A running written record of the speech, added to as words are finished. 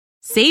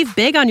Save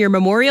big on your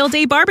Memorial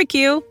Day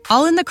barbecue,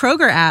 all in the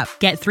Kroger app.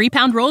 Get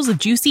 3-pound rolls of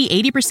juicy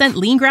 80%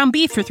 lean ground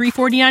beef for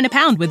 $3.49 a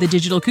pound with a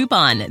digital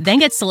coupon. Then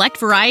get select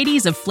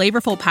varieties of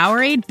flavorful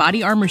Powerade,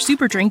 Body Armor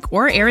Super Drink,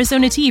 or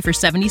Arizona tea for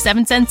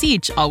 77 cents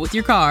each, all with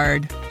your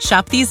card.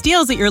 Shop these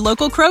deals at your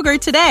local Kroger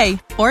today,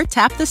 or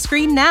tap the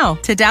screen now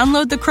to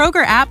download the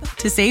Kroger app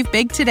to save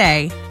big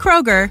today.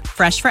 Kroger,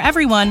 fresh for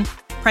everyone.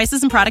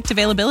 Prices and product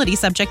availability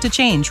subject to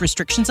change.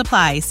 Restrictions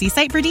apply. See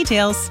site for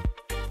details.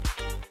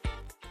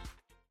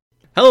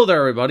 Hello there,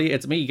 everybody.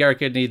 It's me, Garrett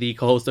Kidney, the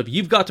co-host of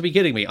You've Got to Be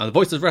Kidding Me on the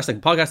Voices of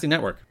Wrestling Podcasting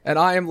Network. And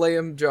I am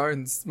Liam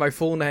Jones, my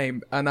full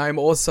name, and I'm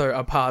also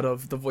a part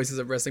of the Voices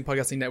of Wrestling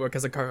Podcasting Network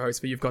as a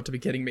co-host for You've Got to Be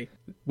Kidding Me.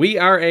 We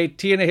are a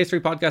TNA history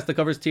podcast that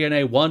covers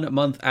TNA 1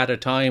 month at a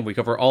time. We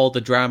cover all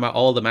the drama,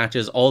 all the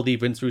matches, all the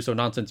Vince Russo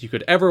nonsense you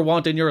could ever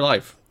want in your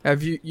life.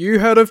 Have you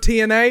heard of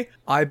TNA?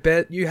 I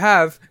bet you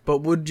have, but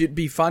would it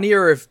be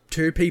funnier if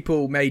two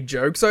people made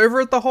jokes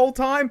over it the whole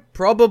time?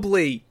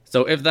 Probably.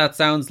 So if that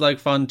sounds like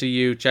fun to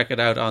you, check it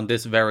out on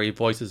this very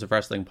Voices of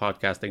Wrestling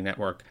Podcasting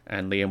Network,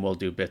 and Liam will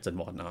do bits and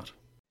whatnot.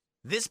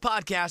 This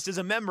podcast is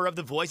a member of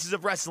the Voices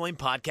of Wrestling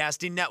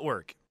Podcasting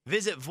Network.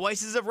 Visit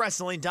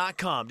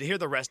voicesofwrestling.com to hear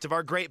the rest of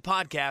our great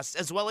podcasts,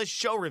 as well as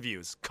show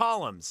reviews,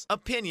 columns,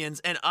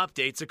 opinions, and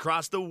updates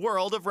across the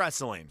world of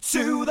wrestling.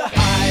 To the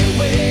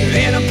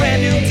highway in a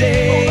brand new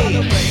day. Over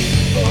the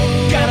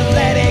rainbow, gotta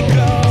let it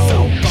go.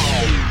 So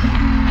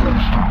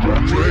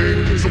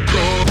rain will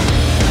come.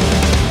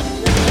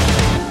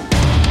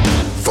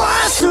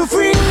 Faster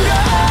fingers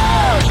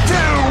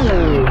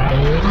down.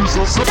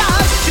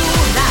 Stars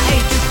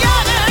tonight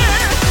together.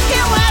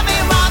 Here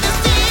everyone is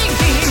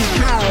singing.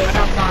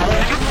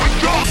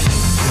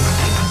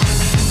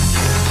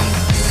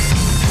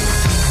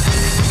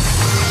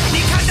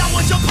 You can't know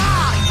what your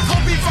part.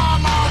 Copy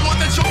from what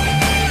the show.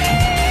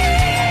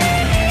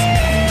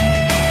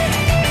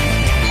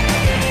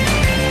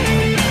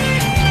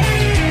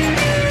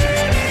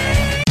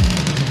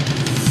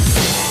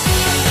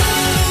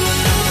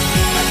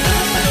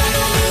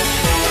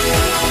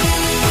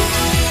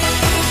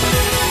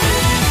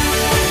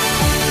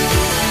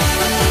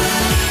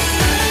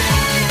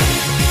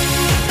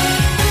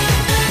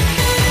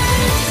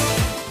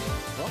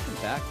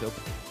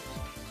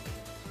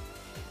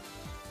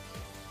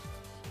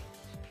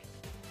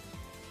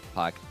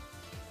 Podcast.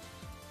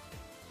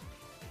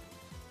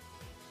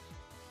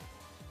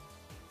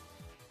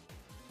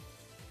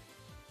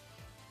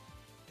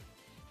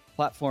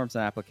 Platforms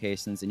and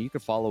applications, and you can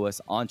follow us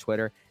on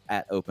Twitter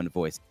at Open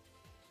Voice.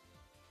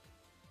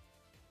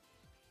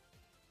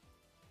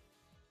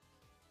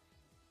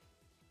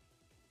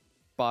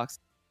 Box.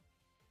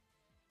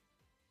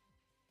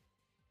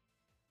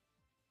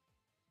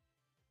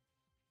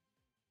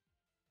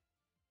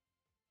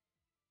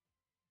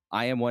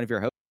 I am one of your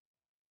hosts.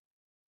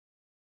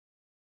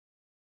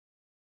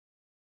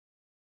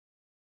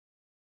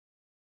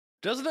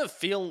 Doesn't it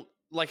feel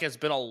like it's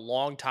been a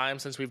long time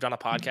since we've done a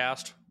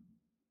podcast?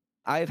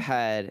 I've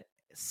had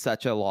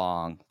such a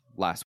long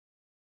last.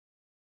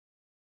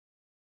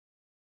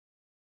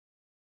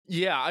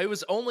 Yeah, it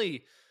was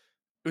only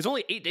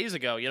 8 days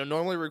ago. You know,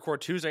 normally we record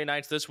Tuesday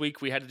nights. This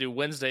week we had to do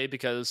Wednesday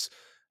because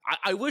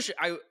I wish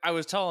I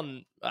was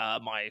telling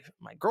my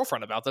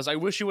girlfriend about this. I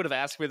wish she would have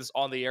asked me this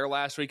on the air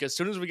last week. As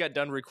soon as we got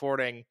done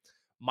recording,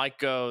 Mike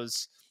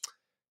goes,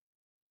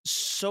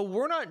 "So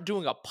we're not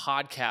doing a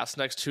podcast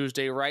next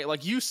Tuesday, right?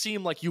 Like, you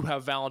seem like you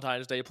have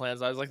Valentine's Day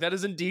plans." I was like, "That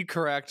is indeed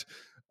correct.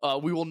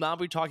 We will not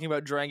be talking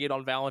about Dragon Gate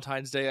on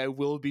Valentine's Day. I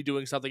will be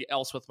doing something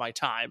else with my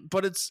time."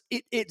 But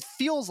it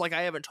feels like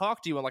I haven't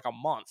talked to you in like a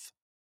month.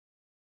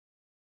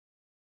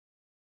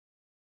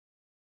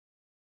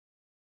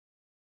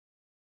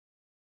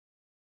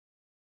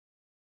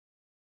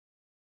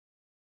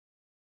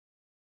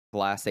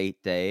 Last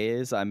 8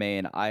 days, I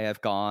mean, I have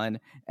gone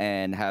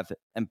and have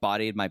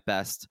embodied my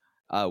best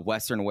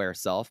Western wear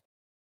self.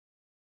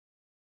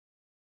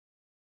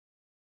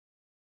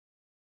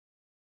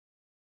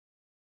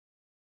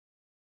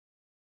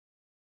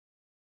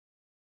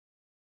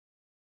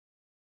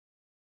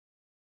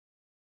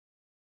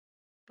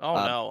 Oh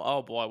no!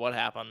 Oh boy, what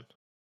happened?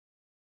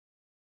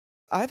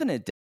 I have an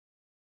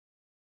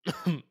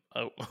addiction.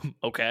 Oh,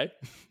 okay.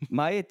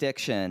 My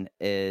addiction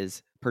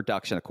is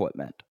production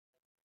equipment.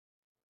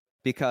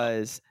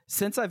 Because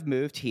since I've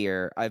moved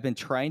here, I've been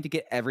trying to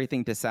get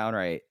everything to sound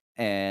right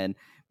and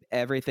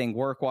everything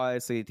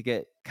work-wise to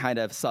get kind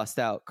of sussed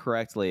out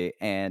correctly.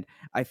 And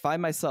I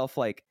find myself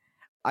like,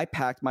 I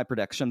packed my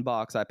production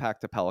box, I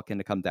packed a Pelican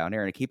to come down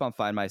here, and I keep on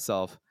finding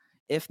myself,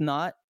 if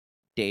not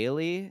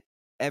daily,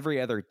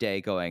 every other day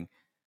going,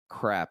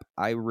 crap,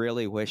 I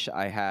really wish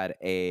I had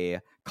a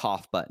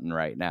cough button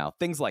right now.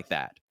 Things like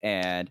that.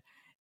 And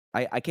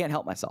I can't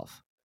help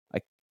myself.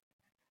 I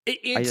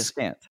just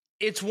can't.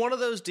 It's one of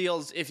those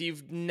deals, if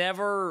you've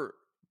never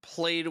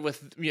played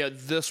with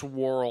this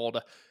world,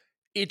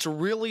 it's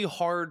really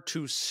hard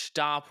to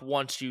stop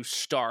once you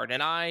start.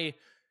 And I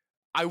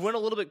went a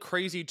little bit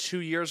crazy 2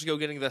 years ago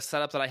getting the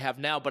setup that I have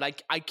now, but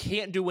I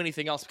can't do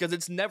anything else because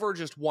it's never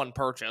just one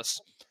purchase.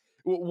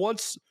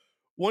 Once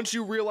once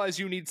you realize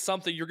you need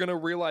something, you're going to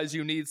realize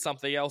you need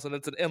something else, and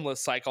it's an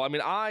endless cycle. I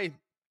mean, I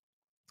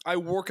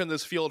work in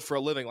this field for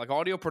a living. Like,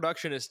 audio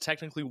production is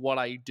technically what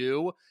I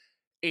do,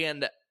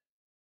 and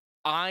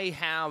I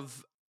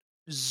have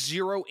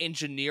zero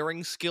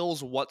engineering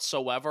skills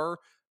whatsoever.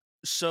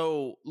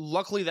 So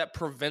luckily that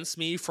prevents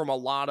me from a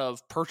lot of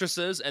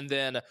purchases, and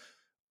then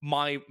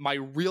my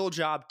real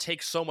job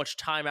takes so much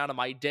time out of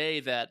my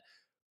day that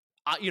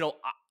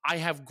I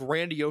have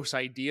grandiose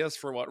ideas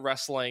for what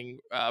wrestling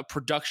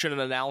production and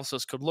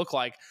analysis could look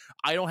like.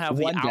 I don't have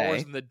the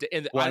hours in the day.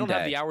 I don't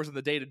have the hours in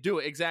the day to do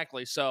it.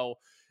 Exactly. So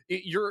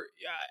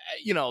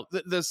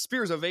the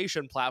Spears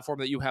Ovation platform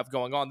that you have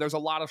going on, there's a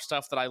lot of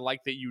stuff that I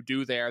like that you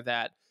do there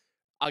that,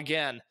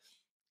 again,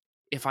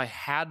 if I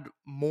had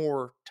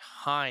more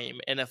time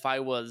and if I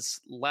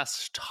was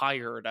less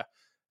tired,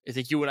 I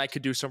think you and I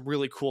could do some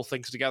really cool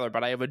things together.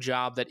 But I have a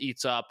job that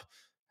eats up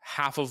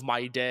half of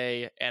my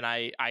day, and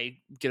I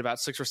get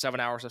about 6 or 7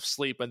 hours of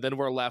sleep, and then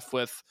we're left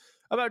with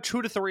about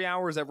 2 to 3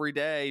 hours every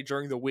day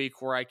during the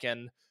week where I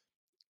can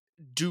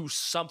do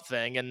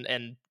something,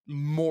 and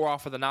more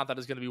often than not, that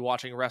is going to be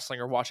watching wrestling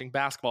or watching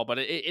basketball. But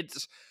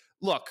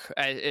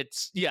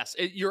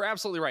you're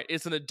absolutely right.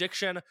 It's an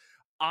addiction.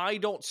 I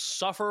don't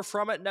suffer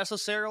from it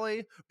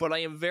necessarily, but I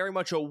am very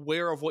much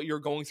aware of what you're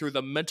going through,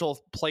 the mental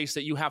place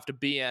that you have to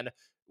be in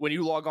when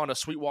you log on to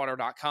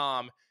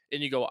sweetwater.com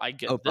and you go, I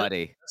get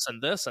this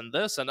and this and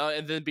this,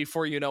 and then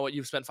before you know it,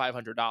 you've spent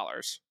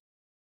 $500.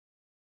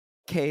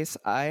 Case,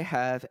 I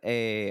have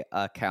a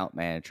account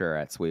manager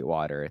at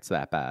Sweetwater. It's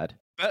that bad.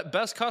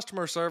 Best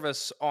customer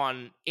service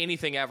on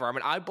anything ever. I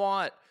mean, I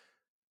bought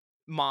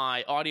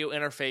my audio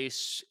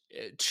interface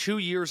 2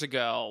 years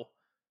ago,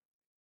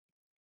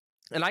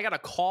 and I got a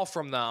call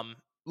from them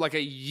like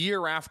a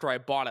year after I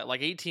bought it,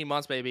 like 18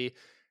 months maybe,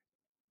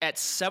 at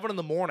 7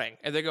 a.m.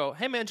 And they go,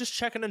 hey man, just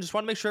checking in, just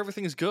want to make sure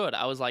everything's good.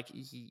 I was like,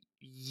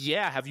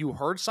 yeah, have you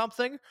heard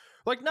something?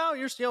 Like, no,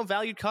 you're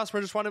valued customer,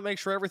 just want to make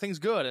sure everything's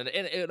good. And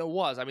it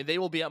was. I mean, they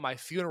will be at my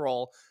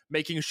funeral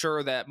making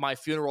sure that my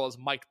funeral is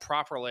mic'd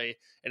properly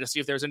and to see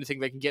if there's anything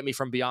they can get me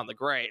from beyond the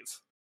grave.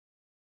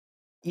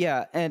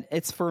 Yeah, and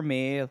it's for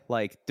me,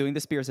 like, doing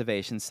the Spears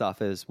Ovation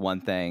stuff is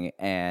one thing,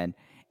 and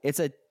it's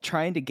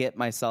trying to get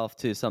myself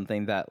to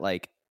something that,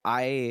 like,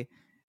 I,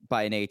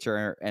 by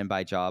nature and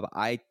by job,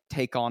 I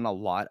take on a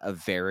lot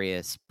of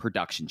various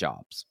production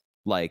jobs.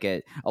 Like,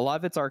 a lot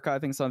of it's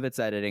archiving, some of it's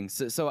editing.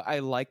 So I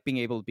like being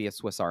able to be a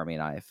Swiss Army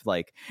knife.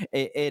 Like,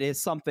 it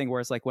is something where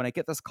it's like, when I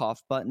get this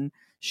cough button,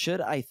 should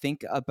I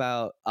think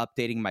about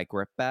updating my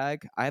grip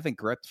bag? I haven't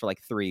gripped for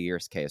like 3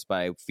 years, Case, but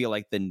I feel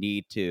like the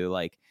need to,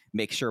 like,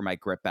 make sure my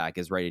grip bag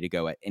is ready to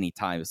go at any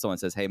time. If someone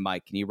says, hey,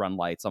 Mike, can you run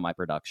lights on my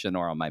production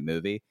or on my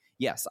movie?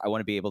 Yes, I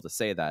want to be able to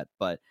say that.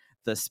 But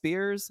the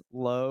Spears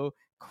Low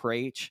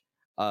Craich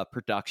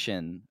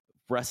production,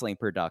 wrestling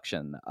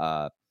production.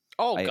 God,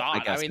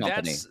 I mean,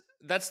 company.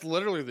 That's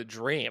literally the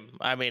dream.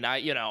 I mean,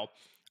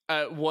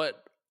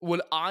 what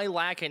I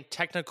lack in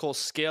technical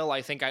skill,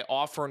 I think I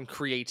offer in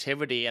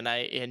creativity,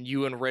 and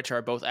you and Rich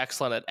are both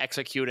excellent at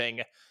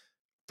executing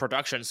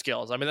production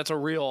skills. I mean, that's a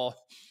real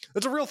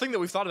thing that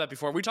we've thought of that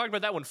before. We talked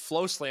about that when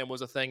Flow Slam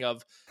was a thing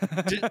of,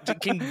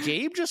 can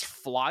Gabe just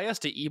fly us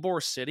to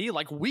Ybor City?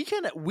 Like, we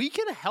can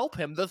help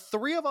him. The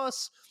three of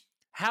us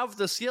have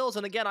the skills.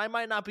 And again, I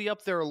might not be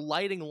up there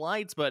lighting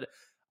lights, but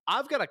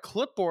I've got a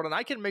clipboard and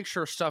I can make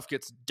sure stuff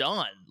gets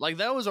done. Like,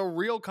 that was a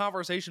real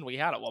conversation we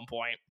had at one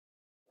point.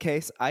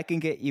 Case, I can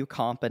get you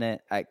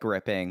competent at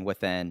gripping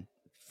within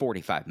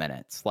 45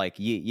 minutes. Like,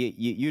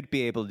 you'd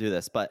be able to do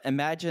this. But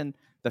imagine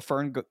the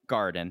Fern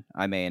Garden.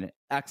 I mean,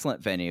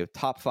 excellent venue,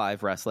 top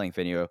 5 wrestling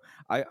venue.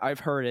 I've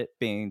heard it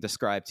being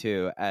described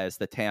to as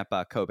the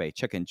Tampa Kobe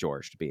Chicken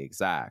George, to be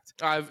exact.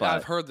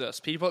 I've heard this.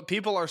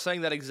 People are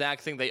saying that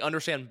exact thing. They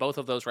understand both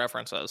of those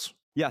references.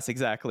 Yes,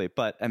 exactly.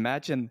 But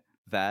imagine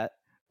that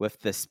with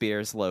the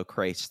Spears Low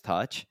Craich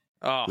touch.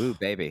 Oh, ooh,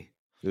 baby.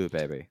 Ooh,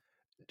 baby.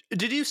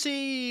 Did you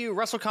see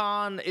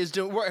WrestleCon is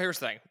doing? Here's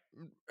the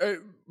thing.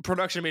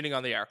 Production meeting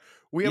on the air.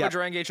 We have a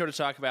Dragon Gate show to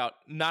talk about.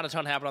 Not a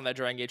ton happened on that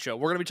Dragon Gate show.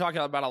 We're going to be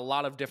talking about a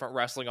lot of different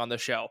wrestling on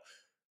this show.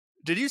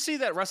 Did you see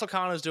that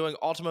WrestleCon is doing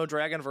Ultimo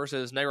Dragon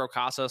versus Negro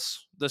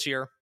Casas this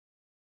year?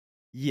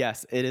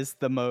 Yes, it is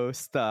the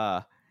most,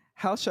 how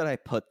should I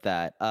put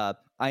that?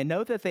 I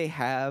know that they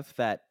have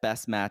that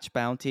best match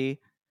bounty.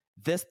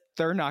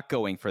 They're not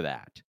going for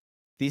that.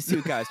 These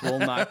two guys will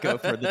not go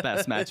for the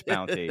best match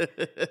bounty.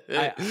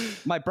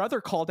 My brother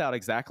called out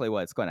exactly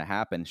what's going to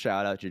happen.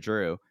 Shout out to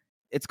Drew.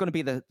 It's going to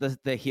be the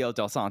Hijo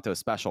del Santo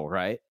special,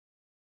 right?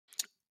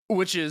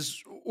 Which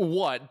is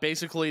what?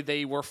 Basically,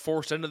 they were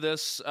forced into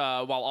this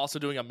while also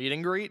doing a meet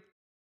and greet?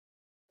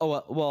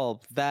 Oh,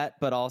 well, that,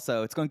 but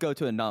also it's going to go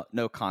to a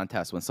no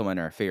contest when someone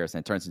interferes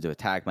and it turns into a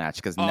tag match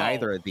because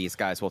neither of these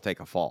guys will take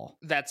a fall.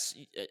 That's,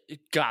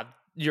 God,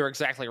 you're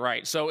exactly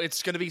right. So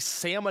it's going to be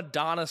Sam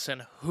Adonis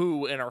and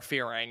who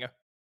interfering?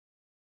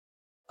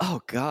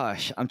 Oh,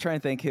 gosh. I'm trying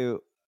to think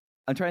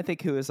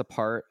who is a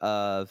part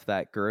of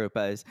that group.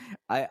 As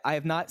I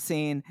have not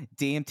seen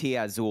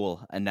DMT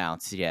Azul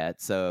announced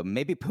yet, so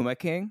maybe Puma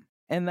King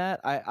in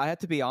that. I have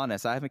to be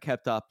honest. I haven't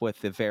kept up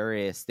with the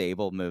various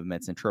stable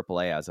movements in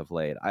AAA as of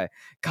late.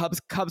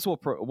 Cubs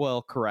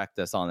will correct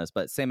us on this,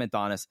 but Sam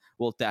Adonis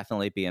will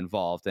definitely be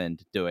involved in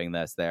doing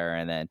this there,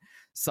 and then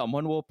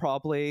someone will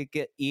probably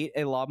eat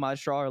a La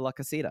Maestra or La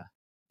Casita.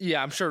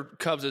 Yeah, I'm sure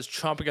Cubs is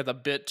chomping at the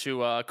bit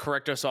to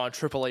correct us on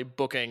AAA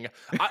booking.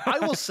 I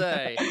will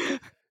say,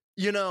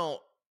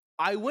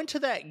 I went to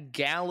that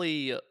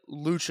Galley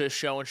Lucha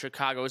show in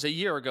Chicago. It was a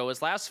year ago. It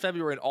was last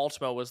February, and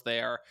Ultimo was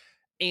there.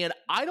 And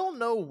I don't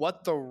know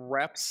what the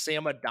rep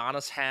Sam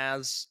Adonis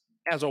has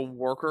as a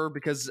worker,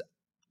 because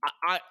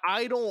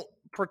I don't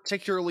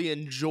particularly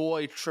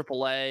enjoy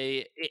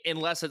AAA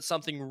unless it's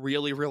something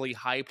really, really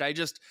hyped.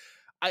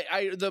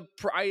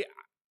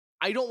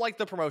 I don't like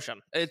the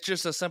promotion. It's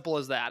just as simple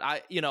as that.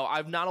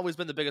 I've not always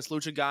been the biggest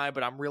Lucha guy,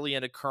 but I'm really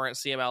into current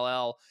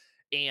CMLL,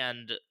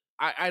 and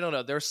I don't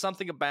know. There's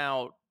something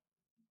about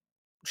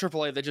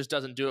AAA that just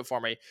doesn't do it for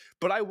me.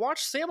 But I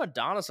watched Sam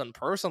Adonis in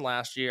person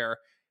last year,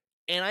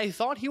 and I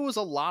thought he was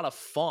a lot of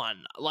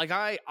fun. Like,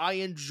 I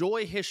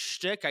enjoy his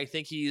shtick. I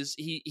think he's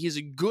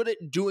good at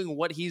doing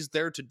what he's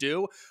there to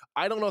do.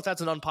 I don't know if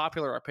that's an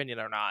unpopular opinion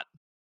or not.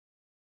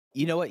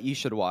 You know what you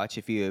should watch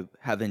if you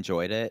have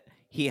enjoyed it?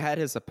 He had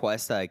his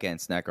apuesta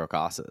against Negro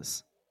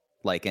Casas.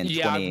 Like in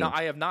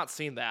I have not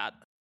seen that.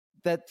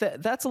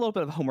 That's a little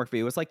bit of homework for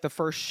you. It was like the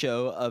first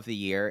show of the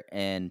year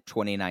in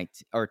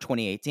 2019 or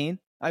 2018,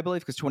 I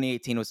believe, because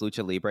 2018 was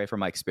Lucha Libre for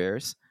Mike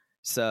Spears.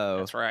 So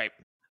that's right.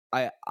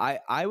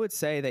 I would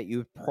say that you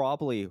would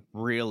probably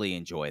really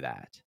enjoy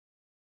that.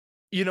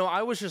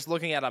 I was just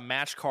looking at a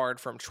match card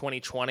from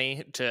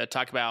 2020 to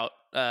talk about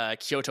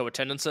Kyoto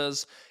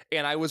attendances,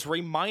 and I was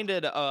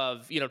reminded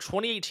of,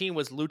 2018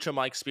 was Lucha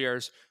Mike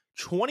Spears.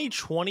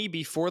 2020,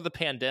 before the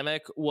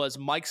pandemic, was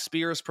Mike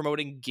Spears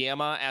promoting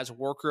Gamma as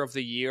Worker of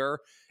the Year,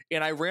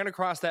 and I ran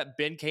across that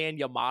Benkei and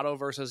Yamato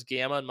versus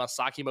Gamma and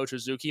Masaki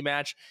Mochizuki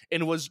match,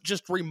 and was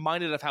just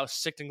reminded of how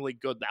sickeningly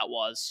good that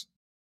was.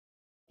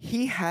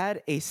 He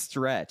had a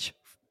stretch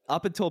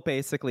up until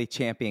basically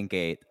Champion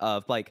Gate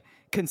of like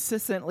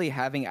consistently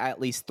having at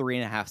least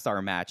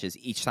 3.5-star matches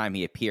each time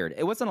he appeared.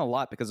 It wasn't a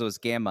lot because it was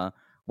Gamma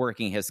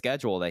working his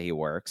schedule that he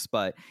works,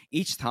 but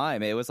each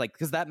time it was like,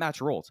 because that match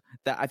ruled.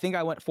 That I think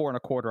I went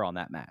 4.25 on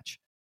that match.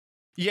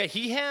 Yeah,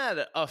 he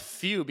had a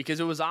few, because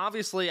it was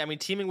obviously,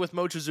 teaming with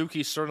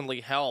Mochizuki certainly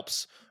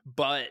helps,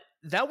 but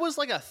that was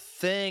like a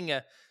thing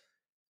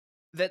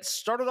that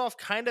started off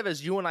kind of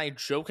as you and I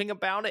joking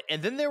about it,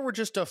 and then there were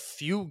just a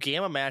few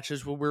Gamma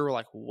matches where we were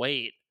like,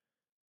 wait,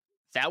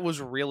 that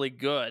was really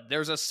good.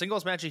 There's a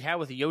singles match he had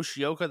with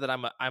Yoshioka that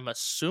I'm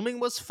assuming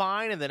was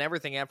fine, and then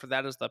everything after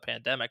that is the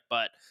pandemic,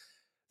 but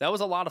that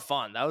was a lot of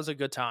fun. That was a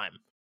good time.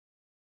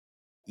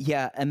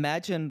 Yeah,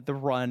 imagine the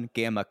run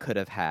Gamma could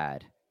have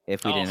had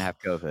if we didn't have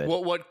COVID.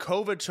 What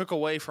COVID took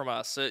away from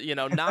us,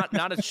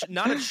 not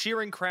a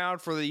cheering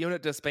crowd for the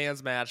unit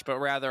disbands match, but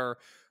rather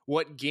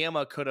what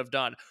Gamma could have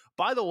done.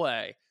 By the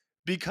way,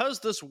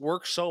 because this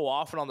works so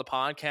often on the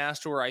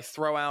podcast where I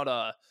throw out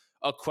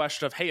a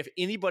question of, hey, if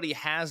anybody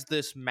has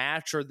this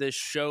match or this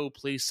show,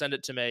 please send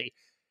it to me.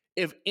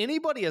 If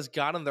anybody has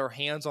gotten their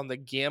hands on the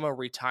Gamma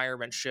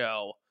retirement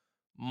show,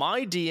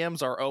 my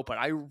DMs are open.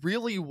 I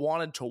really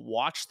wanted to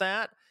watch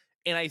that,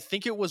 and I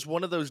think it was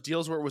one of those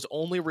deals where it was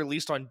only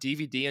released on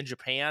DVD in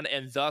Japan,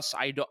 and thus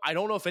I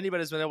don't know if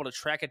anybody's been able to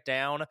track it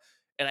down,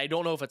 and I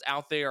don't know if it's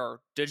out there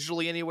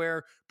digitally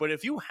anywhere, but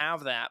if you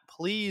have that,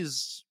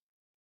 please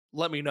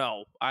let me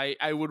know.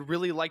 I would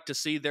really like to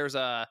see. There's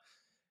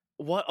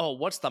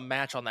what's the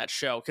match on that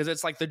show? Because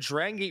it's like the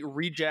Dragon Gate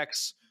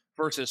Rejects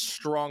versus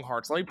Strong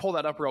Hearts. Let me pull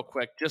that up real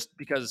quick, just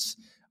because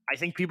I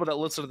think people that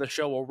listen to the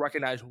show will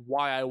recognize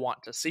why I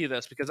want to see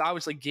this, because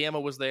obviously Gamma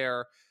was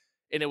there,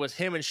 and it was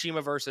him and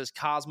Shima versus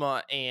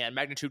Cosma and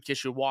Magnitude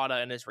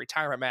Kishiwada in his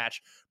retirement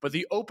match. But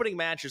the opening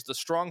match is the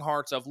Strong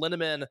Hearts of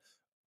Lindemann,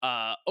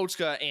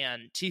 Otsuka,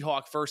 and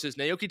T-Hawk versus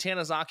Naoki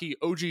Tanizaki,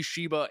 Oji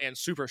Shiba, and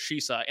Super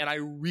Shisa. And I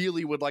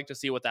really would like to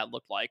see what that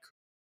looked like.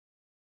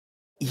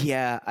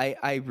 Yeah,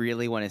 I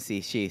really want to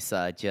see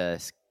Shisa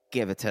just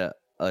give it to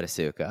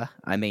Otsuka.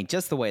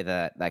 Just the way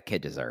that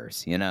kid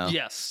deserves,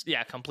 Yes,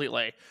 yeah,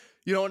 completely.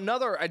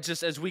 Another,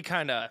 just as we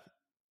kind of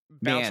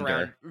bounce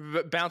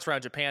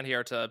around Japan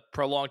here to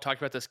prolong talking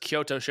about this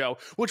Kyoto show,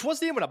 which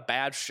wasn't even a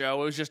bad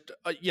show. It was just,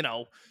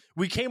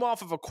 we came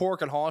off of a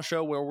Cork and Hall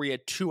show where we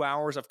had 2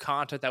 hours of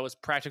content that was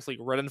practically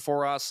written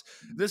for us.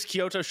 This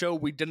Kyoto show,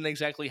 we didn't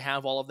exactly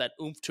have all of that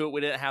oomph to it.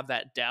 We didn't have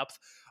that depth.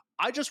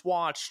 I just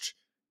watched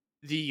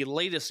the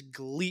latest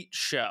GLEAT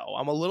show.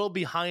 I'm a little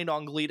behind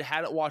on GLEAT.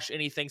 Hadn't watched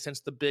anything since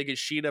the big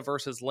Ishida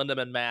versus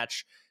Lindemann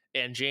match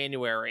in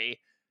January.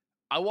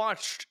 I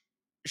watched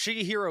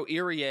Shigehiro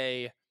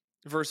Irie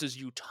versus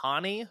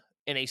Yutani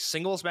in a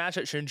singles match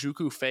at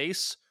Shinjuku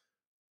Face.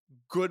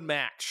 Good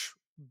match.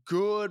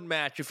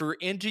 If you're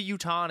into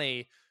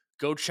Yutani,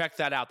 go check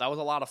that out. That was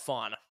a lot of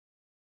fun.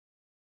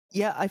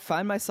 Yeah, I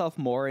find myself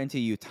more into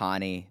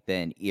Yutani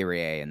than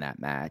Irie in that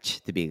match,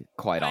 to be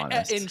quite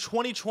honest. In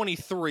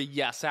 2023,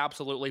 yes,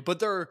 absolutely. But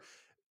they're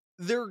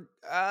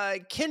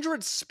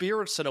kindred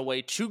spirits in a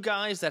way. Two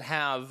guys that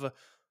have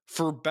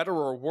for better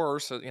or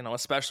worse,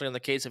 especially in the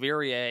case of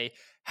Irie,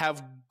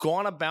 have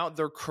gone about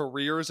their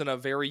careers in a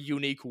very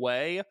unique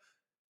way.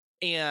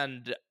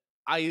 And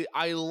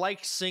I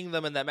liked seeing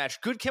them in that match.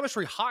 Good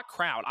chemistry, hot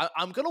crowd.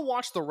 I'm going to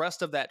watch the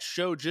rest of that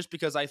show just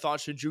because I thought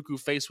Shinjuku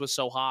face was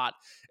so hot.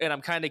 And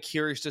I'm kind of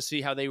curious to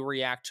see how they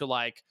react to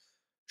like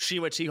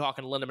Shima, T-Hawk,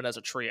 and Lindemann as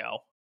a trio.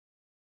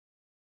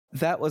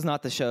 That was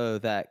not the show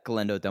that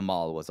Glendo Del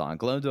Mal was on.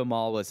 Glendo Del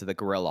Mal was the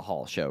Gorilla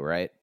Hall show,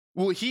 right?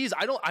 Well,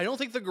 I don't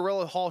think the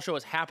Gorilla Hall show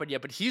has happened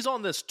yet, but he's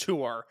on this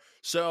tour.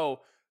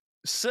 So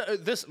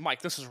this,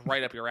 Mike, this is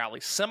right up your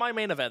alley.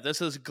 Semi-main event.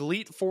 This is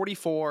GLEAT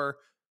 44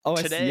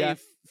 today,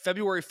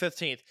 February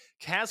 15th.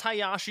 Kaz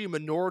Hayashi,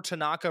 Minoru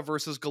Tanaka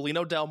versus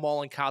Galeno Del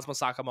Mal and Kazuma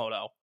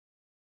Sakamoto.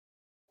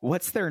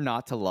 What's there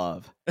not to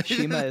love?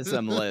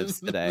 Shimaism lives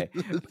today.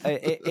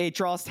 It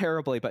draws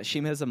terribly, but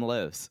Shimaism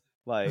lives.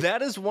 Like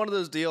that is one of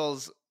those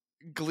deals.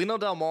 Galeno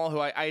Del Mal, who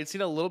I had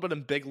seen a little bit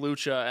in Big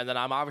Lucha, and then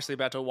I'm obviously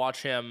about to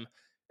watch him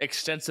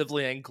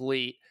extensively in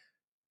GLEAT.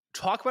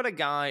 Talk about a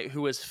guy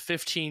who is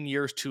 15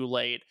 years too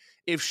late.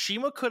 If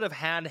Shima could have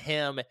had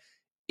him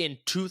in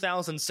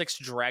 2006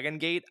 Dragon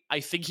Gate, I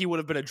think he would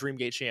have been a Dream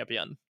Gate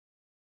champion.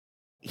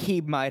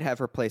 He might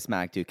have replaced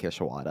Magdu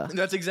Kishawada.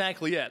 That's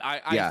exactly it.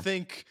 I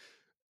think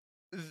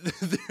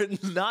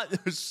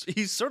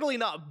he's certainly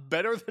not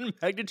better than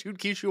Magnitude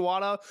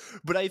Kishiwada,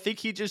 but I think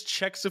he just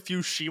checks a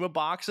few Shima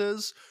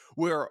boxes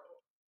where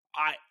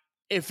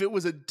if it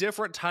was a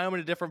different time in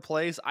a different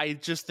place, I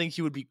just think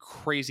he would be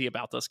crazy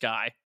about this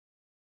guy.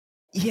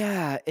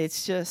 Yeah,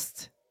 it's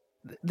just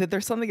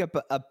there's something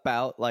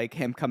about like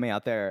him coming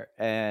out there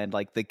and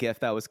like the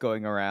gift that was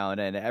going around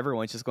and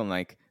everyone's just going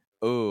like,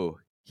 oh,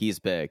 he's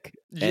big.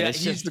 Yeah,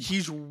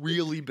 he's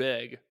really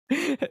big.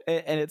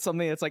 And it's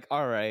something that's like,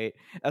 all right,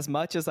 as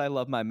much as I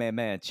love my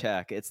man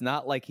Czech, it's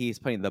not like he's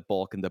putting the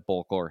bulk in the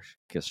bulk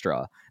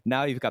orchestra.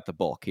 Now you've got the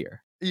bulk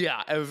here.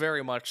 Yeah,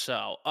 very much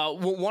so.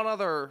 One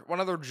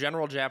other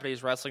general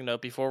Japanese wrestling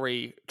note before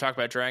we talk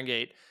about Dragon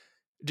Gate.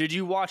 Did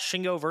you watch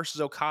Shingo versus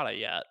Okada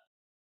yet?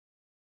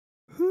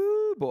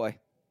 Whoo, boy.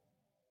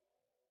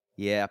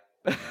 Yeah.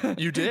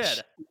 You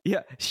did?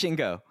 Yeah,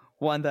 Shingo.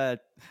 One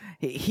that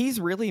he's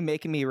really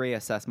making me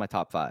reassess my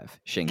top 5.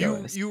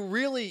 Shingo is.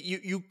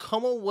 You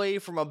come away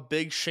from a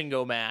big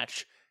Shingo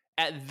match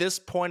at this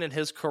point in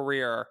his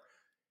career,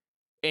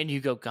 and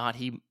you go, God,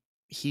 he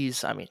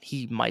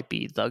might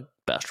be the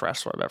best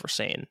wrestler I've ever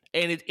seen.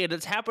 And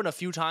it's happened a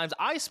few times.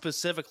 I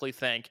specifically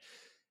think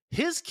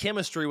his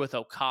chemistry with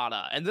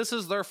Okada, and this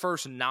is their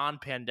first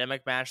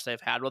non-pandemic match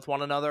they've had with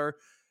one another.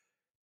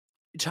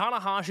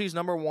 Tanahashi's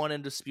number 1,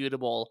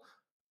 indisputable.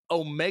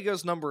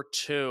 Omega's number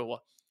 2.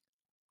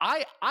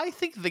 I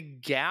think the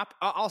gap,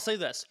 I'll say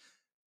this,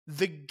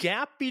 the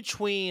gap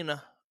between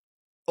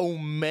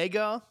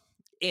Omega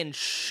and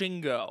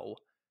Shingo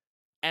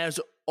as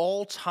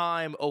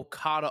all-time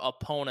Okada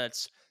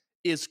opponents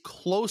is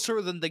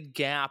closer than the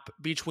gap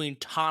between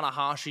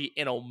Tanahashi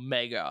and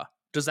Omega.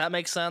 Does that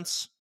make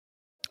sense?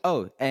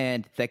 Oh,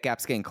 and that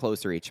gap's getting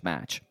closer each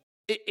match.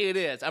 It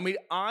is. I mean,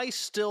 I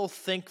still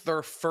think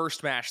their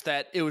first match,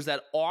 that it was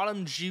that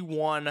Autumn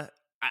G1,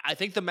 I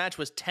think the match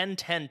was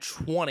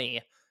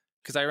 10-10-20,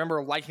 because I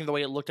remember liking the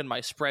way it looked in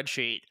my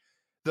spreadsheet.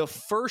 The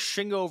first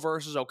Shingo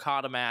versus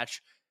Okada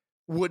match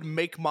would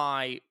make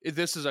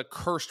this is a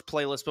cursed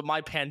playlist, but my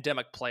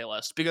pandemic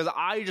playlist, because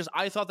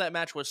I thought that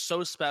match was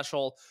so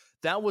special.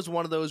 That was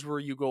one of those where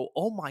you go,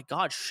 oh my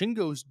God,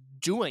 Shingo's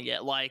doing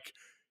it. Like,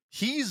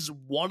 he's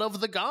one of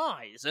the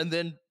guys. And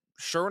then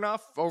sure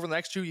enough, over the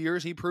next 2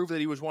 years, he proved that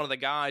he was one of the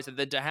guys. And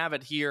then to have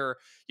it here,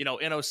 in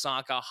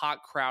Osaka,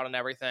 hot crowd and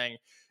everything,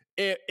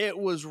 it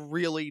was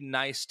really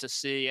nice to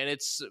see. And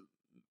it's,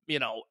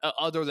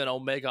 other than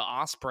Omega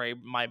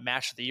Ospreay, my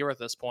match of the year at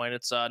this point,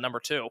 it's number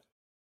 2.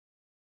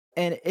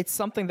 And it's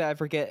something that I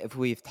forget if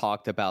we've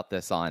talked about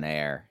this on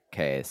air,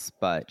 Case,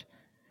 but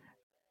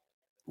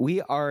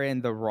we are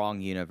in the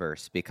wrong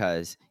universe,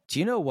 because do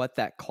you know what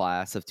that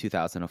class of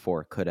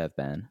 2004 could have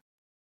been?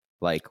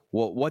 Like,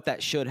 what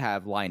that should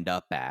have lined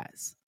up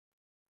as?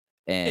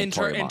 In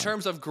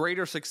terms of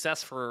greater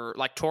success for,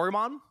 like,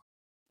 Torimon?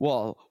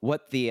 Well,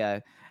 what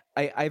the...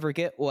 I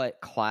forget what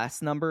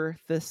class number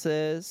this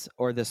is,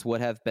 or this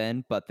would have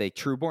been, but the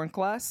Trueborn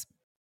class.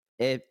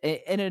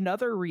 In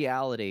another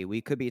reality,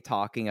 we could be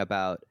talking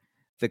about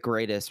the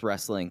greatest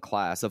wrestling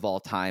class of all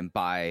time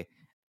by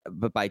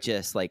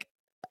just like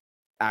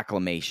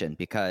acclamation,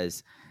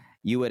 because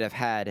you would have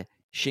had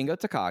Shingo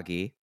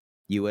Takagi,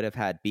 you would have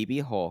had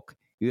BB Hulk,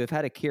 you would have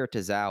had Akira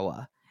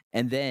Tozawa,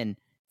 and then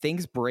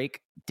things break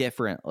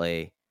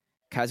differently.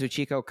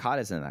 Kazuchika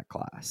Okada's in that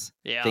class.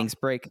 Yeah. Things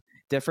break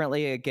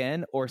differently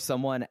again, or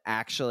someone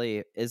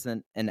actually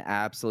isn't an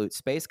absolute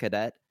space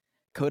cadet.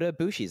 Kota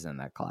Ibushi's in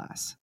that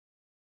class.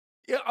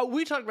 Yeah,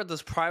 we talked about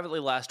this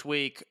privately last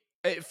week.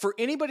 For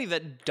anybody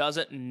that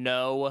doesn't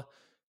know,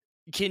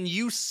 can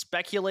you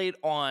speculate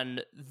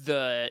on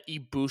the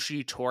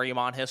Ibushi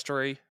Toryumon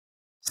history?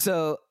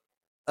 So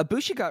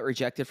Ibushi got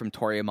rejected from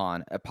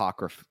Toryumon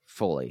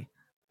apocryphally.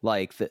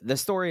 Like the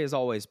story has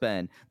always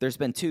been, there's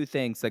been two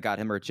things that got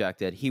him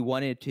rejected. He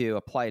wanted to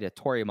apply to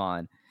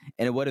Toryumon,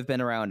 and it would have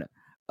been around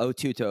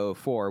 '02 to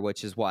 '04,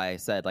 which is why I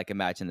said, like,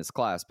 imagine this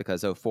class,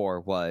 because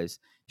 '04 was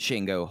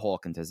Shingo,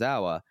 Hulk, and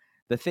Tozawa.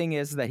 The thing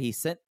is that he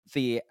sent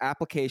the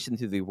application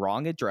to the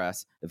wrong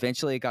address.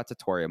 Eventually, it got to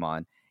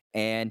Toryumon,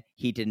 and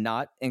he did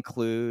not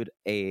include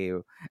a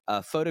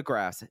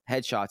photographs,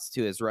 headshots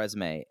to his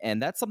resume.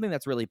 And that's something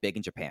that's really big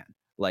in Japan.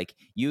 Like,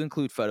 you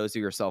include photos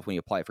of yourself when you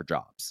apply for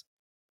jobs.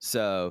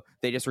 So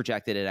they just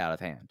rejected it out of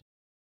hand.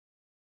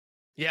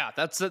 Yeah,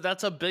 that's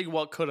a big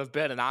what could have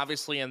been. And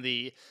obviously in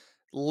the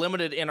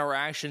limited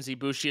interactions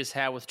Ibushi has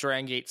had with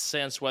Dragon Gate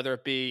since, whether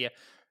it be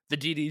the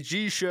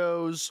DDG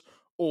shows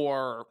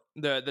or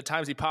the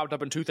times he popped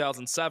up in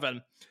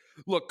 2007,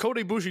 look,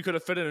 Kota Ibushi could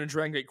have fit in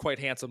Dragon Gate quite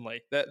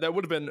handsomely. That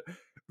would have been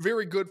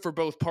very good for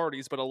both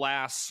parties, but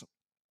alas,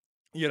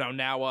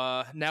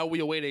 now we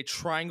await a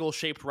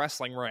triangle-shaped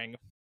wrestling ring.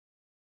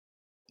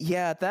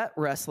 Yeah, that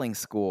wrestling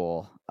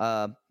school.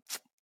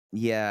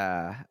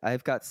 Yeah,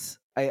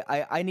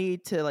 I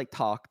need to like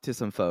talk to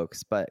some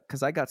folks, but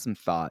because I got some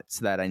thoughts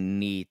that I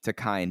need to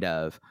kind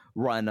of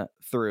run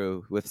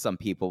through with some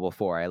people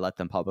before I let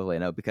them publicly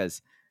know,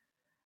 because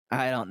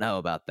I don't know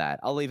about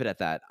that. I'll leave it at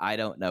that. I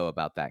don't know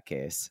about that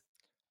case.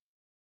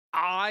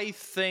 I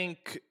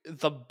think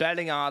the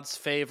betting odds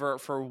favor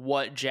for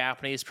what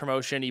Japanese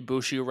promotion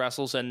Ibushi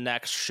wrestles in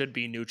next should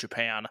be New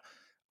Japan.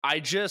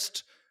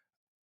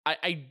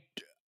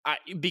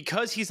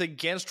 Because he's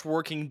against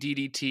working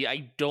DDT,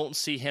 I don't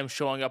see him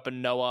showing up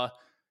in Noah,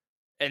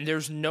 and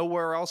there's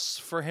nowhere else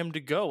for him to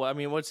go. I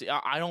mean,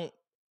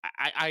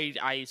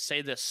 I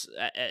say this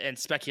in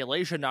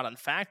speculation, not in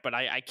fact, but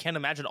I can't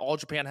imagine All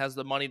Japan has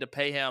the money to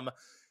pay him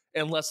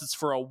unless it's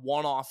for a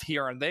one-off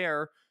here and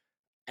there.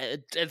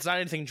 It's not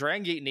anything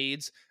Dragon Gate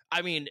needs.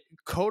 I mean,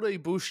 Kota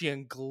Ibushi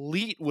and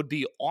GLEAT would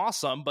be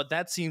awesome, but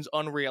that seems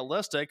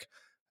unrealistic.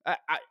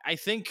 I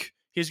think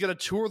he's going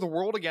to tour the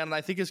world again, and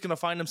I think he's going to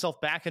find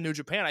himself back in New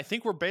Japan. I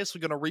think we're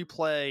basically going to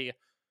replay,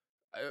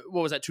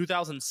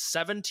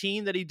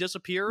 2017 that he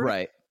disappeared?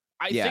 Right.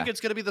 I think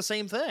it's going to be the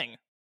same thing.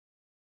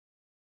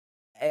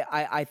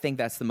 I think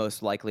that's the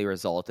most likely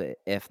result,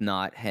 if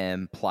not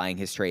him plying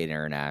his trade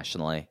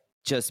internationally.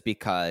 Just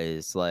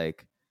because,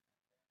 like,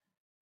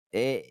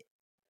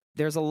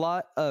 there's a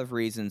lot of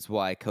reasons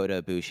why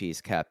Kota Ibushi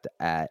is kept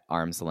at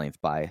arm's length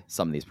by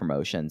some of these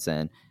promotions,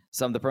 and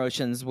some of the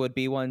promotions would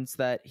be ones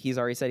that he's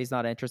already said he's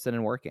not interested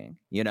in working,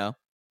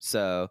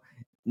 So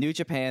New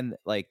Japan,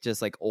 like,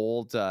 just like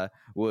old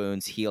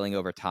wounds healing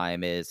over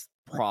time is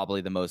probably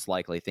the most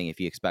likely thing if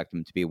you expect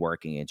him to be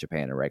working in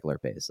Japan on a regular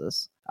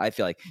basis. I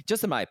feel like,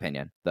 just in my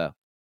opinion, though.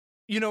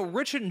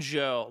 Rich and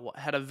Joe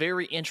had a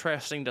very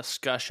interesting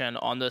discussion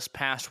on this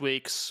past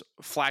week's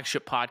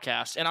flagship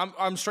podcast, and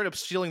I'm straight up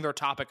stealing their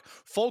topic.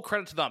 Full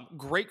credit to them.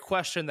 Great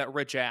question that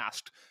Rich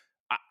asked.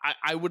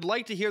 I would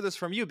like to hear this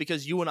from you,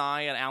 because you and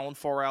I and Alan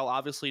Forel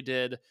obviously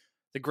did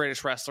the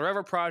Greatest Wrestler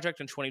Ever project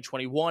in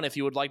 2021. If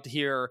you would like to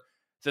hear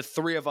the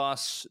three of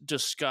us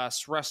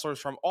discuss wrestlers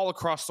from all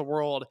across the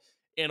world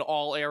in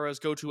all eras,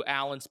 go to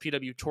Alan's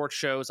PW Torch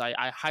shows.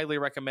 I highly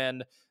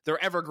recommend.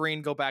 They're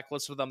evergreen. Go back,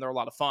 listen to them. They're a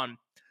lot of fun.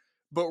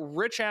 But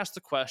Rich asked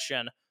the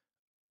question,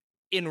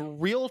 in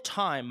real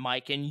time,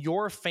 Mike, in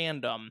your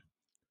fandom,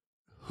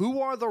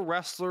 who are the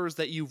wrestlers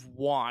that you've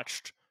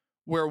watched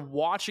where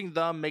watching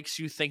them makes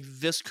you think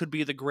this could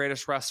be the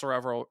greatest wrestler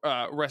ever?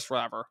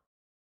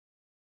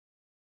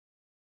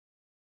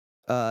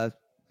 Masaki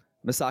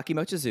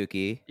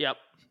Mochizuki. Yep.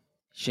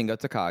 Shingo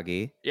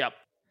Takagi. Yep.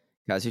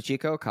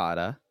 Kazuchika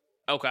Okada.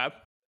 Okay.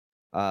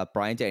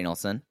 Bryan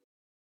Danielson.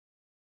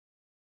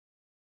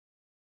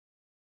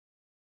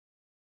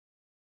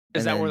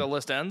 Is that where the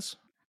list ends?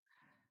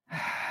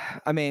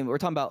 I mean, we're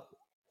talking about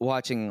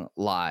watching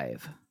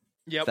live.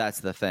 Yep. That's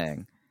the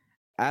thing.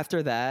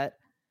 After that,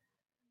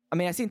 I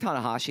mean, I've seen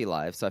Tanahashi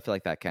live, so I feel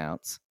like that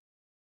counts.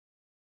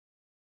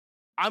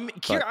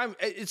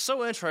 It's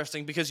so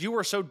interesting because you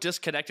were so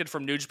disconnected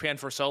from New Japan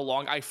for so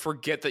long. I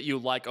forget that you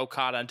like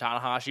Okada and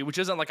Tanahashi, which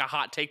isn't like a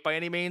hot take by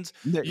any means.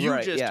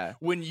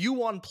 When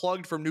you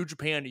unplugged from New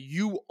Japan,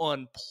 you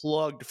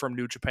unplugged from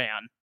New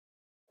Japan.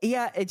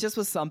 Yeah, it just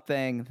was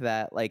something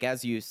that, like,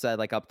 as you said,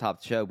 like, up top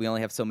of the show, we only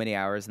have so many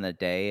hours in the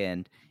day,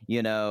 and,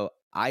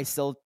 I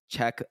still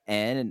check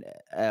in,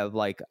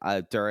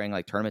 during,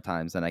 like, tournament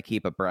times, and I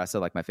keep abreast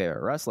of, like, my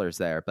favorite wrestlers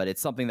there, but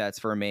it's something that's,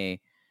 for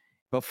me,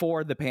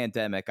 before the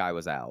pandemic, I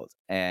was out,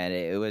 and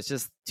it was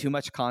just too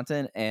much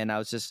content, and I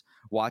was just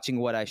watching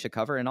what I should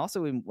cover, and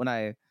also when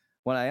I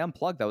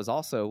unplugged, that was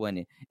also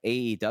when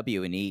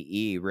AEW and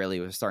EE really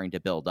was starting to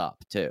build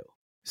up, too,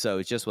 so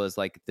it just was,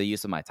 like, the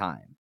use of my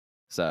time,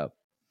 so...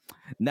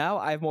 Now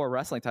I have more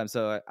wrestling time,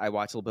 so I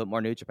watch a little bit more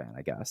New Japan,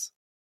 I guess.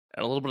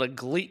 And a little bit of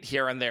GLEAT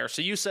here and there.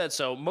 So you said,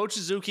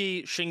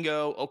 Mochizuki,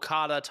 Shingo,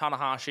 Okada,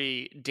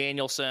 Tanahashi,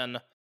 Danielson.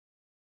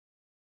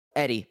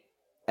 Eddie.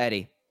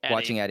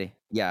 Watching Eddie.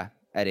 Yeah,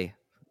 Eddie.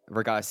 I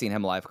forgot I've seen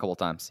him live a couple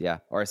times. Yeah,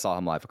 or I saw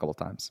him live a couple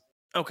times.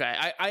 Okay,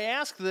 I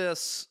ask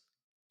this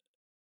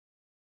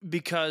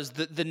because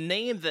the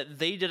name that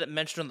they didn't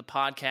mention on the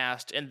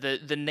podcast and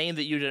the name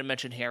that you didn't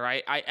mention here,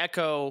 I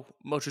echo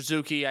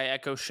Mochizuki, I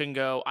echo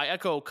Shingo, I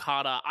echo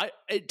Okada.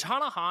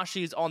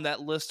 Tanahashi's on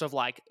that list of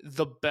like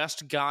the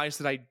best guys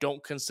that I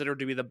don't consider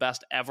to be the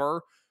best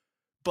ever.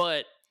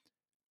 But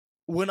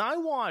when I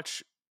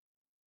watch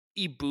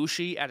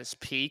Ibushi at his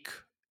peak,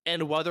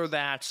 and whether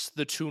that's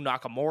the 2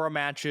 Nakamura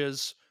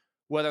matches,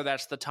 whether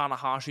that's the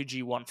Tanahashi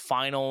G1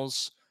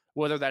 finals,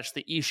 whether that's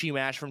the Ishii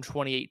match from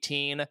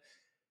 2018,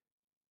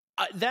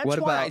 that's what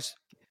why about,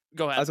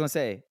 go ahead. I was going to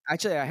say,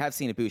 actually, I have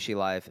seen Ibushi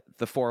live,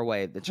 the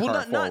four-way, the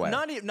Chikara Well,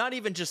 four-way. not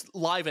even just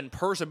live in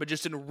person, but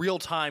just in real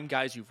time,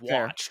 guys you've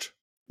Fair. watched.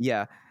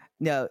 Yeah.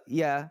 No,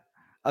 yeah.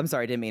 I'm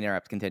sorry, I didn't mean to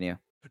interrupt. Continue.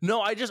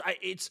 No,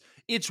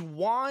 it's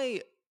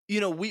why,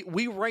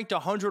 we ranked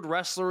 100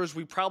 wrestlers.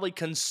 We probably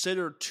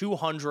considered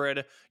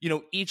 200,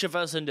 each of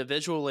us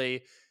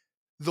individually.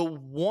 The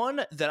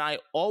one that I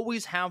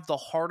always have the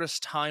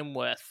hardest time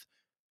with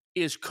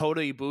is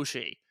Kota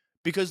Ibushi,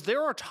 because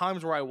there are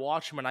times where I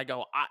watch him and I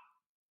go,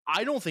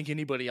 I don't think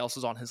anybody else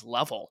is on his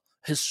level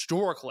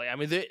historically. I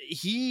mean,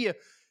 he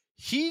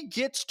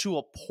gets to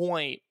a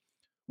point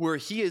where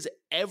he is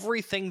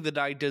everything that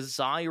I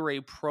desire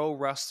a pro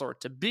wrestler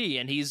to be,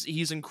 and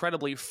he's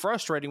incredibly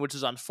frustrating, which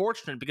is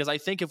unfortunate, because I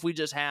think if we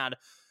just had,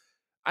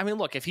 I mean,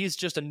 look, if he's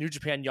just a New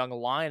Japan young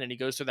lion and he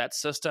goes through that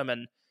system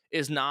and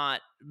is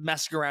not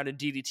messing around in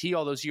DDT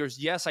all those years,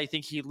 yes, I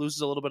think he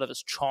loses a little bit of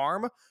his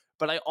charm,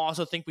 but I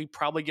also think we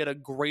probably get a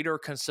greater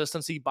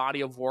consistency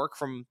body of work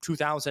from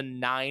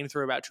 2009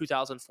 through about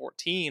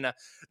 2014.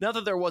 Not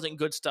that there wasn't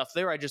good stuff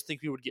there, I just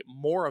think we would get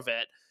more of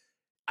it.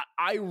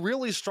 I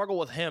really struggle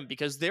with him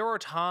because there are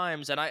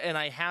times, and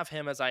I have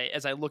him as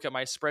I look at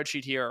my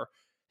spreadsheet here.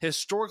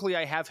 Historically,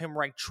 I have him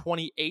ranked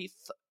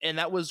 28th, and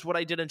that was what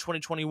I did in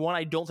 2021.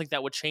 I don't think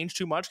that would change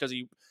too much because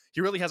he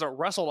really hasn't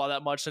wrestled all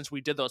that much since we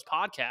did those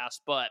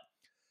podcasts. But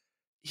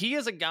he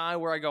is a guy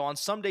where I go, on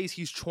some days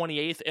he's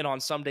 28th, and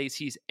on some days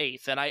he's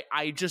 8th,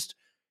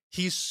 and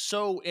he's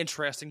so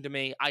interesting to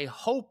me. I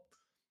hope,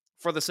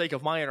 for the sake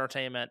of my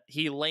entertainment,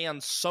 he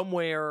lands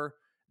somewhere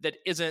that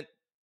isn't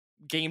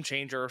game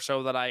changer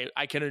so that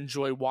I can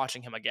enjoy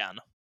watching him again.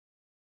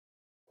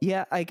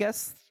 Yeah, I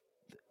guess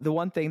the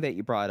one thing that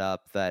you brought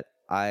up that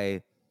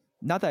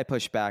not that I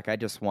push back, I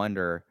just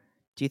wonder,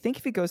 do you think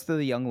if he goes through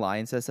the Young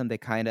Lion system, they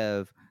kind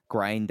of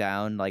grind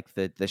down like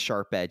the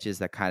sharp edges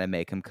that kind of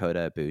make him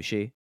Kota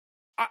Ibushi?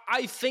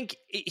 I think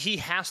he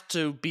has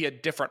to be a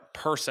different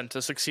person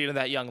to succeed in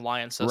that Young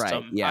Lion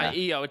system. Right,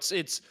 yeah.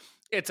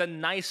 It's a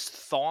nice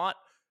thought,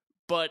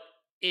 but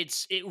it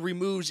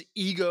removes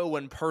ego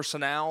and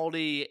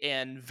personality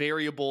and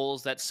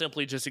variables that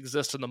simply just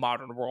exist in the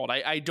modern world.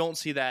 I don't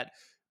see that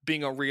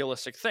being a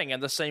realistic thing.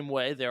 And the same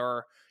way,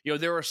 there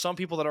are some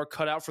people that are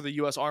cut out for the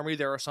U.S. Army.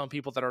 There are some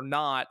people that are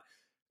not.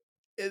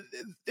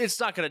 It's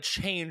not going to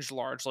change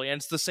largely, and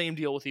it's the same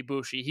deal with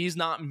Ibushi. He's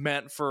not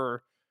meant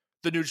for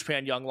the New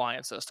Japan Young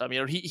Lion system.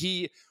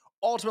 He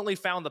ultimately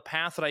found the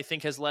path that I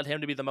think has led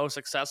him to be the most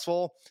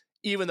successful,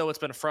 even though it's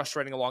been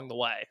frustrating along the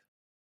way.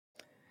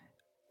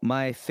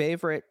 My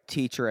favorite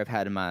teacher I've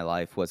had in my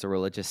life was a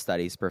religious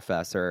studies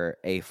professor,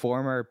 a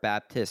former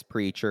Baptist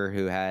preacher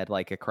who had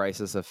like a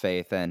crisis of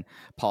faith in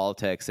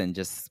politics and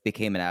just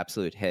became an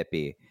absolute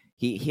hippie.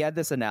 He had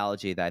this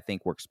analogy that I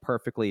think works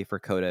perfectly for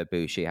Kota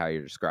Ibushi, how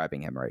you're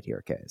describing him right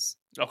here, Case.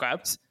 Okay.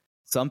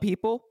 Some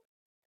people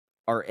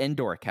are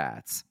indoor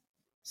cats.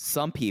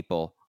 Some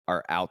people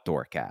are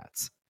outdoor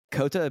cats.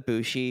 Kota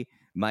Ibushi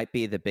might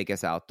be the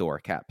biggest outdoor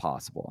cat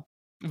possible.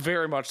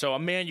 Very much so. A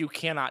man you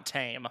cannot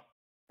tame.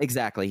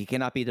 Exactly. He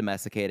cannot be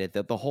domesticated.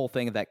 The whole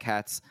thing that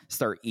cats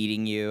start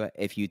eating you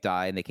if you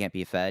die and they can't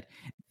be fed,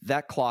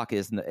 that clock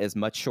is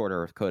much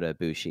shorter with Kota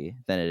Ibushi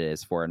than it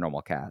is for a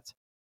normal cat.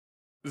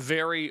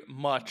 Very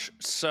much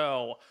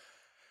so.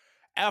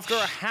 After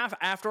a half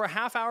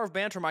hour of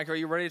banter, Mike, are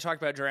you ready to talk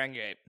about Dragon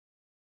Gate?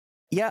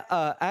 Yeah,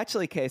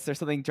 actually, Case, there's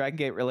something Dragon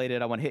Gate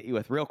related I want to hit you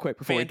with real quick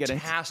before we get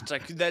into.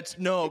 Fantastic.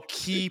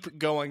 Keep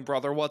going,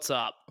 brother. What's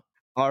up?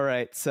 All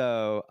right,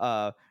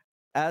 so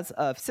as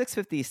of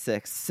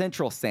 6:56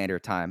 Central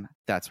Standard Time,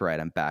 that's right,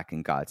 I'm back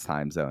in God's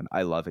time zone.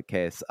 I love it,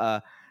 Case.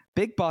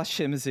 Big Boss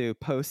Shimizu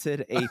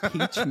posted a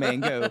peach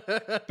mango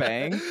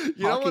bang.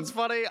 You know what's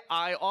funny?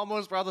 I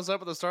almost brought this up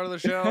at the start of the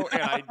show,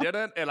 and I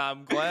didn't. And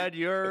I'm glad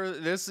you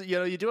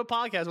do a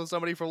podcast with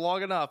somebody for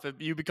long enough,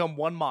 you become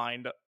one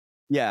mind.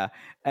 Yeah,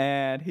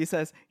 and he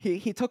says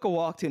he took a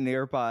walk to a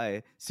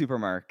nearby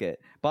supermarket,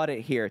 bought it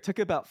here. It took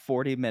about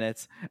 40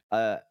 minutes,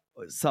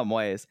 some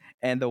ways,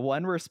 and the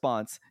one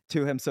response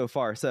to him so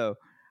far. So,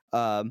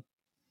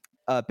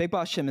 Big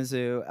Boss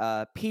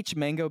Shimizu, peach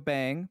mango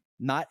bang.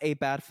 Not a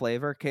bad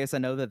flavor. Case, I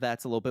know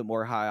that's a little bit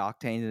more high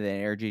octane than the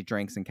energy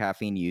drinks and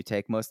caffeine you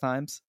take most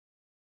times.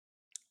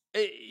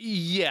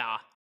 Yeah.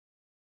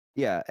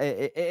 Yeah,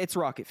 it's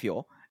rocket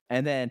fuel.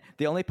 And then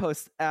the only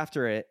post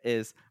after it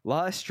is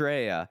La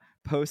Estrella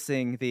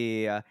posting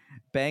the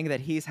bang that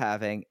he's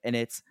having, and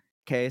it's,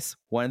 Case,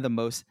 one of the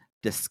most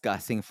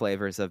disgusting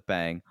flavors of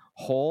bang.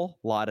 Whole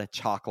lot of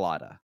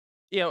chocolata.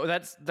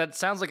 that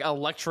sounds like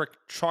electric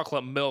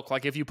chocolate milk.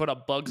 Like if you put a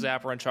bug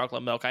zapper in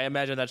chocolate milk, I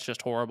imagine that's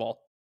just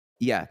horrible.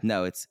 Yeah,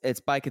 no, it's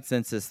by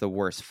consensus the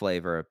worst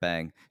flavor of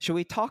Bang. Should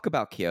we talk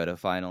about Kyoto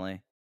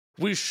finally?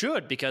 We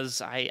should,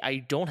 because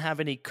I don't have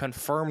any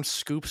confirmed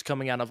scoops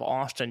coming out of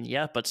Austin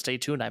yet, but stay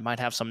tuned. I might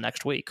have some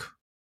next week.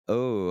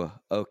 Oh,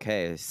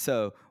 okay.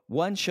 So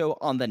one show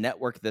on the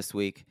network this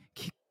week,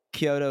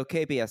 Kyoto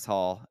KBS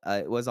Hall.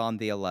 It was on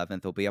the 11th.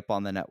 It'll be up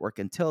on the network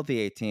until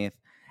the 18th.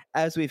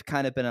 As we've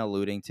kind of been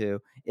alluding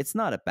to, it's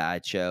not a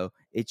bad show.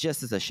 It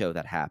just is a show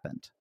that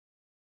happened.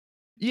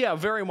 Yeah,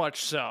 very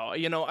much so.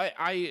 You know,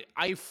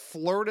 I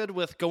flirted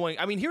with going.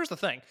 I mean, here's the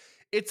thing.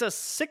 It's a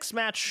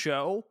 6-match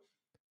show,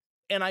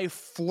 and I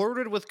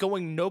flirted with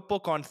going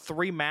Notebook on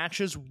 3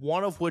 matches,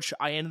 one of which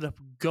I ended up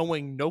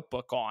going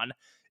Notebook on.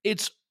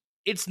 It's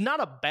not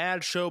a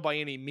bad show by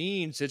any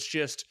means. It's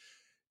just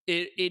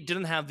it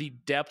didn't have the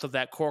depth of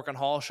that Korakuen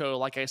Hall show,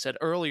 like I said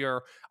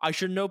earlier. I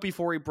should note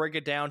before we break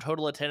it down,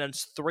 total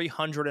attendance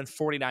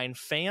 349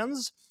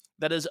 fans.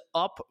 That is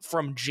up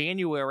from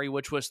January,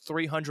 which was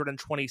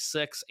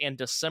 326, and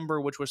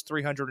December, which was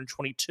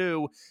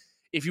 322.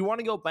 If you want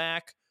to go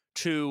back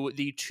to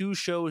the 2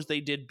 shows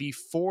they did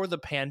before the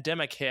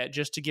pandemic hit,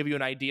 just to give you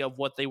an idea of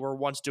what they were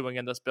once doing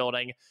in this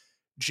building,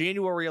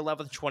 January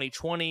 11th,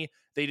 2020,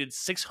 they did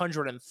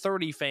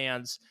 630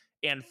 fans,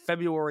 and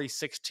February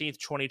 16th,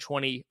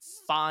 2020,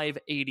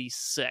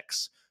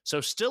 586. So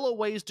still a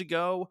ways to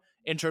go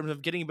in terms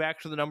of getting back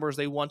to the numbers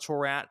they once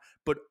were at,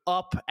 but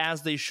up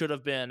as they should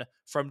have been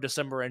from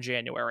December and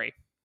January.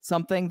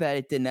 Something that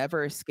it did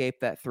never escape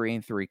that 3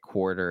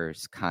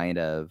 3/4 kind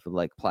of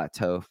like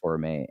plateau for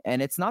me.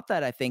 And it's not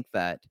that I think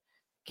that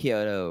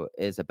Kyoto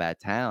is a bad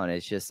town.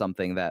 It's just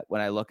something that when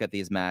I look at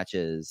these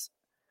matches,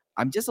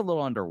 I'm just a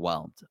little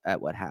underwhelmed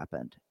at what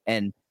happened.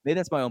 And maybe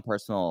that's my own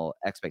personal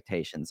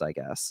expectations, I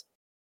guess.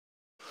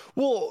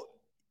 Well,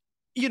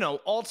 you know,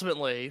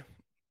 ultimately,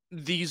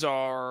 these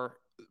are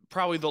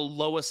probably the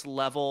lowest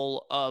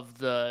level of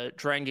the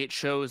Dragon Gate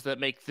shows that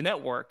make the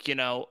network. You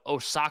know,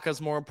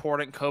 Osaka's more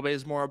important,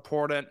 Kobe's more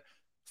important.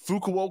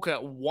 Fukuoka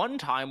at one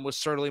time was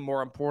certainly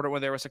more important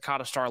when there was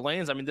Sakata Star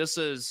Lanes. I mean, this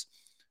is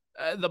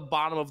the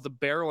bottom of the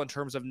barrel in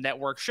terms of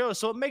network shows.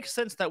 So it makes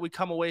sense that we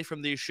come away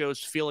from these shows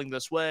feeling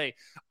this way.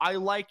 I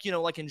like, you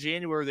know, like in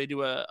January, they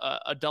do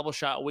a double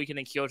shot weekend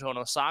in Kyoto and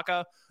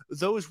Osaka.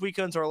 Those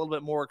weekends are a little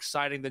bit more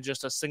exciting than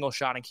just a single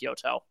shot in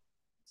Kyoto.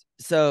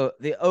 So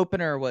the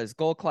opener was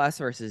Gold Class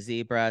versus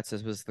Z-Brats.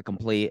 This was the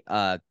complete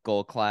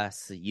Gold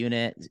Class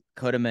unit.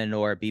 Kota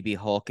Minoura, BB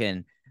Hulk,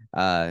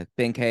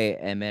 Benkei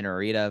and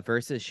Minorita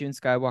versus Shun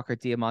Skywalker,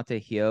 Diamante,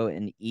 Hyo,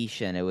 and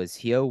Ishin. It was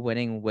Hyo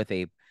winning with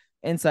a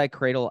inside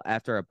cradle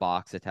after a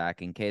box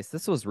attack. In case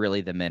this was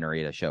really the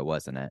Minorita show,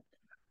 wasn't it?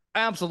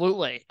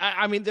 Absolutely.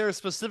 I mean, there's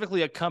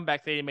specifically a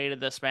comeback they made in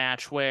this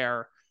match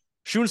where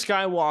Shun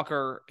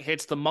Skywalker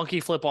hits the monkey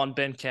flip on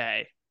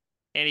Benkei,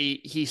 and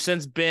he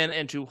sends Ben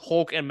into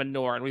Hulk and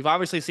Minoura. And we've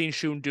obviously seen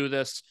Shun do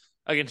this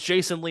against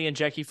Jason Lee and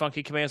Jackie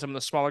Funky Command, some of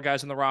the smaller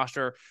guys in the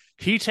roster.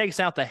 He takes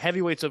out the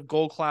heavyweights of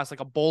Gold Class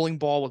like a bowling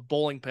ball with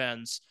bowling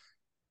pins.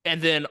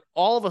 And then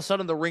all of a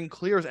sudden the ring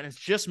clears and it's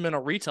just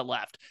Minorita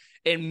left.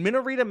 And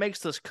Minorita makes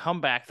this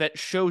comeback that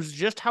shows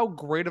just how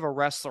great of a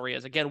wrestler he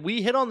is. Again,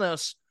 we hit on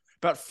this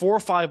about 4 or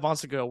 5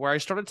 months ago where I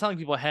started telling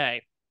people,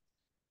 hey,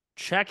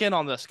 check in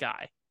on this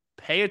guy.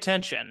 Pay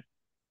attention.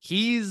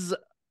 He's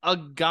a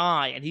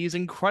guy, and he's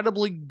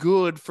incredibly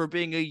good for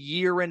being a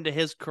year into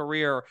his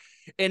career.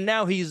 And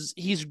now he's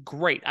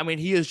great. I mean,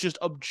 he is just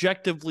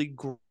objectively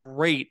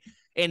great.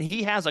 And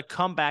he has a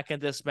comeback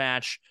in this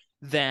match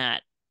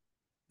that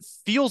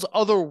feels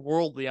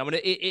otherworldly. I mean,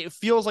 it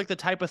feels like the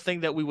type of thing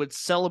that we would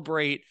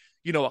celebrate,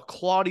 you know, a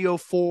Claudio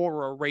for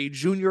or a Ray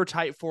Jr.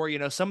 type for, you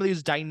know, some of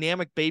these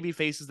dynamic baby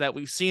faces that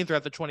we've seen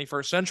throughout the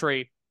 21st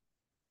century.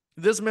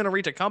 This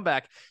Minorita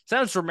comeback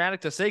sounds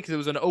dramatic to say because it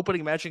was an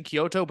opening match in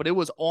Kyoto, but it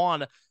was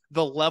on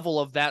the level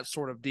of that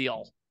sort of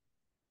deal.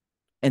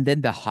 And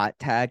then the hot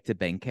tag to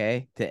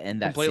Benkei to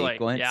end that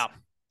sequence. Yeah.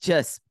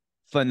 Just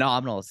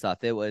phenomenal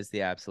stuff. It was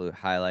the absolute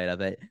highlight of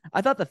it.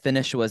 I thought the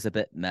finish was a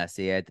bit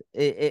messy.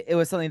 It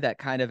was something that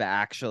kind of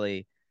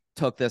actually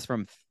took this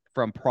from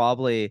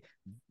probably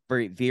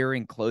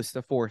veering close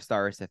to 4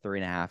 stars to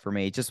 3.5 for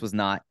me. It just was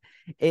not.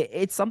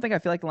 It's something I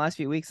feel like the last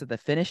few weeks that the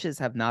finishes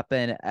have not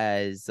been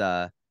as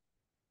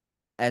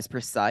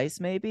precise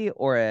maybe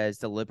or as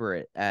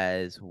deliberate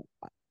as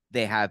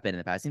they have been in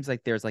the past. It seems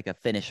like there's like a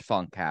finish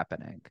funk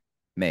happening,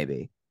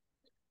 maybe.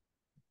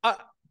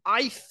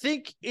 I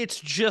think it's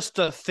just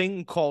a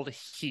thing called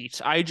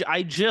heat.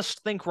 I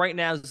just think right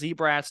now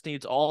Z-Brats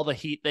needs all the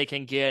heat they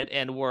can get,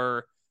 and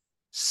we're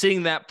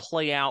seeing that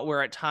play out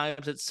where at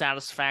times it's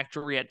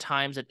satisfactory, at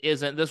times it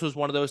isn't. This was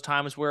one of those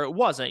times where it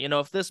wasn't. You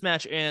know, if this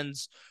match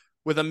ends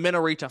with a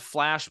Minorita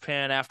flash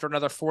pin after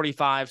another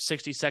 45,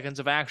 60 seconds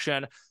of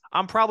action,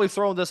 I'm probably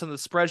throwing this in the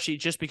spreadsheet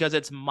just because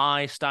it's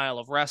my style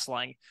of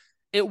wrestling.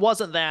 It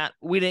wasn't that.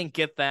 We didn't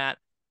get that.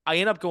 I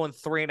end up going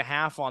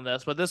 3.5 on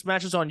this, but this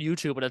match is on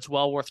YouTube and it's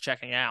well worth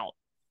checking out.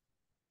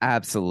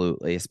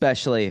 Absolutely,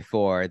 especially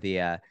for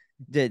the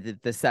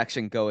the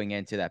section going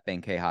into that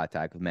Benkei hot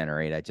tag with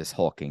Manarita just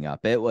hulking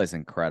up. It was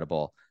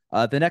incredible.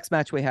 The next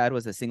match we had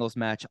was a singles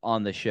match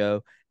on the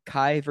show.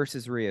 Kai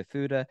versus Ryo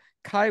Fuda.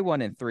 Kai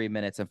won in 3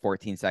 minutes and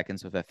 14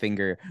 seconds with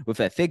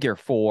a figure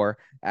four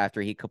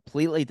after he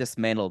completely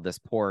dismantled this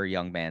poor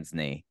young man's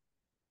knee.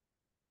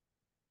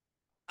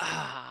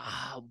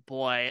 Ah,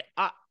 boy.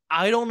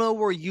 I don't know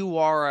where you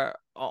are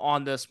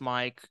on this,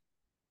 Mike,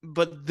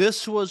 but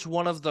this was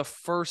one of the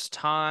first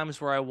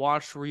times where I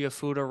watched Ryo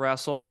Fuda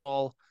wrestle.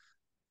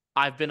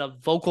 I've been a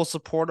vocal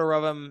supporter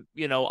of him,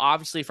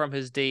 obviously from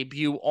his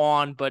debut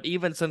on, but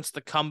even since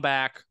the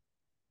comeback,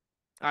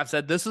 I've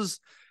said this is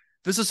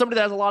somebody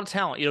that has a lot of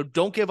talent.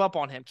 Don't give up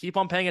on him. Keep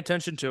on paying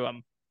attention to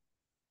him.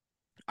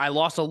 I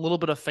lost a little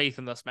bit of faith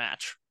in this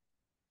match.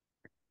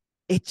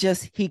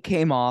 He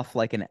came off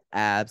like an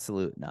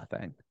absolute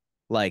nothing.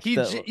 Like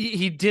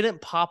he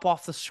didn't pop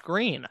off the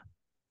screen.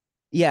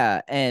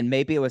 Yeah, and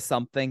maybe it was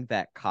something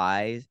that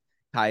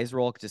Kai's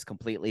role, just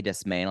completely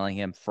dismantling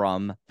him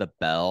from the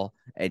bell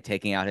and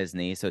taking out his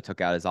knee, so it took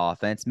out his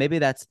offense. Maybe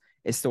that's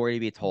a story to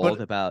be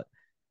told about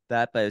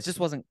that, but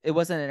it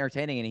wasn't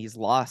entertaining, and he's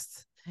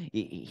lost.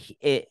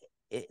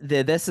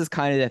 This is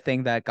kind of the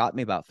thing that got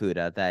me about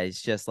Fuda, that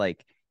it's just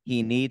like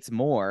he needs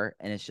more,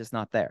 and it's just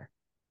not there.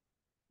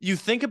 You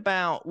think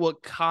about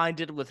what Kai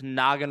did with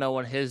Nagano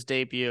in his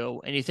debut,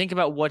 and you think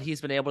about what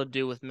he's been able to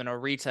do with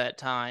Minorita at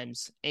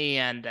times,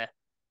 and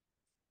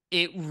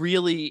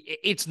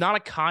it's not a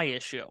Kai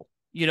issue.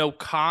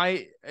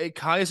 Kai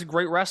is a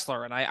great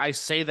wrestler, and I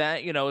say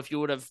that, if you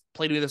would have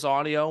played me this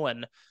audio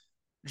in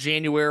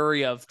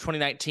January of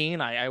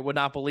 2019, I would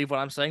not believe what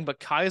I'm saying,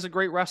 but Kai is a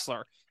great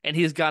wrestler, and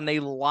he's gotten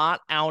a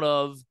lot out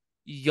of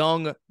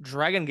young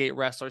Dragon Gate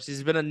wrestlers.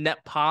 He's been a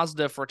net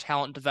positive for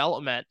talent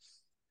development.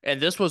 And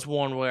this was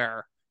one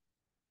where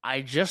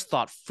I just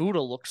thought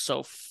Fuda looked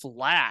so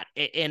flat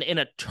in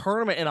a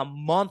tournament in a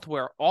month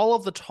where all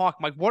of the talk,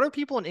 like, what are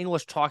people in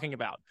English talking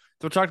about?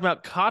 They're talking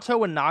about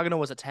Kato and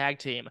Nagano as a tag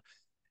team.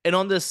 And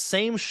on this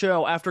same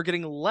show, after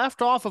getting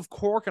left off of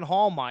Cork and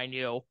Hall, mind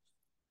you,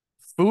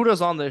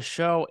 Fuda's on this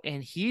show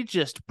and he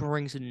just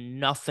brings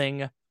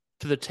nothing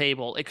to the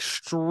table.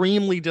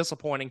 Extremely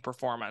disappointing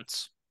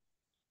performance.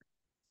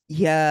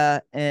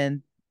 Yeah,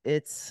 and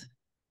it's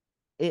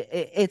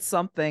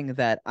something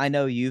that I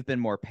know you've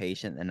been more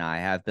patient than I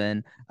have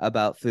been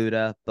about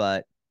Fuda,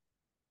 but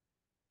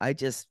I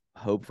just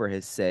hope for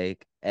his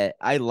sake.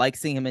 I like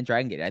seeing him in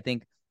Dragon Gate. I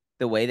think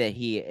the way that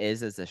he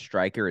is as a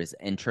striker is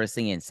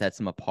interesting and sets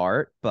him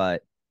apart,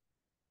 but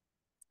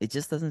it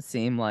just doesn't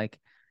seem like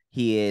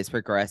he is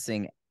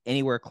progressing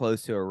anywhere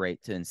close to a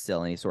rate to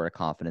instill any sort of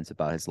confidence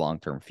about his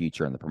long-term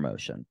future in the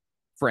promotion,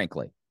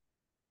 frankly.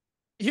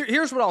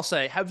 Here's what I'll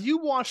say. Have you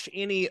watched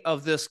any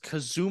of this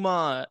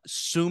Kazuma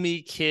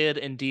Sumi kid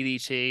in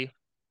DDT?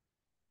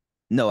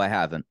 No, I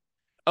haven't.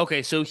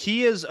 Okay, so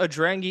he is a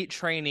Dragon Gate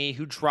trainee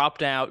who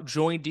dropped out,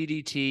 joined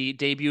DDT,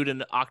 debuted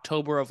in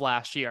October of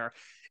last year.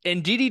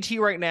 And DDT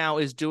right now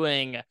is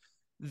doing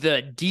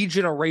the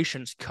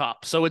D-Generations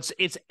Cup. So it's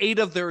 8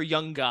 of their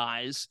young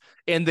guys,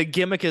 and the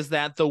gimmick is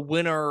that the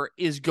winner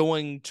is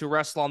going to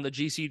wrestle on the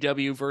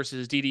GCW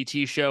versus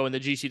DDT show, and the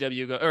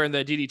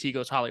DDT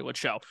Goes Hollywood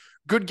show.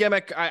 Good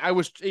gimmick.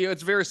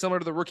 It's very similar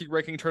to the rookie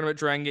ranking tournament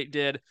Dragon Gate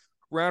did.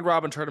 Round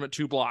robin tournament,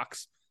 2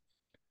 blocks.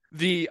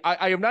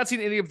 I have not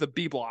seen any of the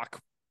B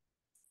block,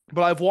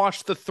 but I've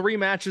watched the 3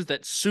 matches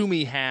that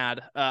Sumi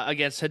had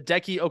against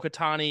Hideki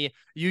Okatani,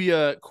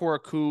 Yuya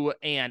Koraku,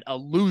 and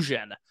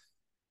Illusion.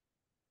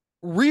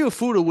 Ryo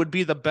Fuda would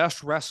be the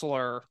best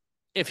wrestler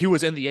if he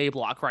was in the A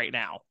block right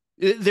now.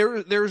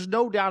 There's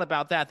no doubt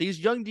about that. These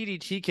young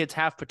DDT kids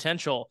have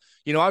potential.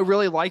 I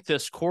really like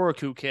this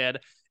Koraku kid,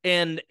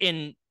 and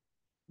in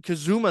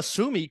Kazuma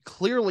Sumi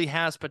clearly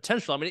has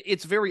potential. I mean,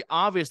 it's very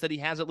obvious that he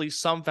has at least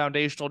some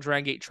foundational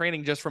Dragon Gate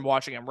training just from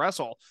watching him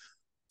wrestle.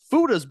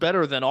 Fuda's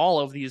better than all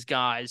of these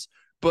guys,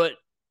 but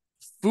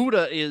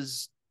Fuda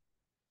is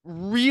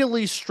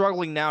really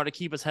struggling now to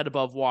keep his head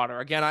above water.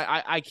 Again,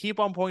 I keep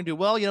on pointing to,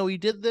 well, he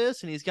did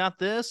this and he's got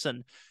this,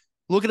 and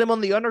look at him on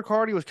the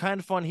undercard. He was kind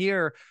of fun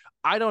here.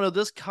 I don't know.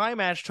 This Kai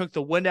match took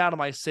the wind out of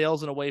my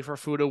sails in a way for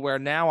Fuda, where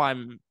now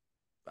I'm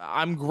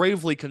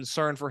gravely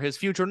concerned for his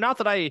future. Not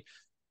that I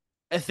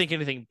think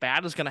anything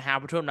bad is going to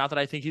happen to him. Not that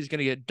I think he's going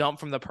to get dumped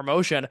from the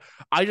promotion.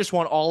 I just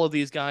want all of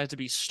these guys to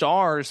be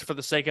stars for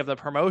the sake of the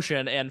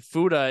promotion, and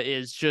Fuda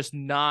is just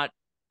not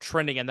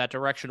trending in that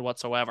direction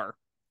whatsoever.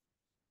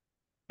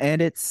 And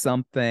it's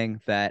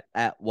something that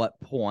at what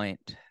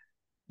point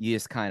you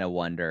just kind of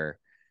wonder,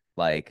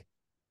 like,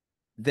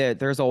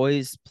 there's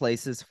always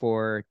places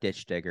for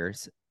ditch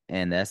diggers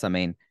in this. I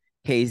mean,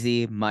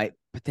 KZ might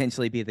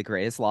potentially be the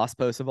greatest lost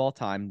post of all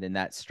time in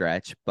that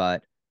stretch,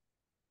 but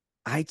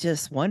I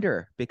just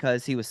wonder,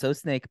 because he was so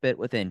snake bit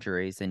with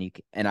injuries, and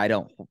I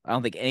don't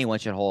think anyone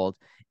should hold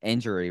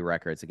injury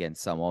records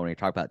against someone when you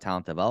talk about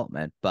talent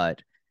development,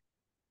 but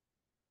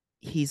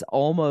he's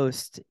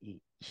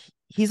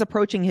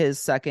approaching his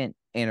 2nd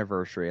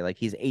anniversary. Like,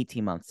 he's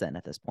 18 months in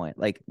at this point.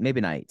 Like,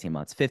 maybe not 18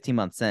 months, 15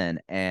 months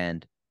in.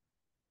 And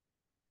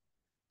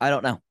I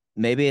don't know.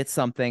 maybe it's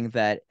something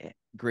that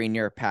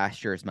greener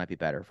pastures might be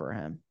better for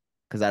him,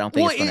 because I don't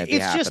think it's going to be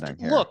happening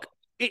here. Look,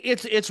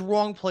 it's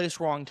wrong place,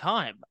 wrong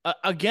time.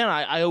 Again,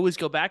 I always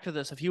go back to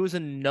this. If he was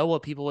in Noah,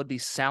 people would be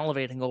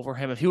salivating over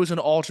him. If he was in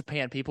All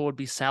Japan, people would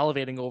be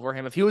salivating over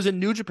him. If he was in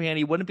New Japan,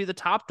 he wouldn't be the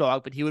top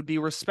dog, but he would be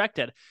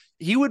respected.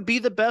 He would be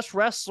the best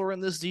wrestler in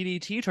this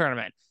DDT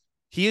tournament.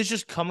 He is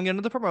just coming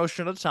into the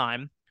promotion at a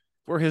time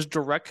where his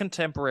direct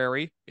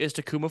contemporary is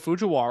Takuma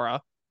Fujiwara.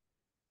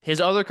 His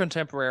other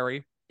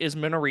contemporary is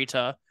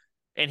Minorita,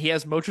 and he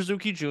has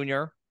Mochizuki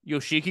Jr.,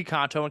 Yoshiki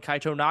Kanto, and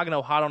Kaito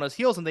Nagano hot on his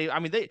heels, and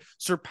they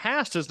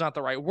surpassed is not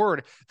the right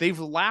word. They've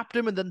lapped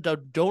him and then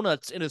done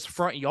donuts in his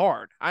front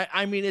yard.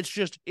 I mean,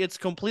 it's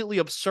completely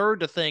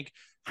absurd to think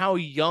how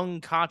young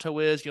Kato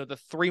is, the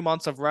 3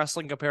 months of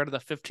wrestling compared to the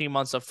 15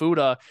 months of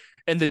Fuda,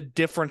 and the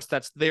difference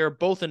that's there,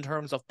 both in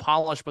terms of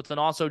polish, but then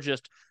also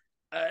just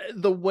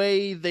the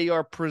way they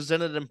are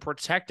presented and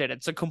protected.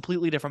 It's a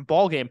completely different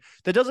ballgame.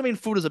 That doesn't mean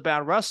Fuda's a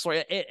bad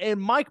wrestler. And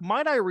Mike,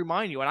 might I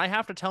remind you, and I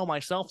have to tell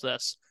myself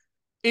this,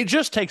 it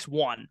just takes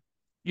one.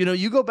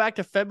 You go back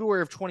to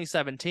February of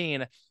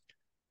 2017,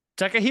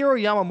 Takahiro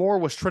Yamamura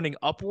was trending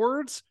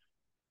upwards,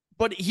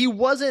 but he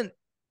wasn't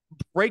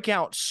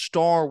breakout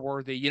star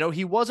worthy.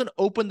 He wasn't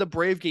Open the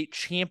Bravegate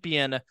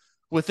champion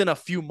within a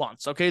few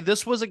months. Okay,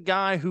 this was a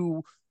guy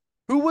who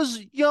was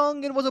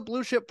young and was a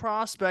blue chip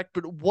prospect,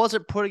 but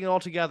wasn't putting it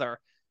all together.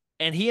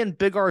 And he and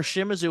Big R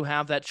Shimizu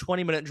have that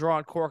 20-minute draw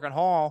at Korakuen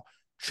Hall,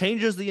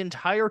 changes the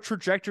entire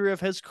trajectory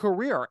of his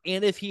career.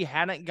 And if he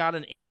hadn't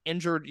gotten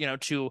injured,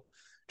 to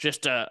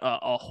just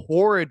a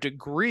horrid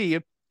degree,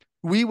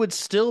 we would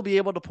still be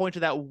able to point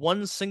to that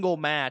one single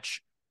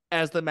match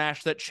as the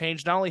match that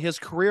changed not only his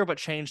career, but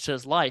changed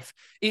his life.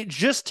 It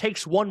just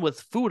takes one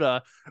with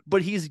Fuda,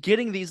 but he's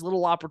getting these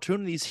little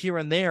opportunities here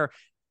and there,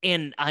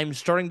 and I'm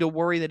starting to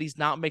worry that he's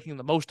not making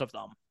the most of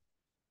them.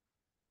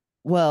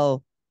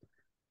 Well,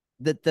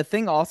 the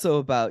thing also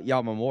about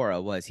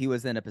Yamamura was he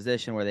was in a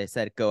position where they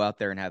said, go out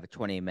there and have a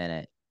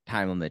 20-minute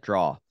time limit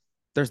draw.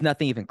 There's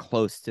nothing even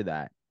close to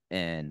that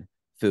in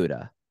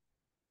Fuda.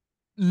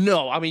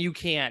 No, I mean, you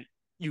can't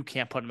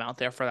put him out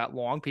there for that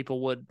long.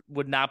 People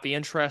would not be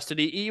interested,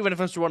 even if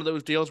it's one of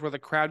those deals where the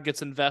crowd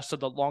gets invested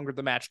the longer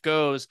the match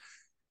goes.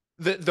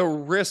 The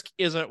risk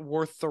isn't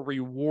worth the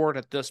reward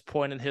at this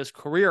point in his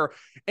career.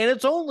 And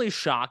it's only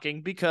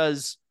shocking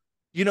because,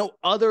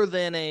 other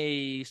than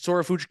a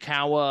Sora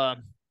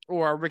Fujikawa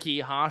or a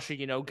Riki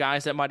Ihashi,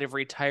 guys that might have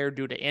retired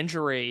due to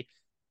injury,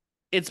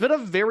 it's been a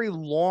very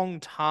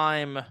long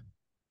time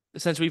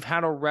since we've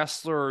had a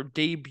wrestler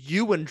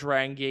debut in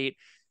Dragon Gate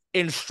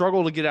and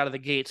struggle to get out of the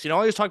gates. I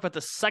always talk about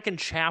the second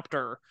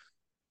chapter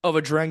of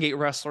a Dragon Gate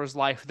wrestler's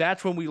life.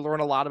 That's when we learn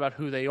a lot about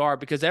who they are,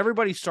 because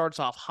everybody starts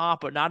off hot,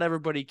 but not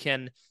everybody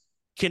can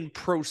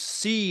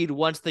proceed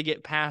once they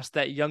get past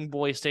that young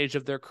boy stage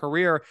of their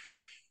career.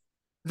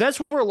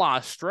 That's where La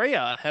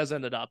Estrella has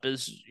ended up,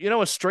 is,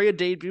 Estrella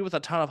debuted with a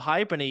ton of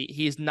hype, and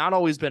he's not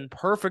always been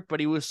perfect,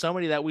 but he was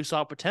somebody that we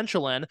saw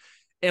potential in.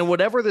 And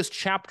whatever this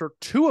chapter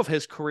 2 of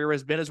his career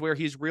has been is where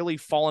he's really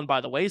fallen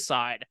by the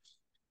wayside.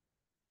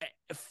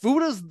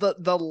 Fuda's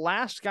the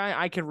last guy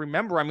I can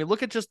remember. I mean,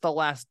 look at just the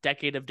last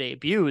decade of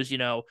debuts,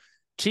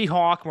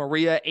 T-Hawk,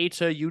 Maria,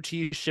 Eita,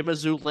 UT,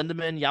 Shimizu,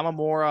 Lindemann,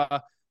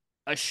 Yamamura,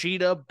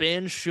 Ashita,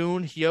 Ben,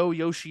 Shun, Hyo,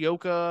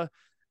 Yoshioka.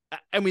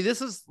 I mean,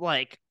 this is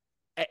like,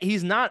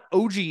 he's not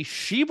OG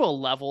Shiba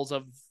levels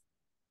of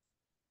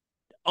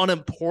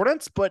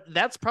unimportance, but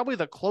that's probably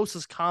the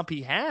closest comp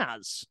he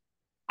has.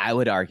 I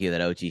would argue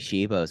that OG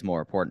Shiba is more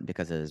important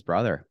because of his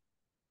brother.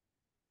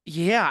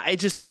 Yeah,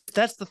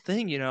 that's the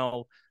thing,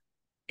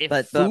 But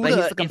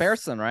he's the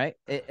comparison, right?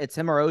 It's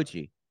him or OG.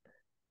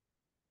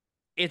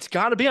 It's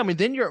got to be. I mean,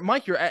 then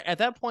you're at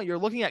that point, you're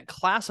looking at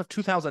class of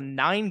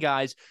 2009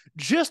 guys,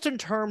 just in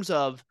terms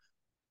of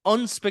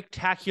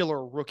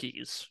unspectacular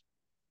rookies.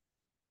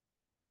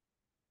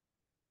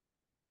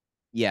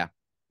 Yeah,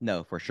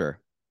 no, for sure.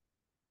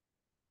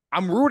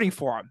 I'm rooting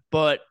for him,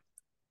 but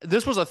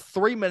this was a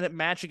 3-minute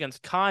match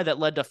against Kai that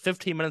led to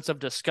 15 minutes of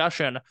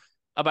discussion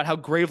about how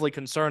gravely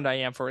concerned I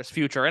am for his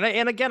future.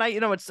 And again,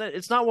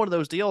 it's not one of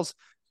those deals.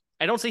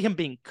 I don't see him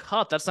being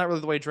cut. That's not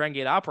really the way Dragon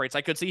Gate operates.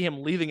 I could see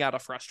him leaving out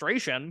of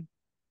frustration.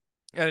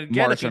 And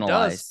again, if he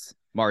does,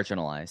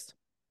 marginalized.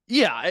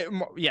 Yeah,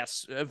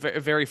 yes, a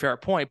very fair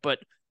point. But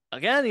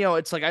again,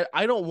 it's like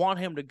I don't want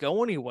him to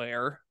go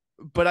anywhere.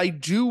 But I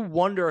do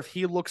wonder if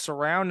he looks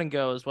around and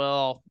goes,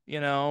 well,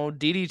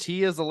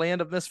 DDT is the land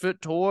of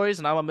misfit toys,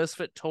 and I'm a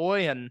misfit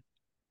toy. And,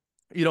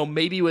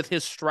 maybe with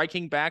his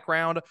striking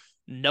background,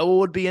 Noah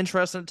would be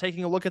interested in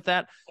taking a look at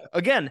that.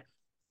 Again,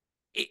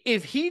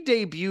 if he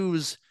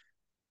debuts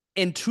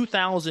in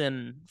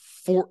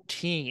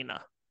 2014,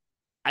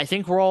 I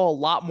think we're all a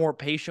lot more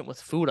patient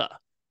with Fuda.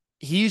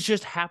 He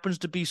just happens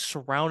to be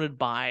surrounded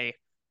by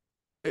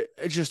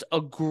just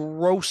a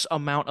gross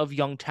amount of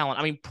young talent.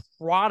 I mean,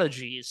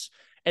 prodigies.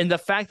 And the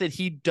fact that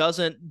he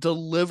doesn't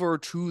deliver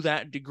to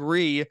that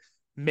degree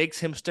makes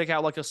him stick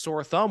out like a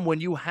sore thumb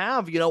when you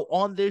have,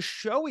 on this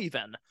show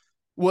even,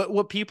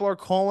 what people are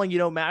calling,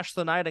 match of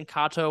the night and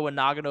Kato and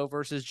Nagano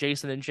versus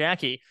Jason and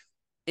Jackie.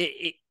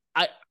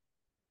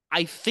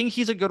 I think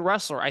he's a good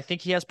wrestler. I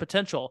think he has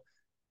potential.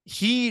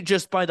 He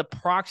just, by the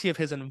proxy of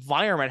his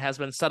environment, has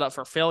been set up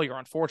for failure,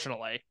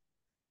 unfortunately.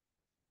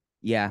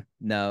 Yeah,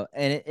 no,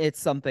 and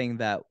it's something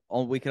that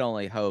we can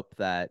only hope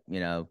that,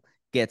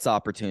 gets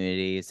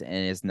opportunities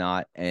and is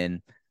not.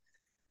 And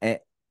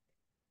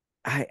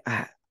I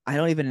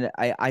don't even,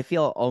 I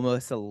feel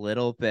almost a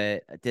little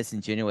bit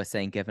disingenuous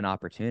saying given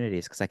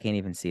opportunities because I can't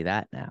even see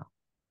that now,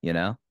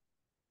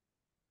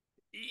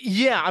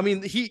 Yeah, I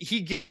mean,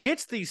 he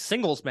gets these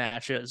singles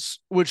matches,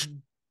 which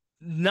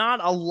not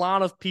a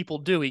lot of people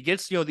do. He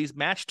gets, these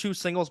match 2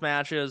 singles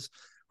matches,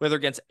 whether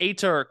against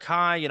Eita or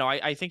Kai.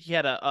 I think he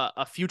had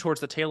a few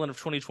towards the tail end of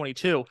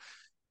 2022.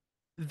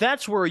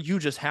 That's where you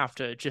just have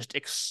to just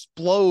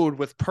explode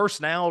with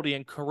personality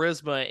and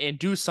charisma and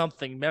do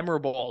something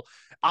memorable.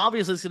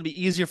 Obviously, it's going to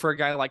be easier for a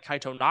guy like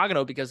Kaito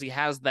Nagano because he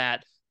has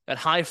that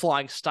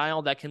high-flying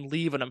style that can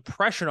leave an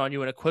impression on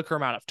you in a quicker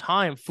amount of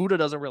time. Fuda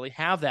doesn't really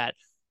have that,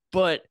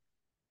 but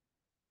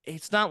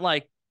it's not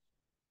like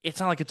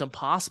it's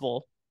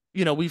impossible.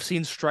 We've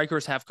seen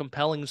strikers have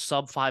compelling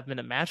sub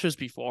 5-minute matches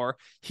before.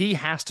 He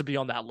has to be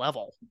on that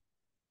level.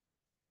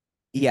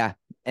 Yeah,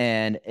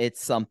 and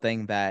it's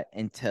something that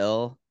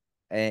until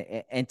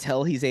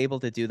he's able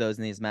to do those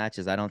in these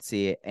matches, I don't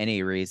see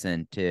any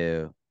reason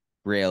to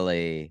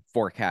really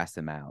forecast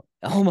him out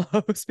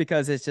almost,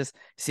 because it just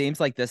seems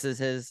like this is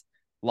his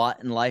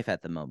lot in life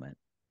at the moment.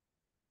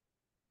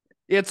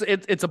 It's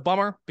a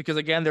bummer because,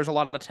 again, there's a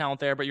lot of talent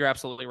there, but you're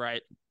absolutely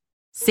right.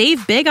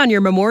 Save big on your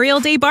Memorial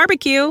Day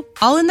barbecue,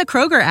 all in the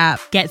Kroger app.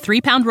 Get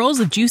 3-pound rolls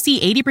of juicy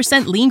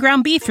 80% lean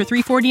ground beef for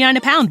 $3.49 a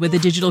pound with a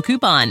digital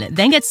coupon.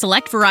 Then get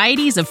select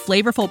varieties of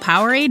flavorful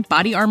Powerade,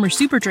 Body Armor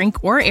Super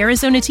Drink, or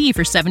Arizona tea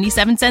for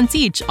 77 cents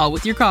each, all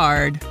with your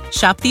card.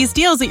 Shop these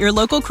deals at your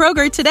local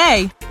Kroger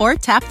today, or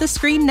tap the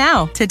screen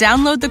now to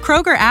download the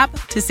Kroger app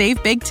to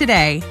save big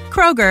today.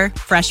 Kroger,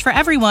 fresh for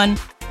everyone.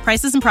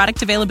 Prices and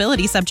product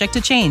availability subject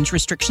to change.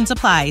 Restrictions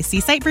apply. See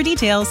site for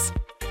details.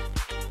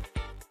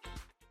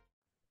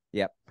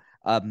 Yep.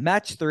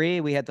 Match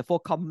 3, we had the full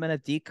complement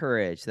of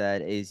D-Courage.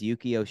 That is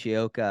Yuki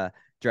Yoshioka,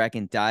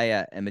 Dragon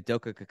Dia, and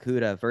Madoka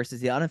Kakuta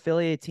versus the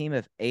unaffiliated team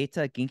of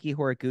Eita, Genki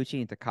Horiguchi,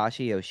 and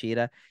Takashi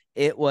Yoshida.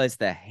 It was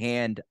the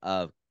hand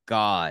of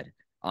God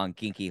on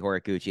Genki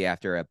Horiguchi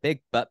after a big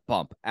butt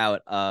bump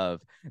out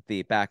of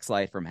the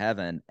backslide from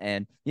heaven.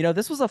 And,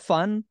 this was a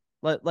fun,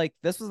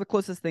 this was the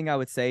closest thing I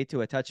would say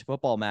to a touch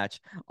football match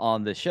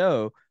on the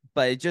show,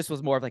 but it just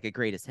was more of like a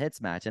greatest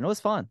hits match, and it was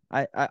fun.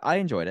 I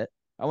enjoyed it.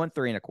 I went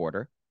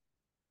 3.25.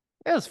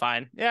 It was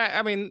fine. Yeah,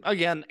 I mean,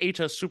 again,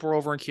 Eita's super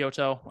over in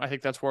Kyoto. I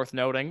think that's worth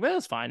noting, but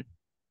it's fine.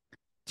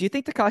 Do you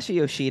think Takashi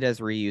Yoshida is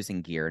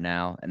reusing gear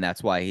now, and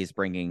that's why he's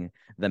bringing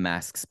the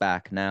masks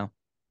back now?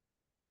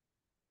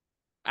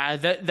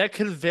 That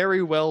could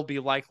very well be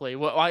likely.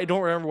 Well, I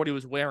don't remember what he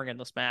was wearing in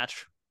this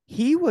match.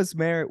 He was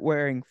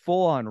wearing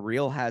full-on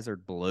Real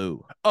Hazard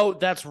blue. Oh,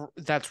 that's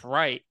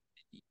right.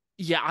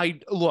 Yeah,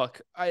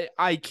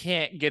 I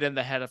can't get in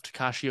the head of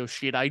Takashi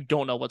Yoshida. I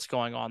don't know what's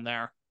going on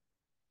there.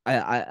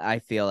 I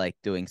feel like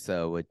doing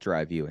so would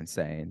drive you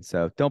insane.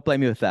 So don't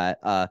blame me with that.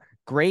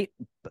 Great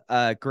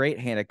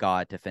hand of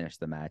God to finish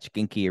the match.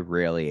 Genki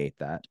really ate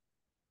that.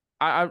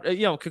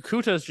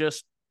 Kakuta's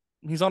just,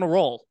 he's on a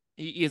roll.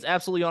 He is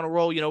absolutely on a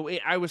roll.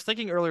 I was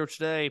thinking earlier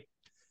today,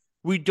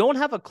 we don't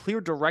have a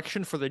clear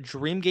direction for the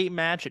Dreamgate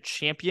match at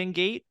Champion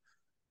Gate,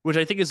 which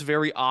I think is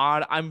very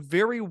odd. I'm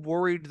very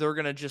worried they're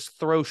going to just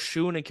throw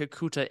Shun and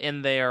Kakuta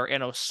in there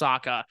in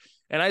Osaka.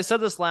 And I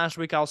said this last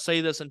week, I'll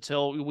say this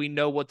until we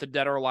know what the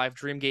Dead or Alive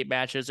Dreamgate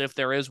match is, if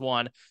there is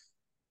one.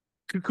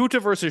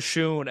 Kakuta versus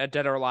Shun at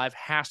Dead or Alive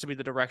has to be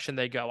the direction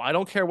they go. I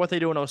don't care what they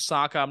do in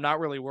Osaka. I'm not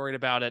really worried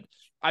about it.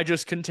 I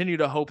just continue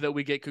to hope that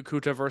we get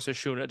Kakuta versus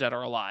Shun at Dead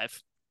or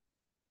Alive.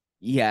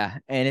 Yeah,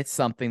 and it's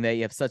something that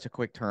you have such a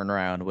quick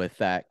turnaround with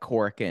that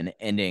Korakuen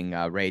ending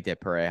Rey de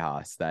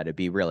Parejas that it'd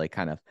be really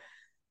kind of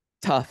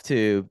tough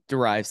to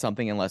derive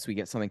something unless we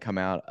get something come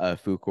out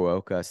of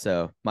Fukuoka.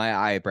 So my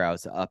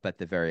eyebrows up at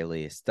the very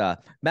least.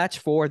 Match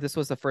 4, this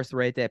was the first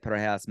Rey de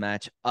Parejas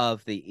match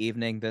of the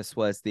evening. This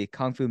was the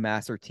Kung Fu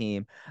Master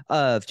team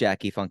of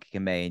Jackie Funky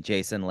Kamei and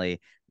Jason Lee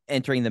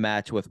entering the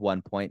match with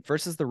 1 point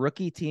versus the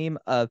rookie team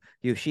of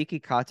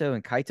Yoshiki Kato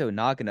and Kaito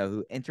Nagano,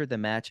 who entered the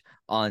match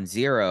on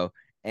 0.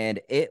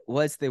 And it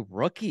was the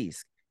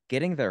rookies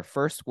getting their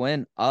first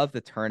win of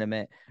the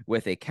tournament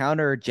with a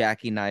counter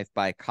Jackie knife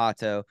by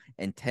Kato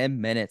in 10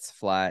 minutes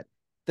flat.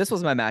 This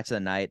was my match of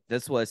the night.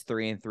 This was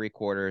 3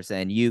 3/4,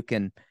 and you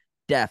can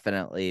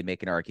definitely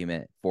make an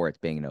argument for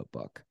it being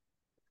Notebook.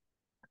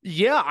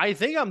 Yeah, I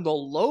think I'm the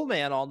low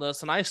man on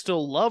this, and I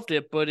still loved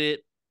it, but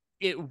it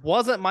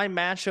wasn't my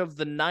match of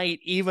the night,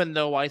 even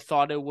though I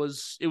thought it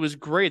was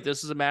great.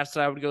 This is a match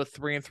that I would go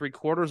 3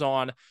 3/4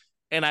 on.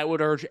 And I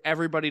would urge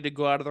everybody to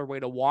go out of their way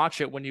to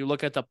watch it when you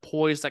look at the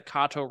poise that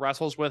Kato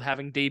wrestles with,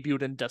 having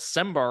debuted in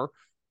December,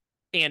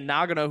 and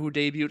Nagano, who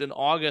debuted in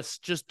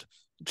August. Just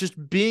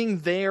just being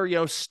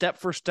there, step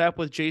for step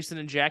with Jason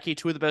and Jackie,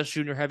 two of the best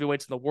junior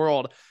heavyweights in the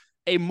world.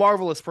 A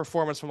marvelous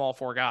performance from all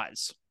four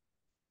guys.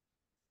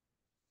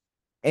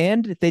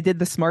 And they did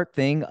the smart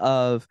thing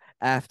of,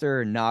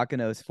 after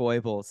Nagano's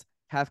foibles,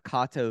 have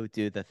Kato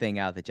do the thing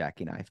out of the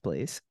Jackie knife,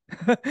 please.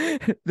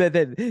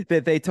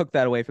 They took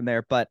that away from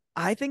there. But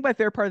I think my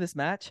favorite part of this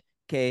match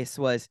case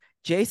was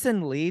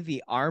Jason Lee,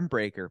 the arm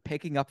breaker,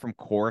 picking up from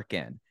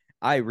Korakuen.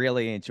 I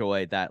really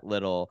enjoyed that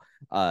little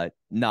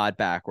nod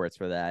backwards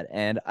for that.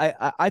 And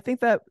I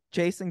think that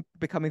Jason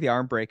becoming the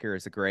arm breaker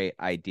is a great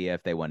idea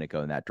if they want to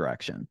go in that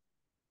direction.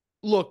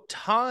 Look,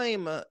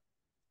 time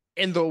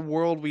in the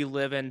world we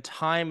live in,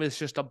 time is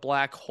just a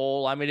black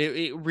hole. I mean,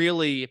 it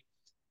really,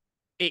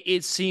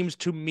 it seems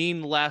to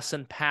mean less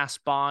and pass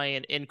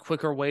by in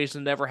quicker ways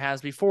than it ever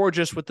has before,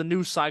 just with the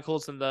news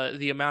cycles and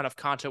the amount of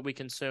content we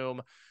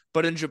consume.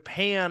 But in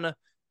Japan,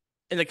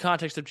 in the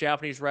context of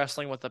Japanese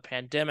wrestling with the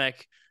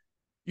pandemic,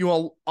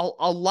 a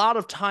lot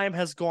of time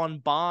has gone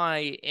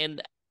by,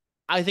 and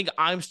I think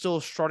I'm still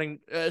struggling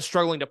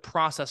to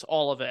process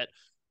all of it.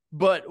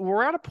 But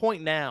we're at a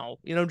point now,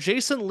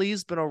 Jason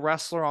Lee's been a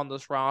wrestler on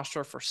this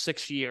roster for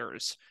 6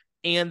 years.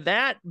 And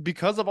that,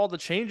 because of all the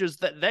changes,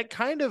 that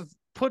kind of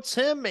puts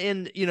him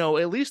in,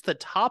 at least the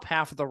top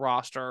half of the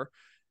roster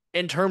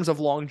in terms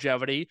of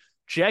longevity.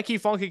 Jackie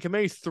Funky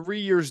Kamei, 3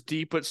 years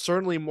deep, but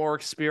certainly more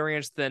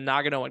experienced than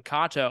Nagano and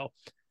Kato.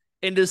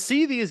 And to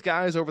see these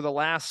guys over the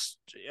last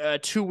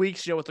 2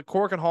 weeks, with the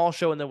Korakuen Hall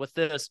show and then with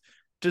this,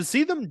 to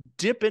see them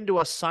dip into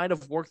a side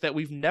of work that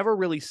we've never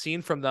really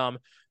seen from them,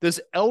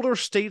 this elder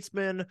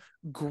statesman,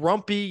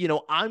 grumpy,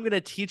 I'm going to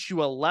teach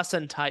you a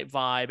lesson type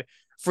vibe,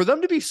 for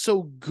them to be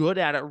so good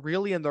at it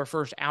really in their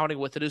first outing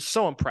with it is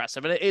so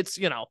impressive. And it's,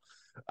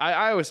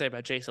 I always say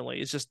about Jason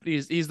Lee, it's just,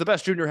 he's the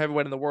best junior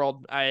heavyweight in the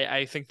world.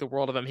 I think the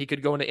world of him. He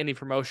could go into any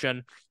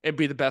promotion and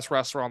be the best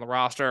wrestler on the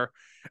roster.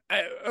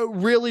 A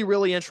really,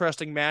 really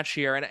interesting match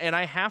here. And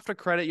I have to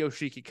credit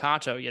Yoshiki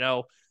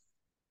Kato,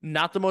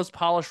 not the most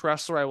polished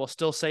wrestler. I will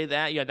still say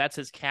that. Yeah, that's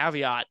his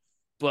caveat.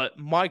 But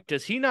Mike,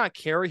 does he not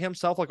carry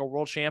himself like a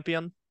world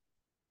champion?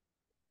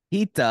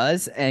 He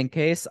does. In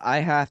case I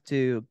have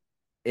to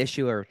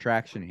issue a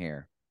retraction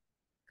here.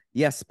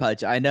 Yes,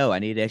 Pudge, I know I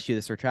need to issue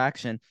this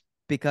retraction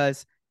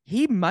because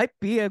he might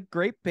be a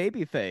great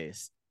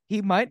babyface.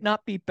 He might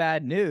not be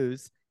bad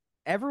news.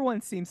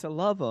 Everyone seems to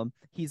love him.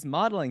 He's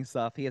modeling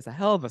stuff. He has a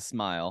hell of a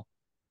smile.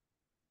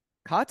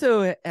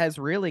 Kato has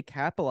really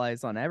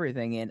capitalized on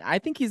everything, and I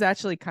think he's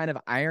actually kind of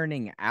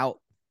ironing out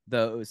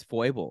those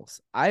foibles.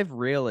 I've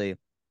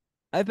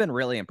been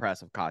really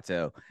impressed with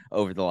Kato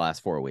over the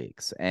last 4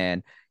 weeks,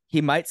 and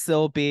he might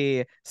still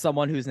be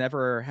someone who's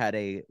never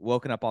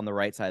woken up on the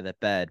right side of the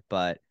bed,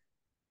 but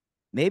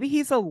maybe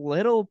he's a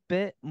little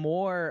bit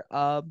more,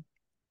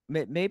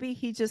 maybe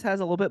he just has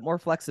a little bit more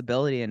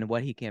flexibility in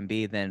what he can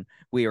be than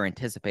we were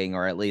anticipating,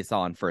 or at least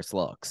on first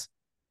looks.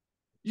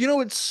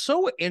 It's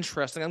so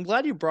interesting. I'm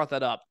glad you brought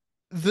that up.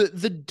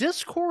 The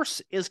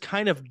discourse is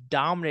kind of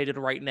dominated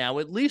right now,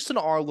 at least in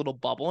our little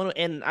bubble,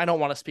 and I don't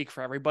want to speak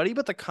for everybody,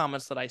 but the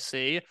comments that I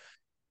see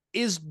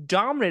is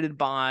dominated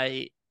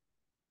by,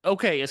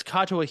 okay, is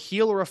Kato a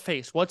heel or a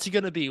face? What's he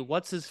going to be?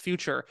 What's his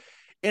future?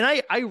 And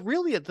I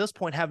really, at this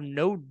point, have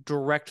no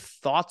direct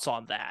thoughts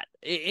on that.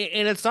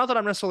 And it's not that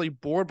I'm necessarily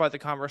bored by the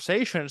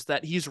conversations,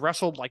 that he's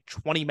wrestled like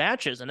 20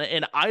 matches,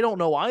 and I don't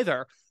know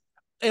either.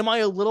 Am I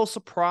a little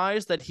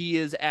surprised that he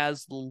is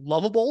as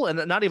lovable,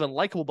 and not even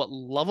likable, but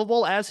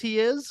lovable as he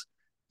is?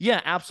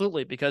 Yeah,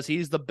 absolutely, because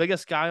he's the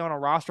biggest guy on a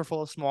roster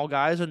full of small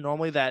guys, and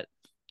normally that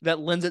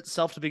lends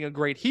itself to being a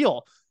great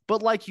heel.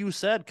 But like you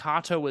said,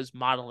 Kato is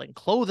modeling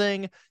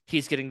clothing.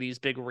 He's getting these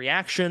big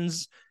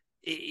reactions.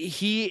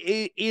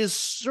 He is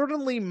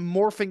certainly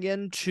morphing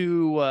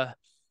into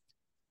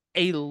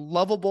a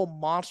lovable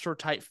monster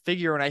type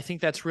figure, and I think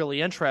that's really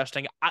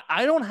interesting.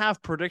 I don't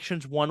have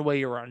predictions one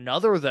way or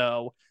another,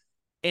 though,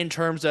 in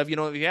terms of,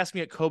 if you ask me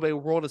at Kobe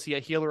World, is he a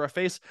heel or a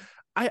face?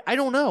 I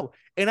don't know.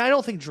 And I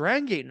don't think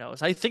Dragon Gate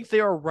knows. I think they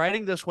are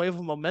riding this wave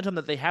of momentum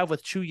that they have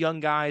with two young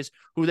guys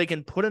who they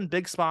can put in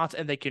big spots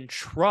and they can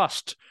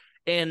trust.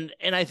 And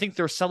I think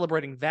they're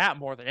celebrating that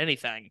more than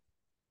anything.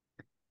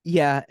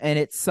 Yeah, and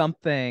it's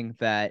something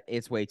that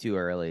it's way too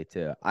early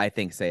to, I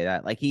think, say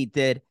that. Like, he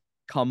did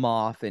come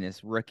off in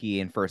his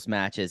rookie and first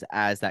matches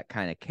as that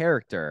kind of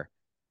character.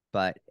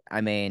 But,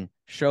 I mean,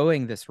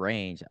 showing this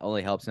range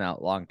only helps him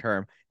out long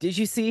term. Did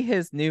you see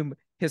his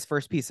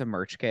first piece of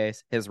merch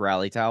case, his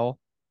rally towel?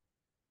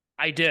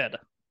 I did.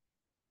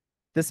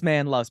 This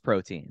man loves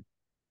protein.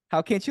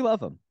 How can't you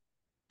love him?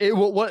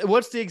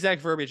 What's the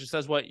exact verbiage? It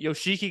says what?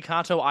 Yoshiki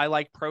Kato, I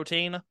like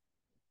protein.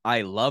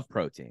 I love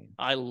protein.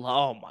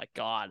 Oh my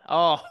God.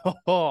 Oh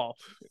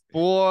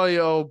boy.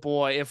 Oh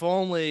boy. If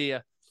only.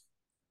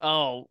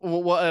 Oh,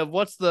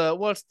 what's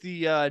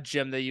the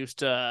gym they used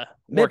to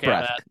work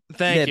out at?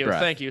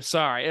 Thank you.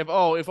 Sorry. If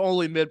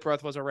only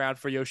Mid-Breath was around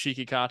for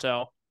Yoshiki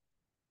Kato.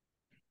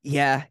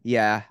 Yeah.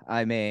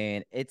 I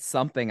mean, it's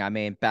something. I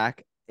mean,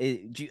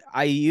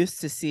 I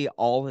used to see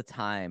all the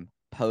time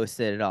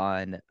posted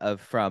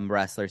from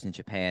wrestlers in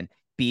Japan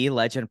B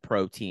Legend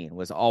protein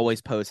was always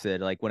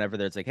posted, like whenever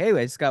there's like, hey,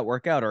 I just got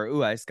workout, or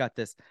ooh, I just got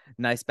this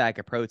nice bag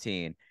of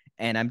protein.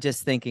 And I'm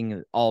just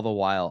thinking all the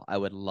while, I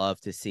would love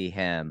to see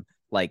him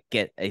like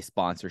get a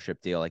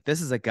sponsorship deal. Like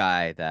this is a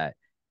guy that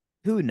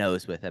who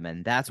knows with him,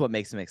 and that's what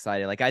makes him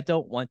exciting. Like I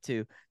don't want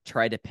to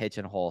try to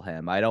pigeonhole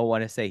him. I don't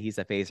want to say he's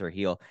a face or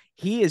heel.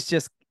 He is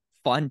just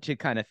fun to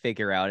kind of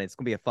figure out. It's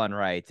gonna be a fun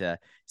ride to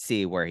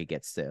see where he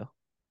gets to.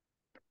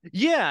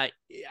 Yeah,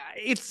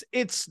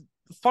 it's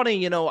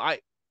funny,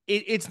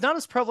 it's not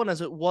as prevalent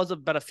as it was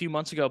about a few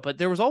months ago, but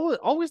there was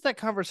always that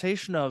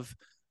conversation of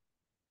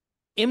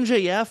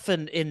MJF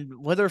and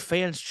whether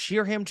fans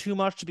cheer him too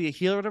much to be a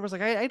heel or whatever. It's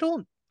like I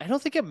don't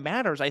think it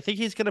matters. I think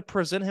he's going to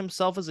present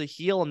himself as a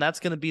heel, and that's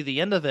going to be the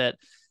end of it.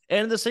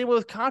 And the same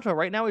with Kato.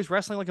 Right now, he's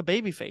wrestling like a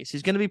babyface.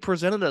 He's going to be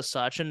presented as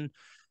such, and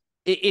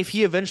if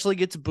he eventually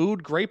gets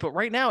booed, great. But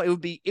right now, it would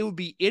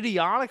be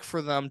idiotic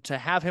for them to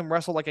have him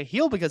wrestle like a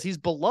heel because he's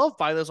beloved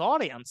by this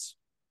audience.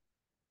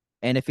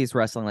 And if he's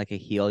wrestling like a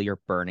heel,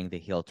 you're burning the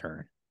heel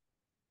turn.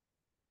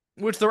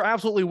 Which there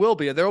absolutely will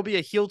be. There will be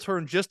a heel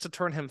turn just to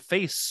turn him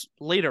face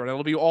later, and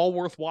it'll be all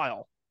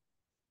worthwhile.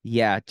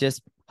 Yeah,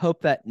 just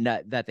hope that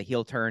the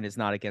heel turn is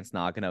not against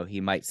Nagano.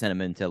 He might send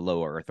him into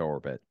low Earth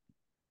orbit.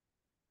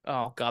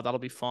 Oh, God, that'll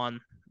be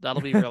fun.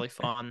 That'll be really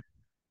fun.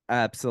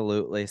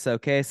 Absolutely. So,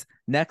 Case,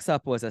 next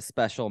up was a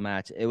special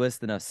match. It was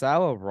the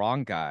Nosawa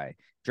Rongai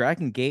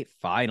Dragon Gate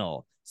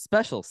Final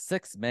special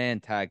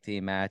 6-man tag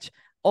team match.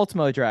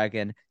 Ultimo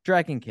Dragon,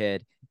 Dragon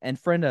Kid, and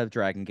friend of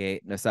Dragon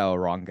Gate, Nosawa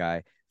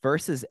Rongai,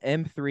 versus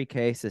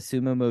M3K,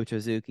 Susumu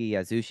Mochizuki,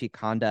 Yasushi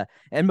Kanda,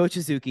 and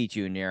Mochizuki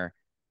Jr.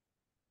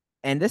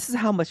 And this is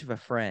how much of a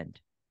friend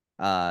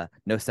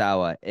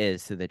Nosawa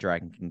is to the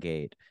Dragon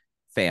Gate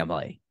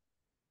family.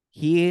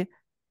 He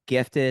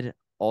gifted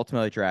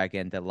Ultimo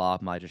Dragon the Law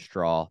of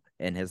Magistral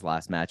in his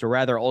last match, or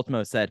rather,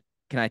 Ultimo said,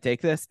 "Can I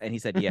take this?" And he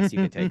said, "Yes, you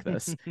can take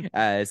this."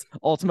 As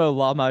Ultimo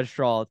Law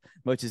Magistral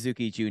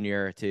Mochizuki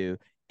Jr. to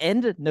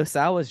end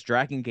Nosawa's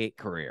Dragon Gate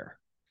career.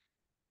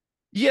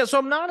 Yeah, so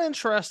I'm not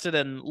interested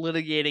in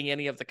litigating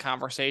any of the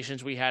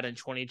conversations we had in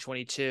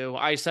 2022.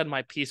 I said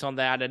my piece on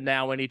that, and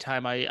now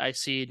anytime I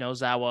see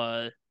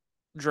Nosawa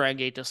Dragon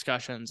Gate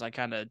discussions, I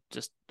kind of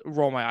just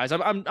roll my eyes.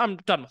 I'm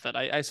done with it.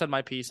 I said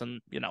my piece,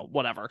 and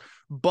whatever.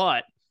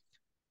 But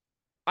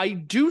I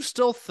do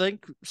still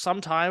think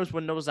sometimes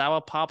when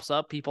Nosawa pops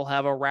up, people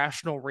have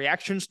irrational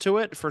reactions to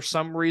it. For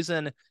some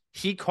reason,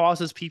 he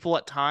causes people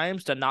at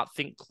times to not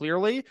think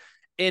clearly.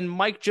 And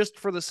Mike, just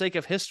for the sake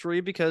of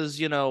history, because,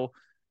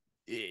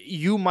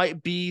 you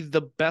might be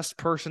the best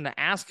person to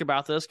ask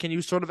about this, can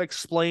you sort of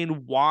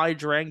explain why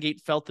Dragon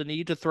Gate felt the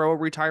need to throw a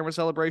retirement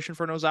celebration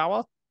for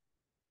Nosawa?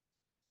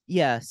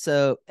 Yeah,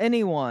 so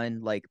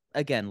anyone, like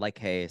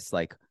Hayes,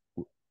 like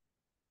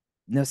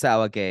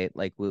Nosawa Gate,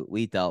 like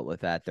we dealt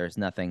with that. There's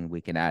nothing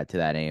we can add to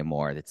that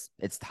anymore.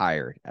 It's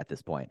tired at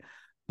this point.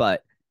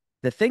 But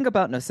the thing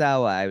about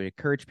Nosawa, I would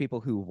encourage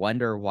people who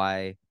wonder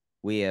why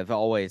we have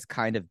always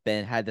kind of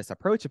had this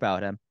approach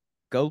about him,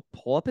 go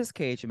pull up his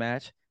cage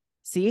match,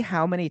 see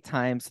how many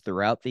times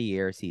throughout the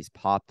years he's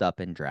popped up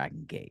in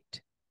Dragon Gate.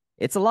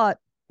 It's a lot.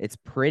 It's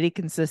pretty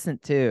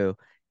consistent too,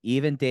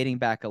 even dating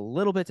back a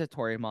little bit to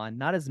Toryumon,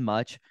 not as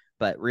much,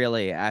 but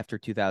really after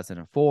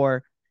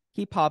 2004,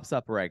 he pops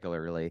up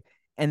regularly.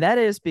 And that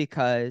is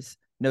because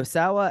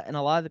Nosawa and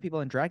a lot of the people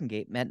in Dragon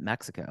Gate met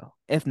Mexico,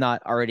 if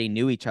not already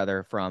knew each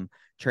other from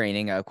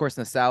training. Of course,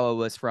 Nosawa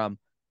was from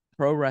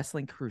Pro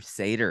Wrestling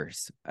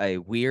Crusaders, a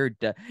weird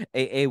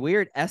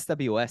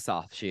SWS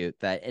offshoot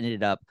that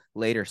ended up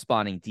later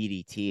spawning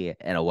DDT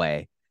in a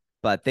way.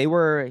 But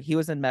he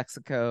was in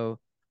Mexico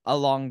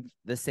along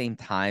the same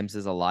times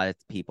as a lot of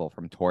people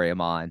from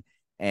Toryumon.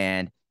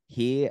 And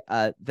he,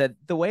 the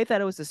way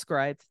that it was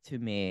described to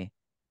me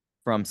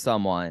from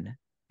someone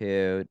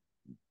who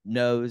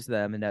knows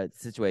them and knows the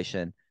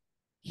situation,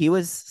 he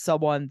was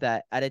someone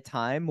that at a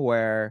time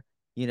where,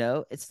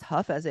 it's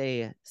tough as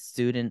a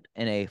student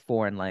in a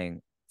foreign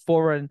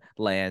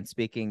land,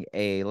 speaking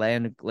a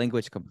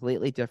language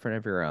completely different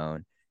of your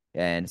own,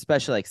 and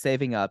especially like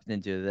saving up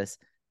and do this.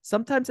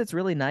 Sometimes it's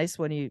really nice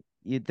when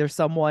there's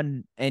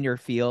someone in your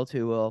field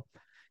who will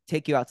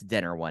take you out to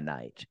dinner one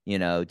night,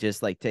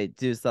 just like to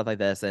do stuff like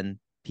this. And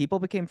people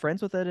became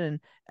friends with it.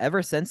 And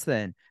ever since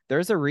then,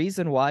 there's a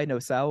reason why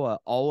Nosawa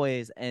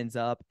always ends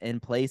up in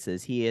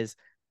places. He is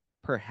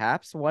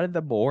perhaps one of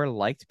the more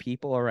liked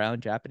people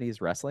around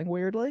Japanese wrestling,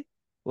 weirdly.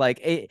 Like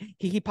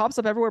he pops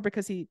up everywhere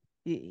because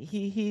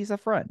he's a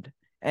friend.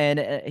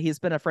 And he's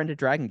been a friend to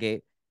Dragon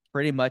Gate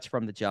pretty much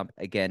from the jump.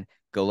 Again,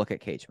 go look at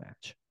Cage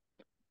Match.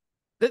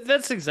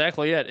 That's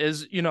exactly it.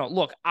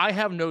 Look, I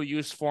have no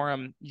use for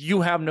him.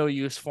 You have no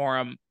use for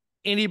him.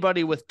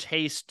 Anybody with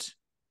taste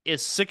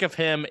is sick of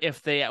him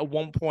if they at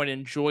one point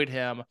enjoyed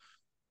him.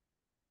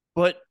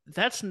 But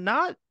that's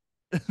not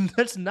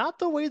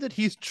the way that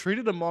he's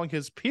treated among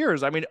his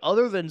peers. I mean,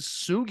 other than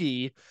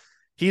Sugi,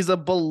 he's a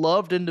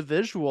beloved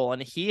individual,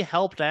 and he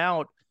helped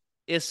out,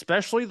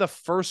 especially the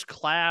first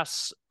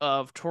class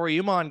of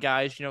Toryumon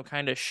guys,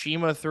 kind of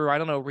Shima through, I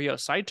don't know, Ryo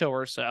Saito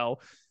or so.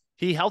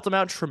 he helped him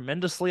out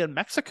tremendously in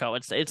Mexico.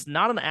 It's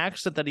not an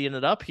accident that he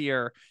ended up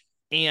here,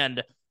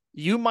 and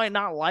you might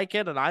not like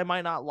it, and I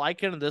might not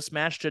like it, and this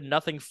match did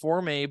nothing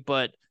for me,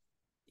 but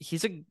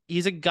he's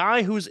a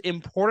guy who's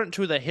important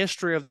to the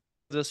history of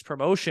this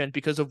promotion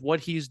because of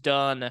what he's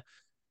done,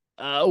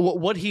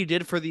 what he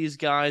did for these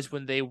guys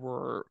when they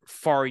were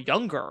far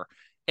younger.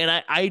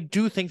 And I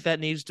do think that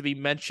needs to be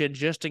mentioned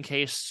just in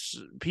case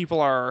people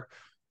are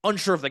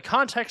unsure of the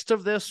context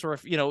of this, or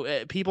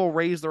if people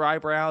raise their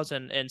eyebrows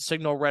and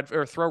signal red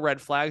or throw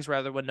red flags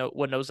rather when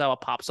Nosawa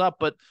pops up.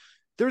 But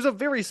there's a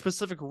very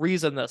specific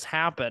reason this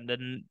happened,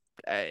 and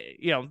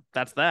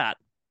that's that.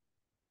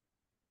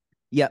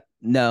 Yep.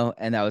 No,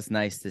 and that was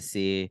nice to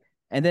see.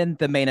 And then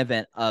the main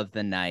event of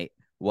the night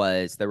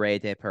was the Rey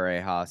de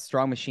Pareja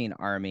Strong Machine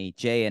Army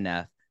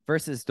JNF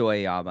versus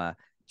Doyama.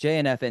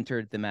 JNF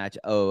entered the match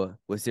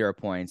with 0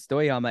 points.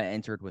 Doyama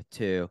entered with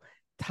 2.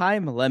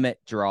 Time limit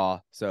draw,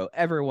 so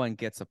everyone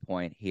gets a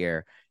point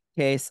here.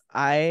 Case,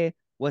 I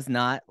was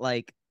not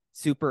like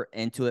super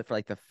into it for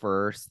like the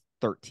first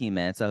 13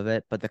 minutes of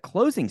it, but the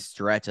closing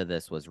stretch of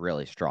this was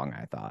really strong,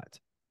 I thought.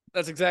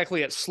 That's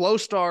exactly it. Slow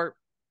start,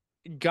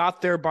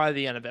 got there by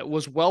the end of it.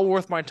 Was well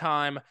worth my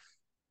time.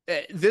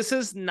 This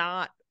is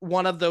not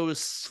one of those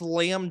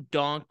slam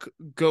dunk,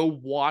 go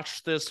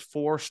watch this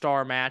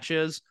 4-star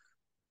matches.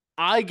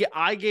 I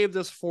gave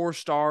this 4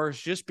 stars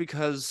just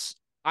because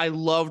I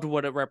loved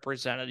what it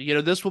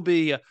represented. This will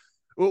be,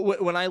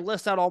 when I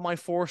list out all my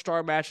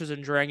 4-star matches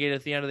in Dragon Gate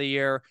at the end of the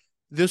year,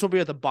 this will be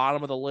at the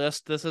bottom of the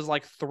list. This is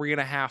like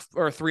 3.5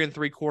 or 3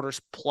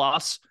 3/4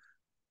 plus.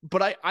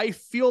 But I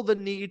feel the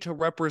need to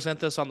represent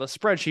this on the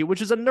spreadsheet,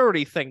 which is a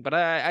nerdy thing, but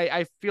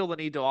I feel the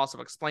need to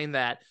also explain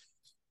that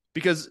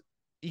because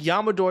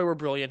Yamadoi were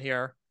brilliant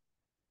here.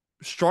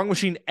 Strong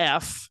Machine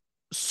F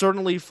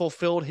certainly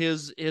fulfilled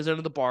his end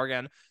of the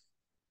bargain.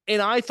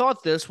 And I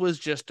thought this was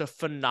just a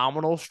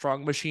phenomenal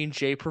Strong Machine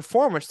J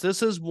performance.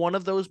 This is one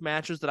of those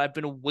matches that I've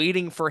been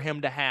waiting for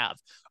him to have.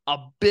 A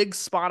big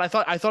spot.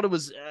 I thought it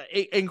was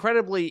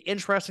incredibly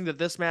interesting that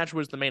this match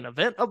was the main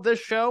event of this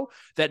show,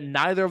 that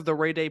neither of the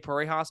Rey de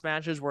Parejas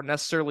matches were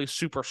necessarily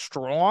super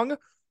strong.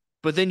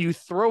 But then you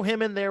throw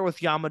him in there with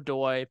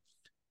Yamadoi,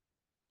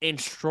 and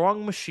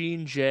Strong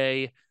Machine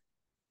J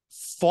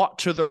fought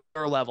to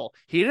their level.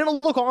 He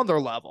didn't look on their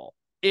level.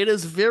 It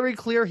is very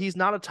clear he's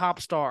not a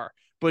top star,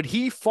 but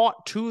he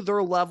fought to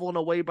their level in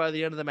a way by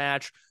the end of the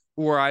match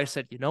where I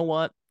said, you know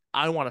what?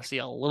 I want to see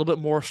a little bit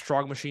more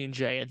Strong Machine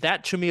J. And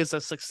that to me is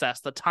a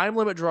success. The time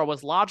limit draw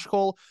was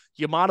logical.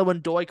 Yamato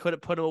and Doi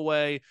couldn't put him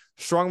away.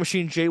 Strong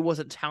Machine J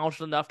wasn't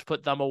talented enough to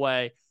put them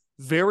away.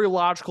 Very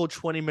logical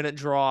 20-minute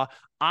draw.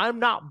 I'm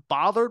not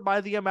bothered by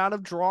the amount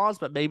of draws,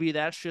 but maybe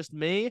that's just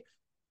me.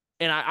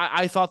 And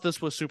I thought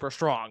this was super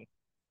strong.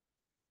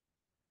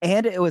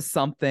 And it was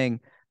something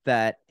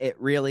that it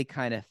really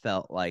kind of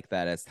felt like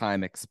that as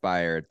time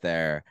expired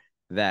there,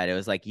 that it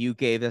was like you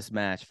gave this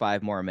match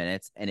 5 more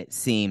minutes and it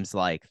seems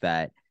like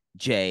that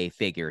Jay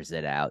figures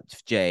it out.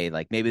 Jay,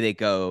 like maybe they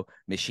go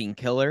Machine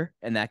Killer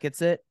and that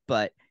gets it,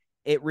 but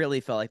it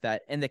really felt like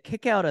that. And the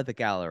kick out of the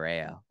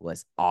Galleria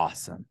was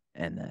awesome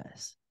in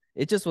this.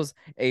 It just was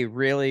a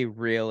really,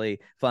 really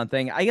fun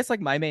thing. I guess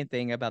like my main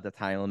thing about the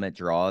time limit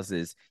draws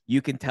is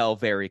you can tell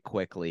very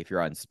quickly if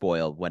you're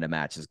unspoiled when a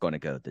match is going to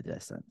go the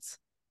distance.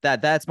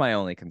 That's my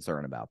only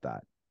concern about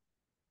that.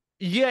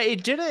 Yeah,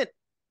 it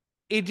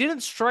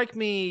didn't strike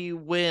me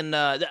when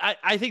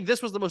I think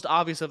this was the most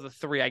obvious of the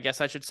 3, I guess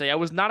I should say. I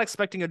was not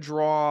expecting a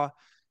draw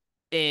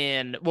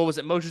in, what was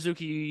it,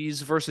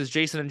 Mochizuki's versus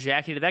Jason and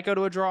Jackie. Did that go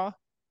to a draw?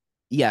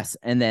 Yes,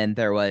 and then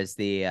there was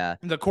the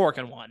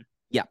Korakuen one.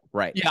 Yeah,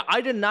 right. Yeah, I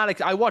did not.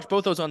 I watched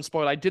both those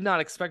unspoiled. I did not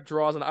expect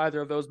draws in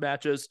either of those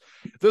matches.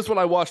 This one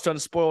I watched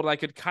unspoiled, and I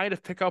could kind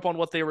of pick up on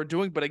what they were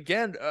doing. But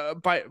again,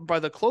 by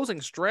the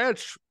closing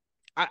stretch,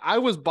 I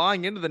was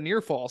buying into the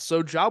near fall.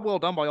 So job well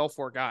done by all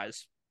 4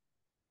 guys.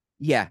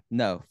 Yeah,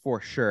 no,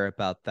 for sure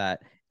about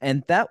that.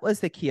 And that was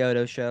the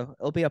Kyoto show.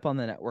 It'll be up on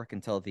the network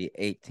until the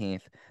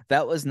 18th.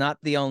 That was not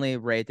the only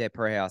Rey de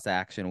Parejas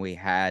action we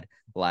had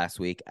last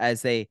week,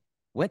 as they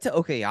went to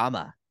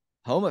Okayama,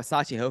 home of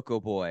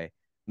Shachihoko Boy.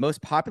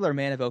 Most popular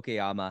man of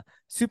Okayama,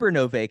 super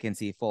no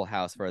vacancy, full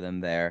house for them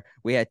there.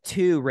 We had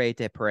 2 Rey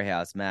de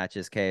Parejas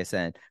matches,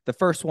 KSN. The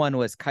first one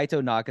was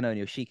Kaito Nagano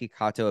and Yoshiki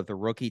Kato of the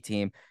rookie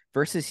team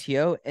versus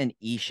Hyo and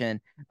Ishin.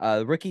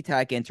 Rookie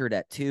tag entered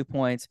at 2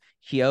 points.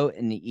 Hyo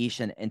and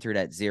Ishin entered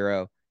at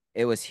 0.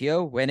 It was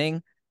Hyo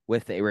winning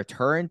with a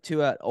return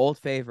to an old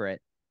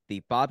favorite,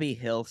 the Bobby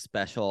Hill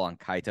special on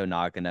Kaito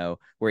Nagano,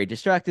 where he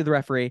distracted the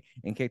referee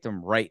and kicked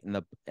him right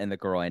in the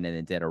groin and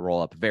then did a roll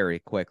up very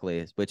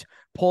quickly, which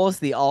pulls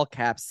the all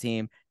caps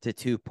team to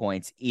 2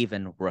 points,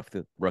 even with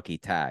the rookie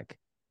tag.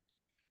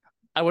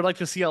 I would like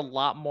to see a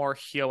lot more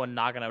Hyo and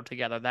Nagano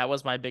together. That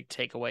was my big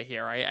takeaway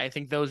here. I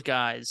think those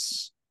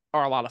guys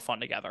are a lot of fun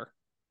together.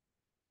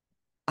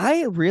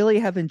 I really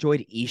have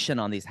enjoyed Ishin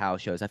on these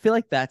house shows. I feel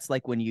like that's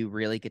like when you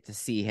really get to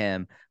see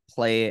him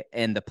play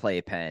in the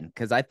playpen,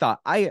 because I thought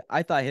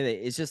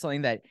it's just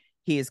something that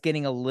he is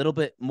getting a little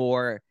bit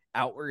more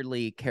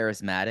outwardly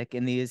charismatic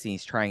in these, and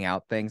he's trying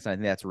out things. I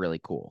think that's really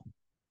cool.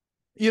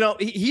 He's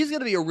going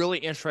to be a really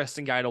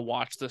interesting guy to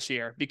watch this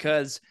year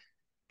because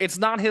it's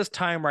not his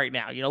time right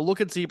now.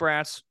 Look at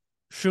Zebrats,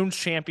 Shun's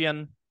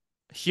champion,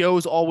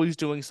 Hyo's always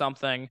doing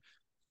something.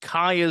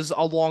 Kai is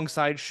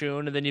alongside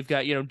Shun, and then you've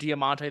got,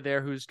 Diamante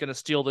there who's going to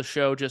steal the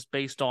show just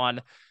based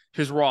on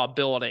his raw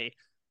ability.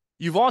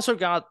 You've also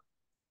got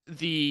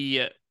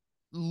the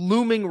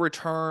looming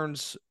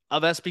returns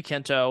of SB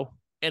Kento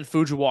and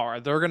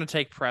Fujiwara. They're going to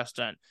take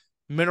precedent.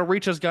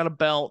 Minoricha's got a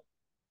belt.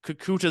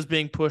 Kakuta's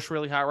being pushed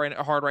really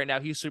hard right now.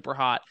 He's super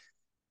hot.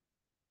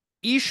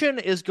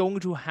 Ishin is going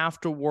to have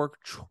to work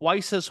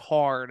twice as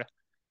hard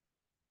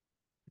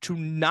to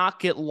not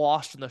get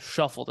lost in the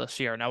shuffle this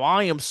year. Now,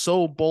 I am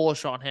so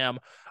bullish on him.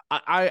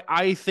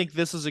 I think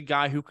this is a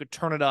guy who could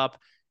turn it up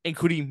and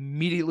could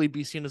immediately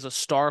be seen as a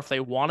star if they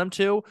want him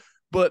to.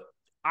 But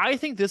I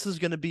think this is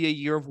going to be a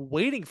year of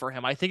waiting for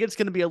him. I think it's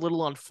going to be a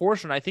little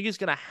unfortunate. I think he's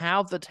going to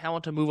have the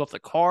talent to move up the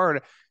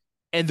card,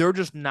 and they're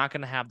just not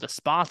going to have the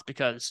spots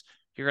because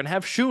you're going to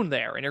have Shun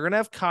there, and you're going to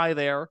have Kai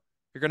there.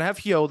 You're going to have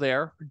Hyo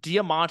there.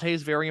 Diamante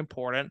is very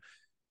important.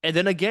 And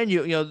then again,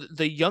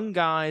 the young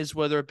guys,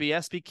 whether it be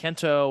SB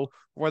Kento,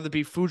 whether it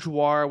be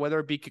Fujiwara, whether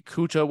it be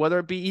Kakuta, whether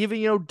it be even,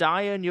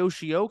 Daya and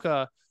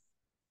Yoshioka,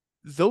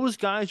 those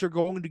guys are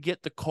going to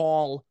get the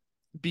call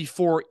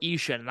before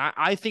Ishin. And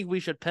I think we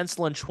should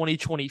pencil in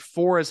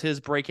 2024 as his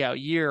breakout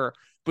year.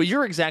 But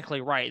you're exactly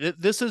right.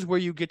 This is where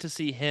you get to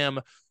see him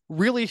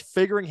really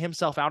figuring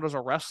himself out as a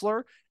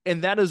wrestler.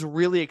 And that is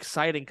really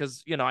exciting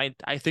because,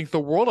 I think the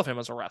world of him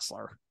as a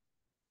wrestler.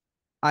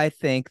 I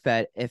think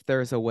that if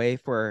there's a way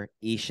for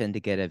Ishin to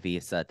get a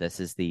visa, this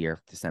is the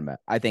year to send him out.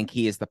 I think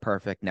he is the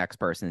perfect next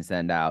person to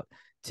send out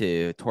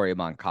to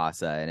Toryumon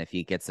Casa. And if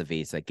he gets a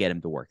visa, get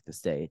him to work the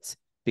States.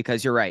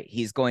 Because you're right.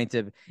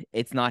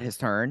 It's not his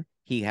turn.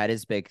 He had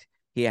his big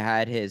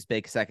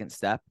second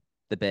step,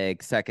 the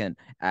big second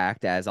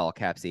act as all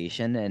caps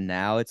Ishin. And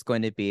now it's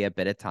going to be a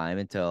bit of time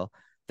until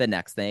the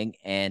next thing.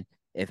 And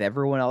if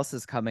everyone else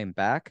is coming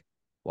back,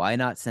 why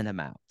not send him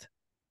out?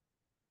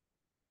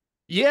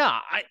 Yeah,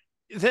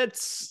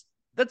 that's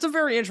a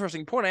very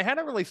interesting point. I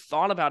hadn't really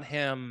thought about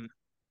him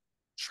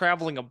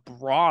traveling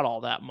abroad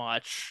all that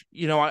much.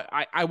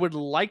 I would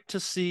like to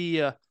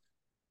see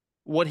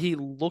what he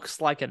looks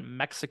like in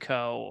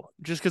Mexico,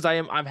 just because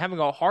I'm having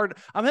a hard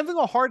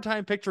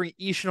time picturing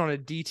Ishin on a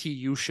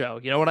DTU show.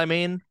 You know what I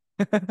mean?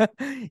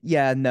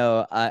 Yeah,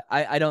 no,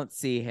 I don't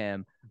see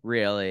him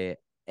really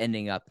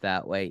ending up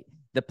that way.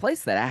 The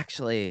place that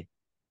actually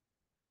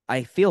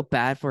I feel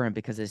bad for him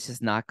because it's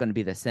just not going to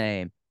be the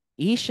same.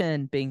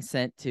 Ishin being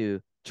sent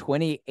to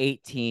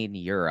 2018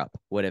 Europe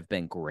would have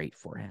been great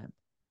for him.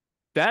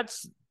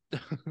 That's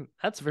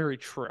very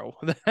true.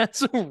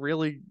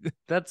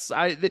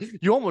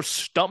 You almost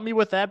stumped me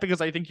with that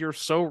because I think you're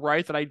so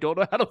right that I don't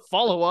know how to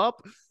follow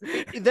up.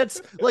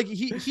 That's like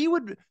he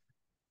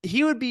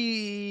would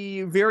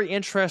be very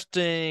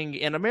interesting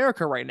in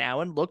America right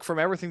now. And look, from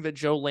everything that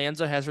Joe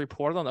Lanza has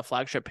reported on the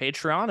flagship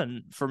Patreon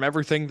and from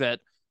everything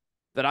that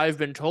I've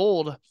been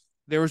told,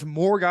 there's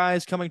more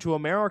guys coming to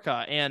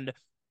America, and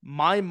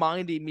my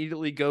mind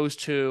immediately goes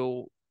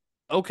to,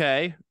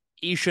 okay,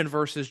 Ishin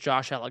versus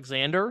Josh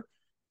Alexander,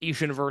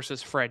 Ishin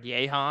versus Fred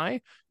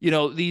Yehai.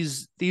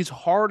 These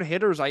hard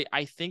hitters,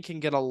 I think,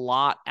 can get a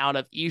lot out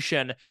of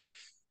Ishin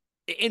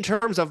in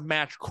terms of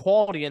match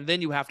quality, and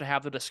then you have to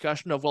have the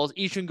discussion of, well, is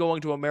Ishin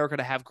going to America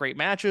to have great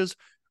matches,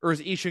 or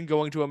is Ishin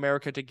going to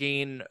America to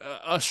gain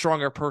a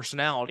stronger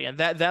personality? And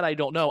that I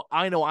don't know.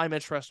 I know I'm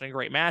interested in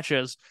great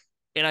matches,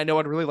 and I know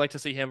I'd really like to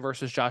see him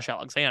versus Josh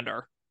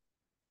Alexander.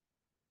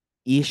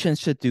 Ishin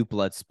should do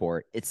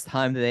Bloodsport. It's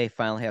time that they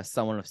finally have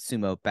someone with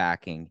sumo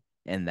backing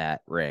in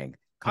that ring.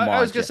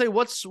 I was going to say,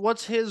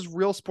 what's his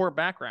real sport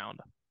background?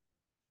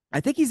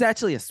 I think he's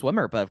actually a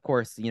swimmer, but of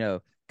course, Koji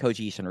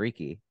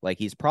Ishinriki, like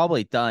he's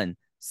probably done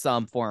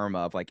some form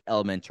of like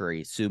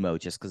elementary sumo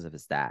just because of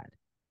his dad.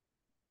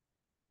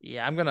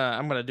 Yeah, I'm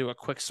gonna do a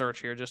quick search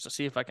here just to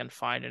see if I can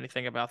find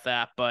anything about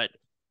that. But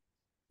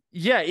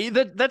yeah,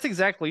 that's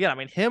exactly it. I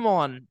mean, him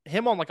on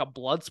like a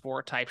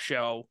Bloodsport type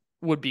show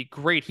would be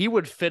great. He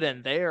would fit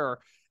in there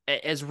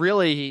as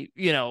really,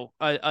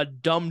 a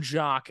dumb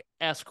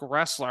jock-esque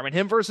wrestler. I mean,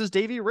 him versus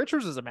Davey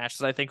Richards is a match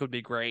that I think would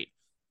be great.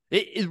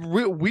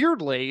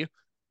 Weirdly,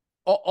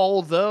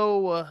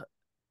 although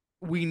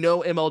we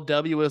know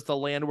MLW is the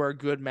land where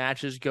good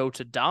matches go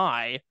to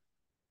die,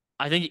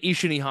 I think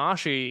Ishin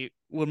Ihashi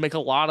would make a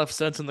lot of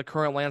sense in the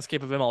current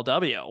landscape of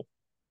MLW.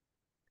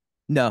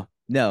 No,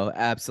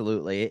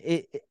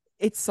 absolutely.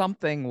 It's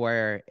something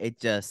where it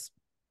just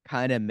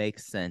kind of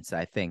makes sense.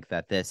 I think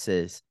that this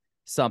is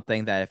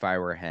something that if I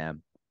were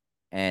him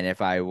and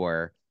if I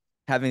were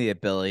having the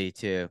ability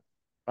to,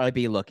 I'd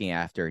be looking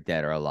after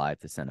Dead or Alive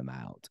to send him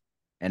out.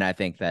 And I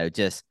think that would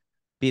just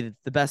be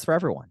the best for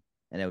everyone.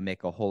 And it would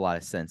make a whole lot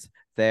of sense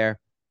there.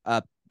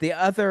 The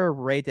other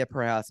Rey de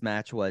Parejas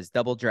match was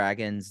Double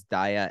Dragons,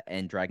 Daya,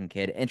 and Dragon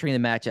Kid entering the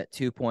match at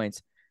 2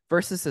 points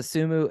versus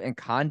Susumu and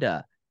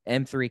Kanda.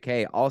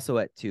 M3K also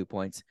at 2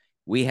 points.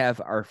 we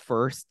have our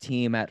first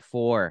team at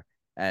 4,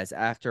 as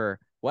after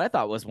what I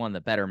thought was one of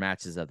the better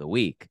matches of the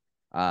week.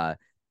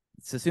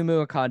 Susumu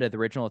and Kanda, the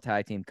original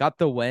tag team, got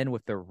the win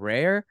with the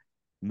rare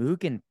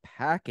Mugen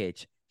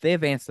package. They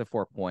advanced to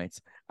 4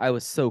 points. I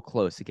was so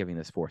close to giving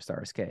this 4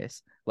 stars,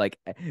 Case. Like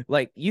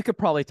you could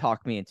probably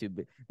talk me into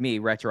me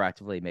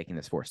retroactively making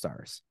this 4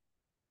 stars.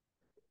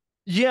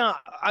 Yeah,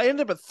 I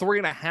ended up at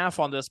 3.5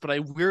 on this, but I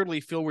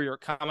weirdly feel where you're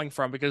coming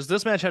from because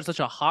this match had such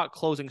a hot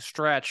closing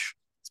stretch,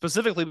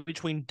 specifically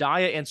between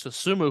Daya and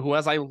Susumu, who,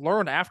 as I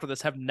learned after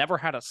this, have never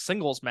had a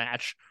singles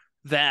match.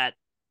 That,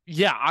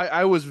 yeah,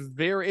 I was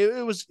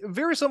it was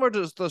very similar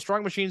to the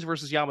Strong Machines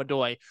versus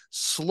Yamadoi.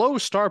 Slow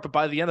start, but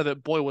by the end of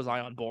it, boy, was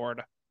I on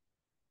board.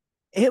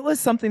 It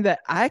was something that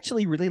I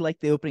actually really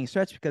liked the opening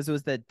stretch because it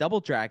was the Double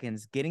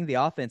Dragons getting the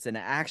offense and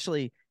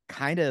actually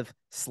kind of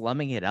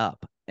slumming it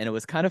up. And it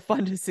was kind of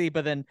fun to see,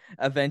 but then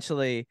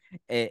eventually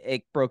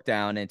it broke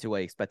down into what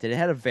I expected. It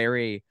had a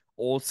very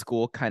old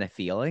school kind of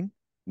feeling.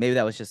 Maybe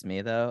that was just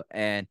me though.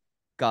 And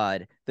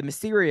God, the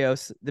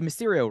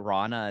Mysterio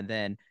Rana, and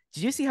then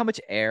did you see how much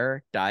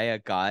air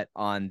Daya got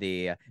on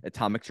the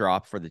atomic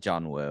drop for the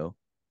John Woo?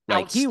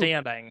 Like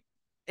Outstanding.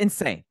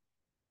 Insane.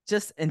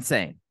 Just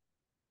insane.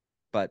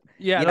 But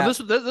yeah, no,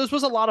 this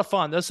was a lot of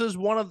fun. This is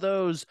one of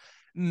those,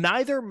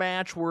 neither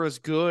match were as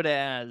good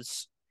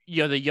as,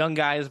 you know, the Young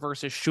Guys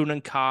versus Shun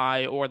and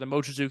Kai or the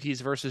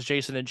Mochizukis versus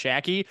Jason and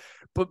Jackie,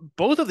 but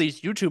both of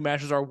these YouTube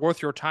matches are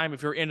worth your time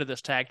if you're into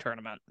this tag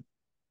tournament.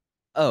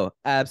 Oh,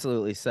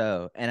 absolutely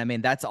so. And I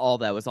mean, that's all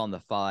that was on the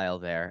file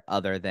there,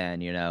 other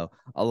than, you know,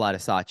 a lot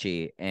of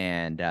Sachi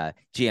and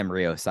GM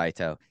Ryo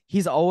Saito.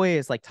 He's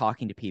always like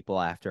talking to people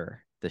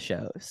after the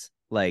shows.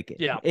 Like,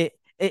 yeah,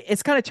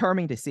 it's kind of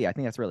charming to see. I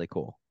think that's really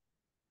cool.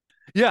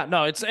 Yeah,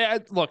 no, it's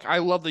look, I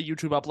love the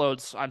YouTube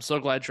uploads. I'm so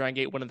glad Dragon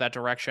Gate went in that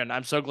direction.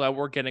 I'm so glad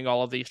we're getting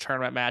all of these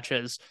tournament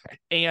matches.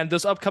 And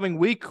this upcoming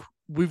week,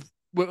 the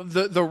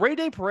Rey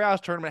de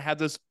Parejas tournament had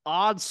this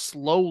odd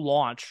slow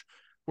launch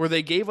where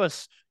they gave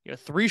us, you know,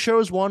 3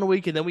 shows one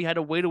week, and then we had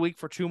to wait a week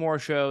for 2 more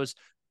shows.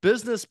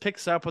 Business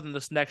picks up within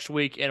this next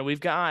week, and we've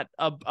got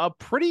a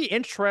pretty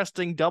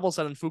interesting double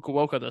set in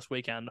Fukuoka this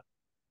weekend.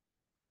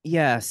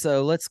 Yeah,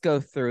 so let's go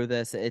through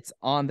this. It's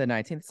on the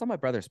 19th. It's on my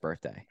brother's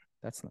birthday.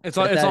 That's not. It's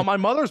on my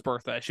mother's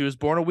birthday. She was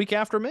born a week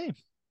after me.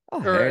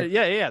 Oh,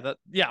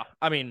 yeah.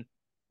 I mean,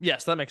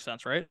 yes, that makes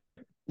sense, right?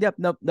 Yep.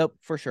 Nope.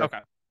 For sure. Okay.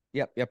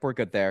 Yep. We're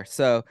good there.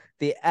 So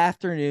the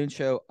afternoon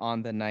show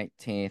on the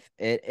 19th,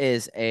 it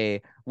is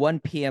a 1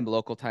 p.m.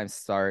 local time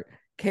start.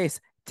 Case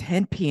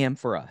 10 p.m.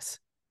 for us.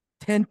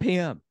 10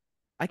 p.m.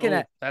 I can.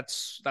 Oh,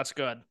 that's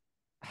good.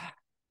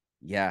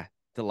 Yeah,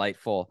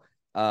 delightful.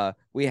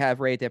 We have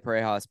Rey de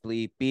Parejas,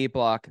 B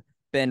Block,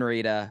 Ben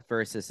Rita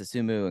versus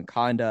Susumu and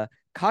Kanda,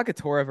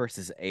 Kagetora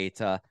versus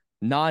Eita,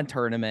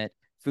 non-tournament,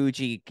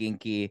 Fuji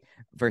Ginki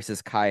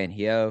versus Kai and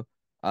Hyo,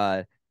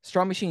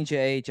 Strong Machine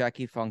J,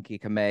 Jackie Funky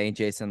Kamei,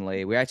 Jason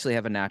Lee. We actually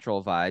have a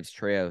Natural Vibes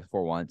trio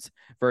for once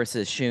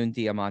versus Shun,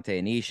 Diamante,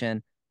 and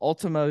Ishin,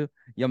 Ultimo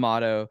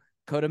Yamato,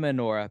 Kota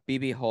Minoura,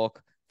 BB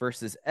Hulk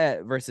versus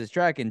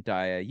Dragon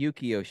Daya,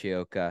 Yuki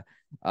Yoshioka,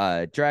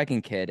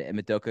 Dragon Kid, and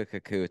Madoka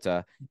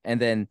Kakuta.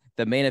 And then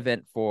the main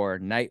event for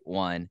night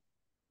 1,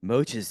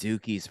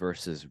 Mochizuki's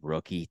versus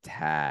Rookie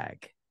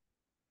Tag.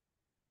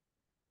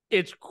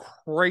 It's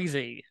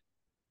crazy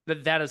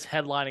that is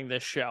headlining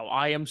this show.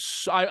 I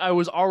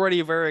was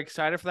already very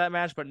excited for that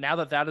match, but now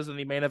that is in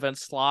the main event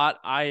slot,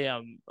 I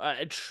am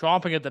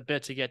chomping at the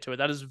bit to get to it.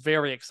 That is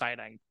very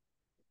exciting.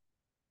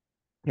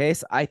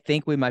 Case, I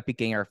think we might be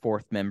getting our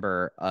 4th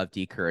member of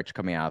D-Courage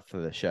coming out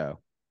for the show.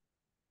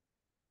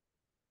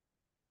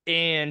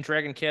 And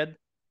Dragon Kid?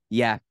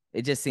 Yeah,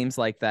 it just seems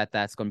like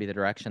that's going to be the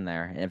direction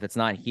there. And if it's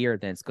not here,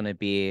 then it's going to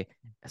be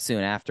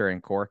soon after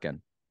in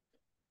Corkin.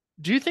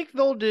 Do you think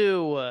they'll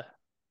do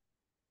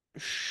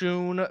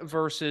Shun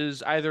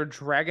versus either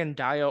Dragon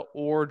Daya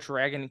or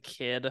Dragon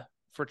Kid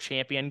for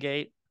Champion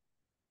Gate?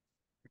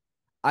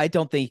 I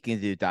don't think you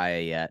can do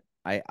Daya yet.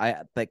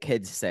 But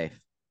Kid's safe.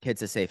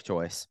 Kid's a safe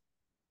choice.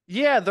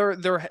 Yeah,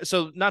 they're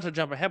so, not to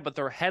jump ahead, but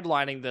they're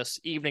headlining this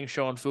evening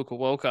show in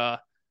Fukuoka.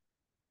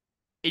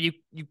 And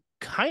you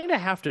kind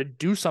of have to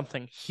do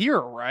something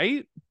here,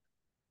 right?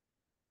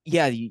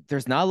 Yeah,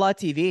 there's not a lot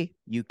of TV.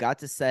 You got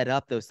to set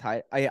up those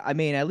I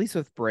mean, at least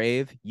with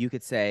Brave, you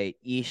could say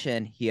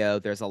Ishin,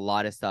 Hyo, there's a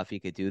lot of stuff you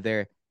could do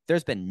there.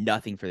 There's been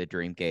nothing for the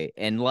Dream Gate,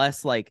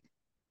 unless like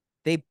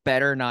they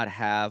better not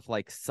have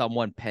like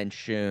someone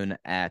pension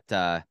at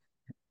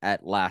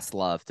Last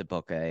Love to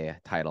book a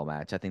title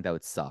match. I think that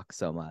would suck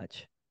so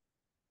much.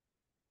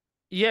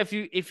 Yeah,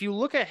 if you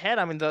look ahead,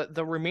 I mean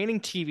the remaining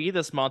TV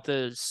this month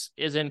is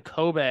in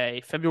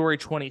Kobe, February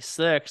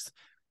 26th.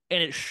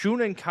 And it's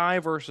Shun and Kai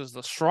versus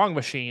the Strong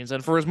Machines.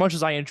 And for as much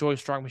as I enjoy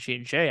Strong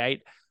Machine J,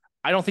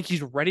 I don't think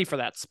he's ready for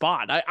that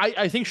spot.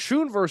 I think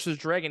Shun versus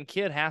Dragon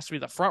Kid has to be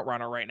the front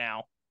runner right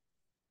now.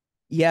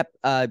 Yep.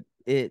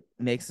 It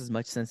makes as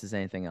much sense as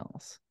anything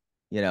else.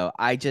 You know,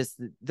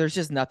 there's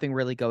just nothing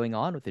really going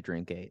on with the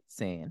Dreamgate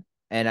scene.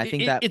 And I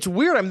think that it's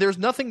weird. I mean, there's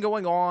nothing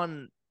going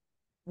on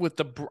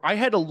I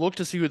had to look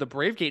to see who the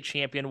Brave Gate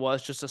champion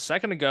was just a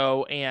second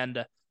ago,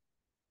 and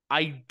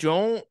I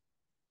don't.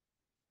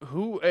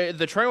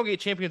 The Triangle Gate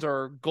champions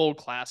are gold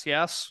class,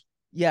 yes?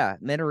 Yeah,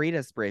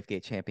 Minorita's Brave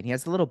Gate champion. He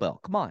has the little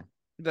belt. Come on.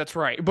 That's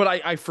right. But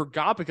I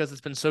forgot because it's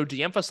been so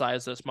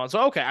de-emphasized this month.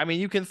 So, okay, I mean,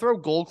 you can throw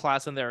gold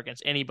class in there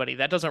against anybody.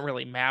 That doesn't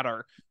really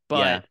matter.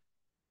 But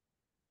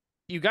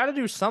you got to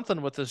do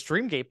something with this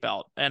Dreamgate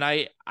belt. And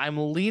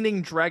I'm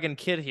leaning Dragon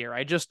Kid here.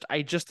 I just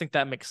think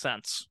that makes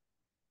sense.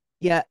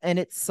 Yeah, and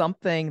it's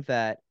something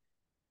that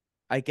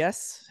I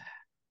guess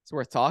it's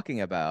worth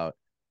talking about.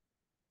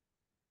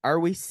 Are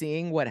we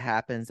seeing what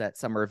happens at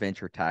Summer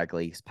Adventure Tag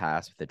Leagues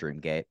Pass with the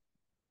Dreamgate?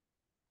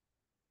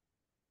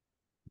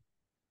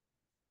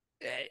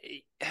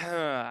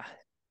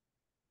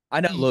 I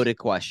know, loaded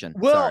question.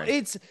 Well,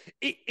 Sorry.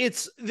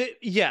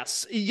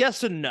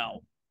 yes and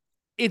no.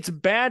 It's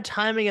bad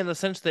timing in the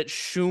sense that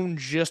Shun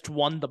just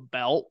won the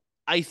belt.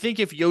 I think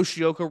if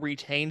Yoshioka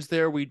retains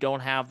there, we don't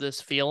have this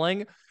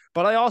feeling.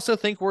 But I also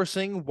think we're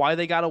seeing why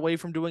they got away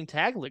from doing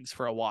tag leagues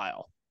for a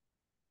while.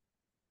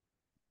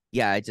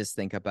 Yeah, I just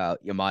think about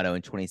Yamato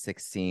in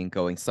 2016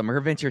 going Summer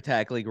Adventure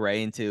Tag League right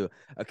into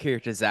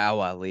Akira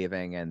Tozawa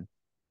leaving, and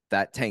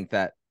that tanked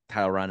that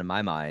title run in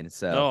my mind.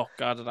 So, oh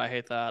god, did I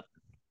hate that?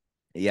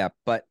 Yeah,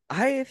 but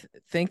I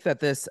think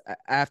that this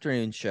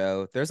afternoon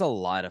show, there's a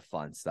lot of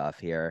fun stuff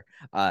here.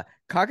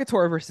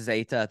 Kagetora versus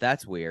Eita,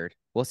 that's weird.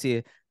 We'll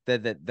see.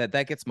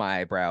 That gets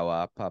my eyebrow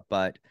up.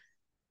 But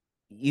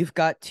you've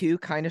got two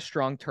kind of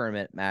strong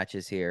tournament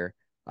matches here.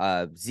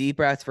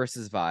 Z-Brats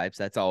versus Vibes.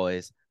 That's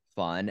always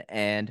fun.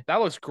 And that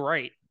looks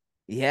great.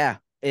 Yeah.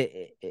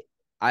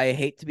 I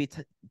hate to be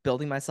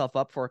building myself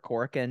up for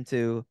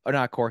Korakuen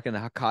not Korakuen,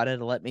 the Hakata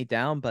to let me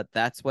down, but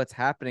that's what's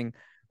happening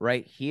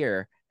right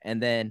here. And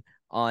then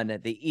on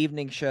the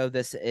evening show,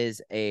 this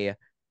is a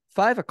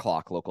 5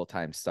 o'clock local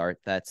time start.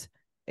 That's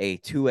a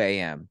 2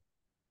 a.m.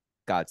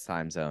 God's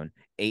time zone,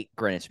 8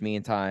 Greenwich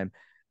Mean Time.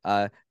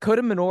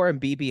 Kota Minoura and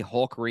BB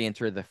Hulk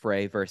re-enter the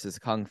fray versus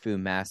Kung Fu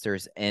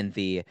Masters and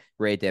the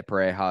Rey de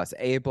Parejas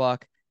A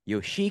block.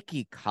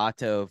 Yoshiki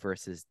Kato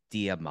versus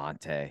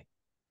Diamante.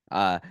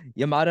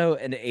 Yamato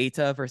and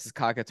Eita versus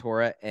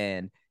Kagetora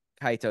and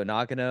Kaito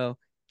Nagano.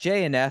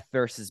 JNF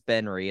versus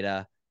Ben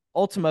Rita.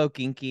 Ultimo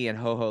Ginki and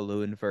Ho-Ho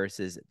Lun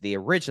versus the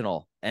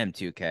original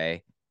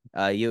M2K.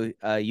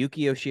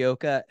 Yuki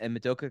Yoshioka and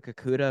Madoka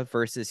Kakuta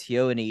versus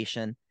Hyo and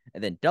Ishin.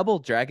 And then Double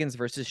Dragons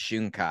versus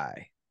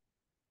Shunkai.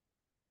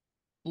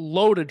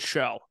 Loaded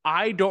show.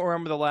 I don't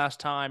remember the last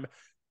time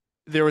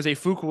there was a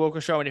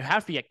Fukuoka show, and it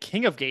have to be a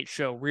King of Gate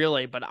show,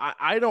 really, but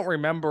I don't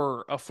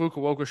remember a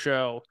Fukuoka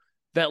show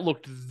that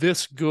looked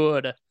this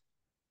good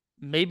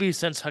maybe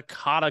since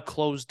Hakata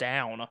closed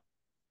down.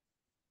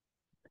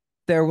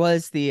 There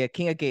was the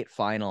King of Gate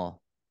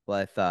final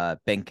with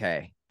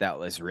Benkei that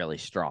was really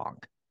strong,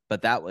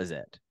 but that was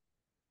it.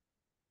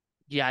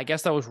 Yeah, I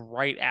guess that was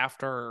right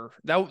after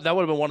that would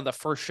have been one of the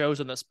first shows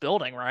in this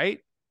building, right?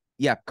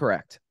 Yeah,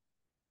 correct.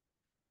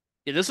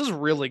 Yeah, this is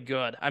really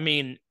good. I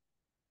mean,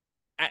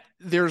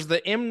 there's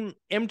the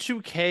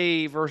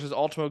M2K versus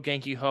Ultimo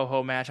Genki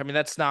Ho-Ho match. I mean,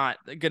 that's not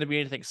going to be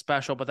anything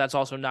special, but that's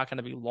also not going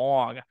to be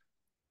long.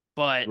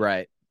 But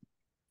right,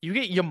 you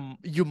get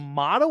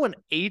Yamato and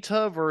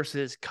Eita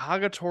versus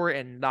Kagetora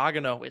and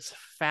Nagano is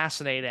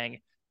fascinating,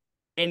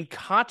 and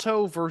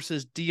Kato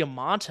versus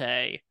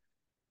Diamante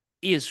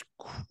is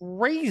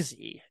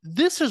crazy.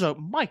 This is a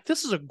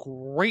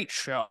great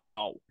show.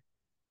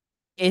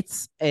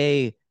 It's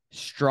a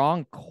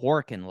strong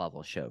Korakuen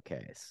level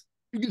showcase.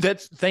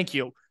 Thank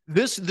you.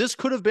 This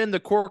could have been the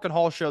Korakuen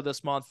Hall show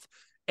this month,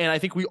 and I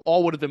think we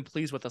all would have been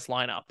pleased with this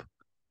lineup.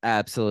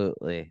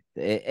 Absolutely.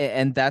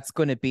 And that's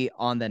going to be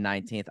on the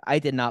 19th. I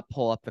did not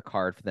pull up the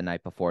card for the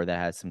night before that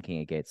has some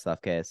King of Gate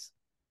stuff, Case.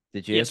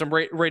 Did you? Yeah, some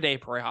Rey de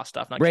Pareja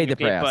stuff. Not Rey de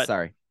Pareja,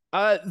 sorry.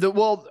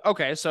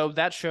 Okay, so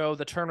that show,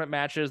 the tournament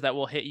matches that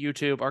will hit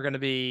YouTube are going to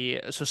be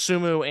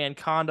Susumu and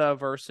Kanda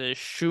versus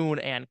Shun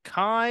and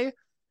Kai,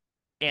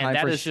 and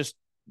that is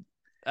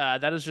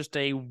just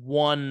a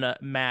one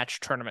match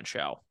tournament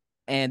show.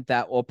 And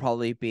that will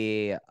probably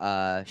be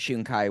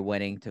Shunkai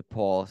winning to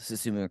pull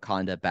Susumu and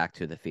Kanda back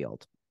to the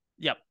field.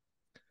 Yep.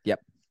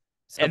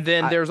 So and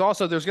then there's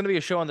going to be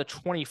a show on the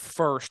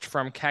 21st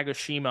from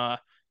Kagoshima,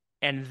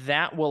 and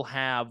that will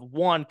have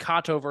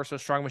Kato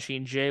versus Strong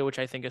Machine J, which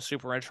I think is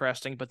super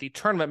interesting. But the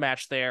tournament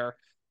match there,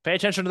 pay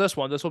attention to this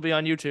one. This will be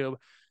on YouTube.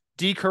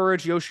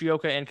 D-Courage,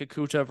 Yoshioka, and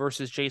Kakuta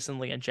versus Jason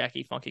Lee and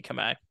Jackie Funky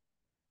Kamei.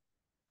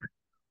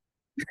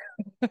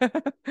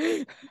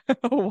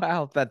 Oh,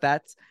 wow.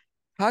 That's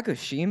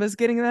Kagoshima's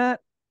getting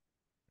that?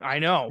 I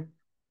know.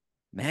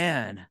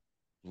 Man,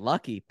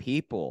 lucky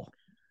people.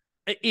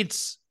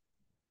 It's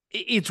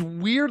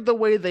weird the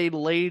way they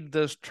laid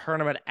this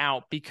tournament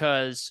out,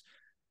 because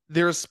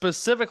there's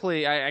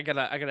specifically I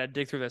gotta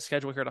dig through the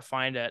schedule here to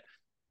find it.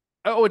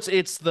 Oh,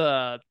 it's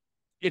the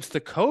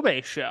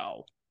Kobe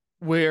show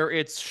where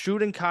it's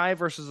Shun Kai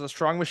versus the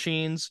Strong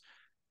Machines,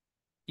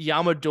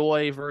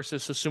 Yamadoi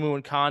versus Susumu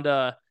and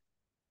Kanda,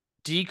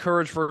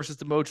 D-Courage versus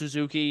the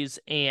Mochizukis,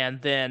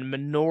 and then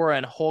Minoura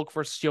and Hulk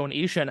versus Hyo and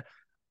Ishin.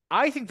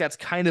 I think that's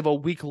kind of a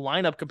weak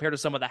lineup compared to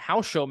some of the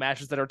house show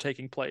matches that are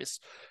taking place.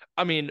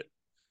 I mean,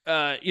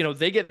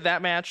 they get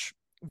that match.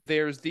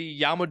 There's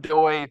the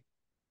Yamadoi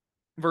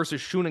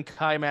versus Shun and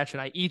Kai match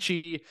in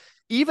Aichi.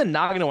 Even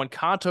Nagano and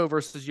Kanto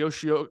versus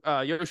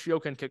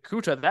Yoshioka and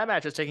Kikuta, that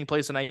match is taking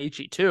place in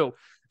Aichi too.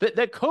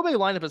 That Kobe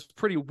lineup is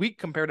pretty weak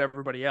compared to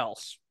everybody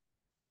else.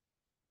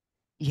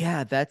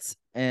 Yeah,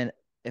 and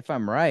if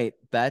I'm right,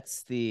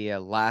 that's the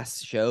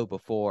last show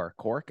before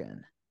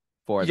Corkin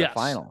for the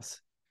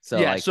finals. So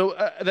yeah,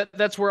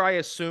 that's where I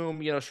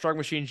assume Strong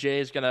Machine J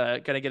is gonna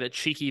get a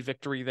cheeky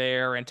victory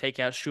there and take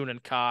out Shun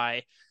and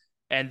Kai,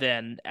 and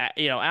then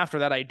after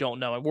that I don't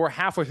know. And we're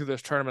halfway through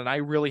this tournament, and I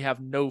really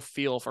have no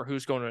feel for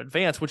who's going to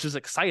advance, which is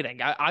exciting.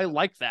 I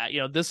like that.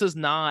 This is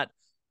not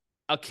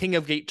a King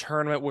of Gate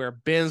tournament where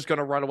Ben's going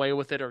to run away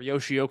with it or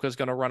Yoshioka's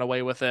going to run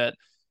away with it.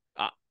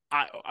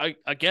 I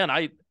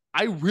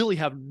really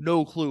have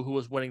no clue who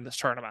is winning this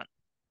tournament.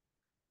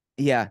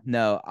 Yeah,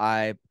 no,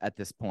 I, at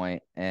this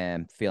point,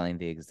 am feeling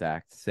the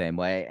exact same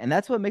way. And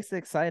that's what makes it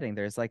exciting.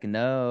 There's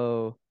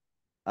no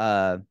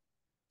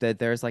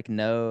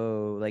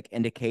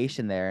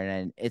indication there.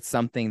 And it's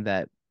something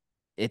that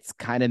it's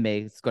kind of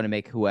going to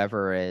make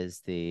whoever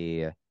is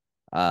the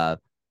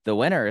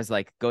winner is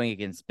going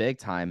against big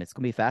time. It's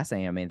going to be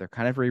fascinating. I mean, they're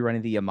kind of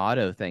rerunning the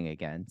Yamato thing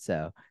again.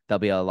 So that'll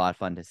be a lot of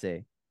fun to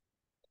see.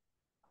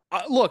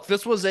 Look,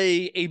 this was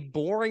a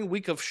boring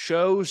week of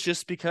shows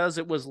just because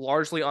it was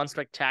largely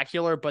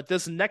unspectacular. But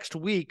this next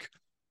week,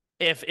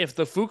 if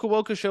the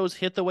Fukuoka shows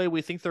hit the way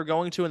we think they're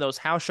going to, and those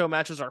house show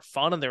matches are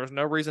fun, and there's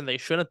no reason they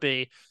shouldn't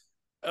be,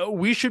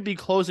 we should be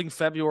closing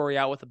February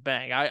out with a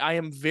bang. I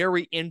am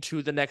very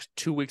into the next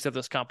 2 weeks of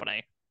this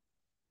company.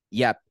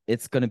 Yep,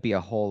 it's going to be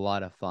a whole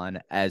lot of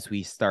fun as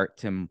we start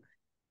to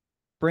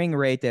bring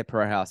Raid Day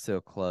Pro House to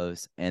a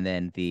close, and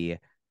then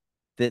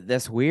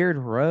this weird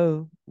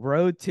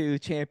road to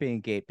Champion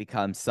Gate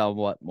becomes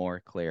somewhat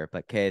more clear.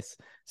 But Case,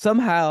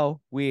 somehow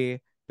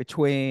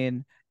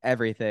between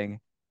everything,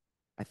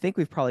 I think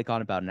we've probably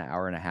gone about an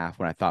hour and a half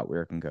when I thought we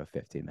were going to go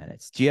 15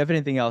 minutes. Do you have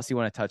anything else you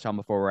want to touch on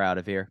before we're out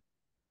of here?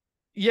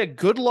 Yeah,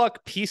 good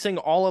luck piecing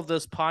all of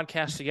this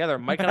podcast together.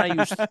 Mike and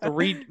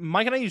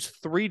I use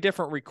three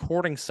different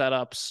recording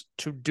setups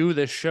to do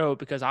this show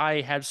because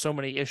I had so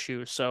many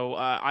issues. So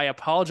I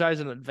apologize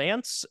in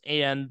advance,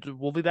 and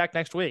we'll be back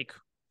next week.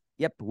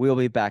 Yep, we'll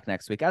be back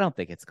next week. I don't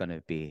think it's going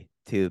to be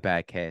too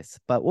bad, Case,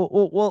 but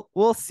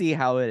we'll see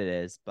how it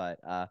is. But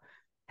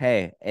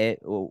hey,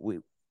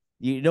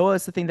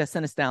 what's the thing that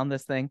sent us down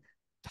this thing?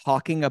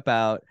 Talking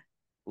about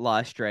La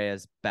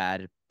Estrella's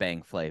bad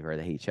bang flavor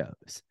that he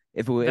chose.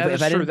 That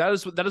is true.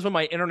 That is when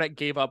my internet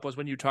gave up, was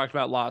when you talked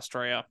about La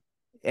Estrella.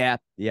 Yeah,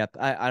 yep.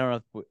 I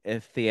don't know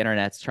if the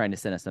internet's trying to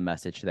send us a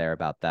message there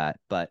about that,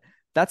 but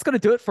that's going to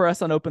do it for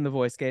us on Open the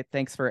Voice Gate.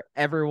 Thanks for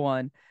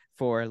everyone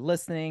for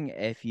listening.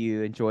 If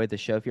you enjoyed the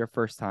show, if you're a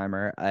first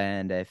timer,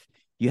 and if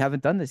you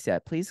haven't done this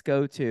yet, please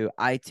go to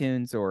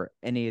iTunes or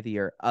any of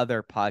your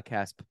other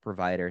podcast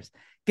providers.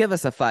 Give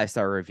us a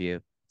 5-star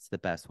review. It's the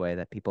best way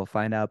that people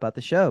find out about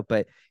the show.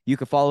 But you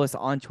can follow us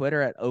on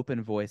Twitter at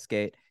Open Voice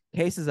Gate.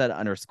 Case is at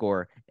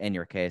 _ in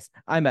your case.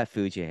 I'm at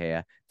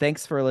Fujihaya.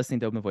 Thanks for listening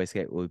to Open Voice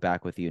Gate. We'll be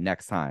back with you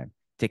next time.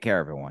 Take care,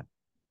 everyone.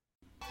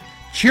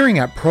 Cheering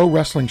at pro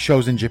wrestling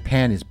shows in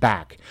Japan is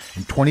back,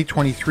 and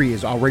 2023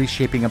 is already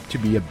shaping up to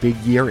be a big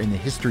year in the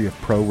history of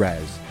pro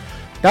res.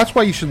 That's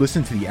why you should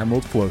listen to the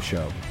Emerald Flow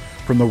Show.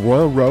 From the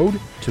Royal Road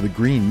to the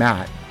Green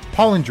Mat,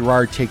 Paul and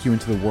Gerard take you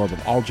into the world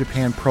of All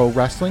Japan Pro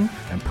Wrestling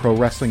and Pro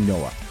Wrestling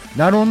Noah.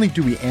 Not only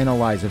do we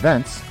analyze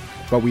events,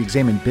 but we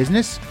examine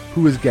business,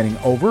 who is getting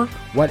over,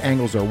 what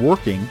angles are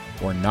working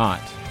or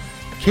not.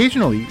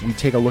 Occasionally, we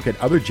take a look at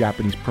other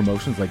Japanese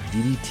promotions like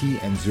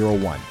DDT and Zero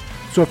One.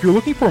 So if you're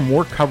looking for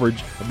more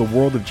coverage of the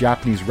world of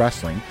Japanese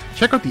wrestling,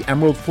 check out the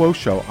Emerald Flow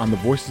Show on the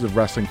Voices of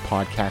Wrestling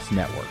Podcast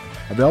Network,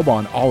 available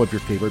on all of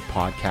your favorite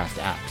podcast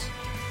apps.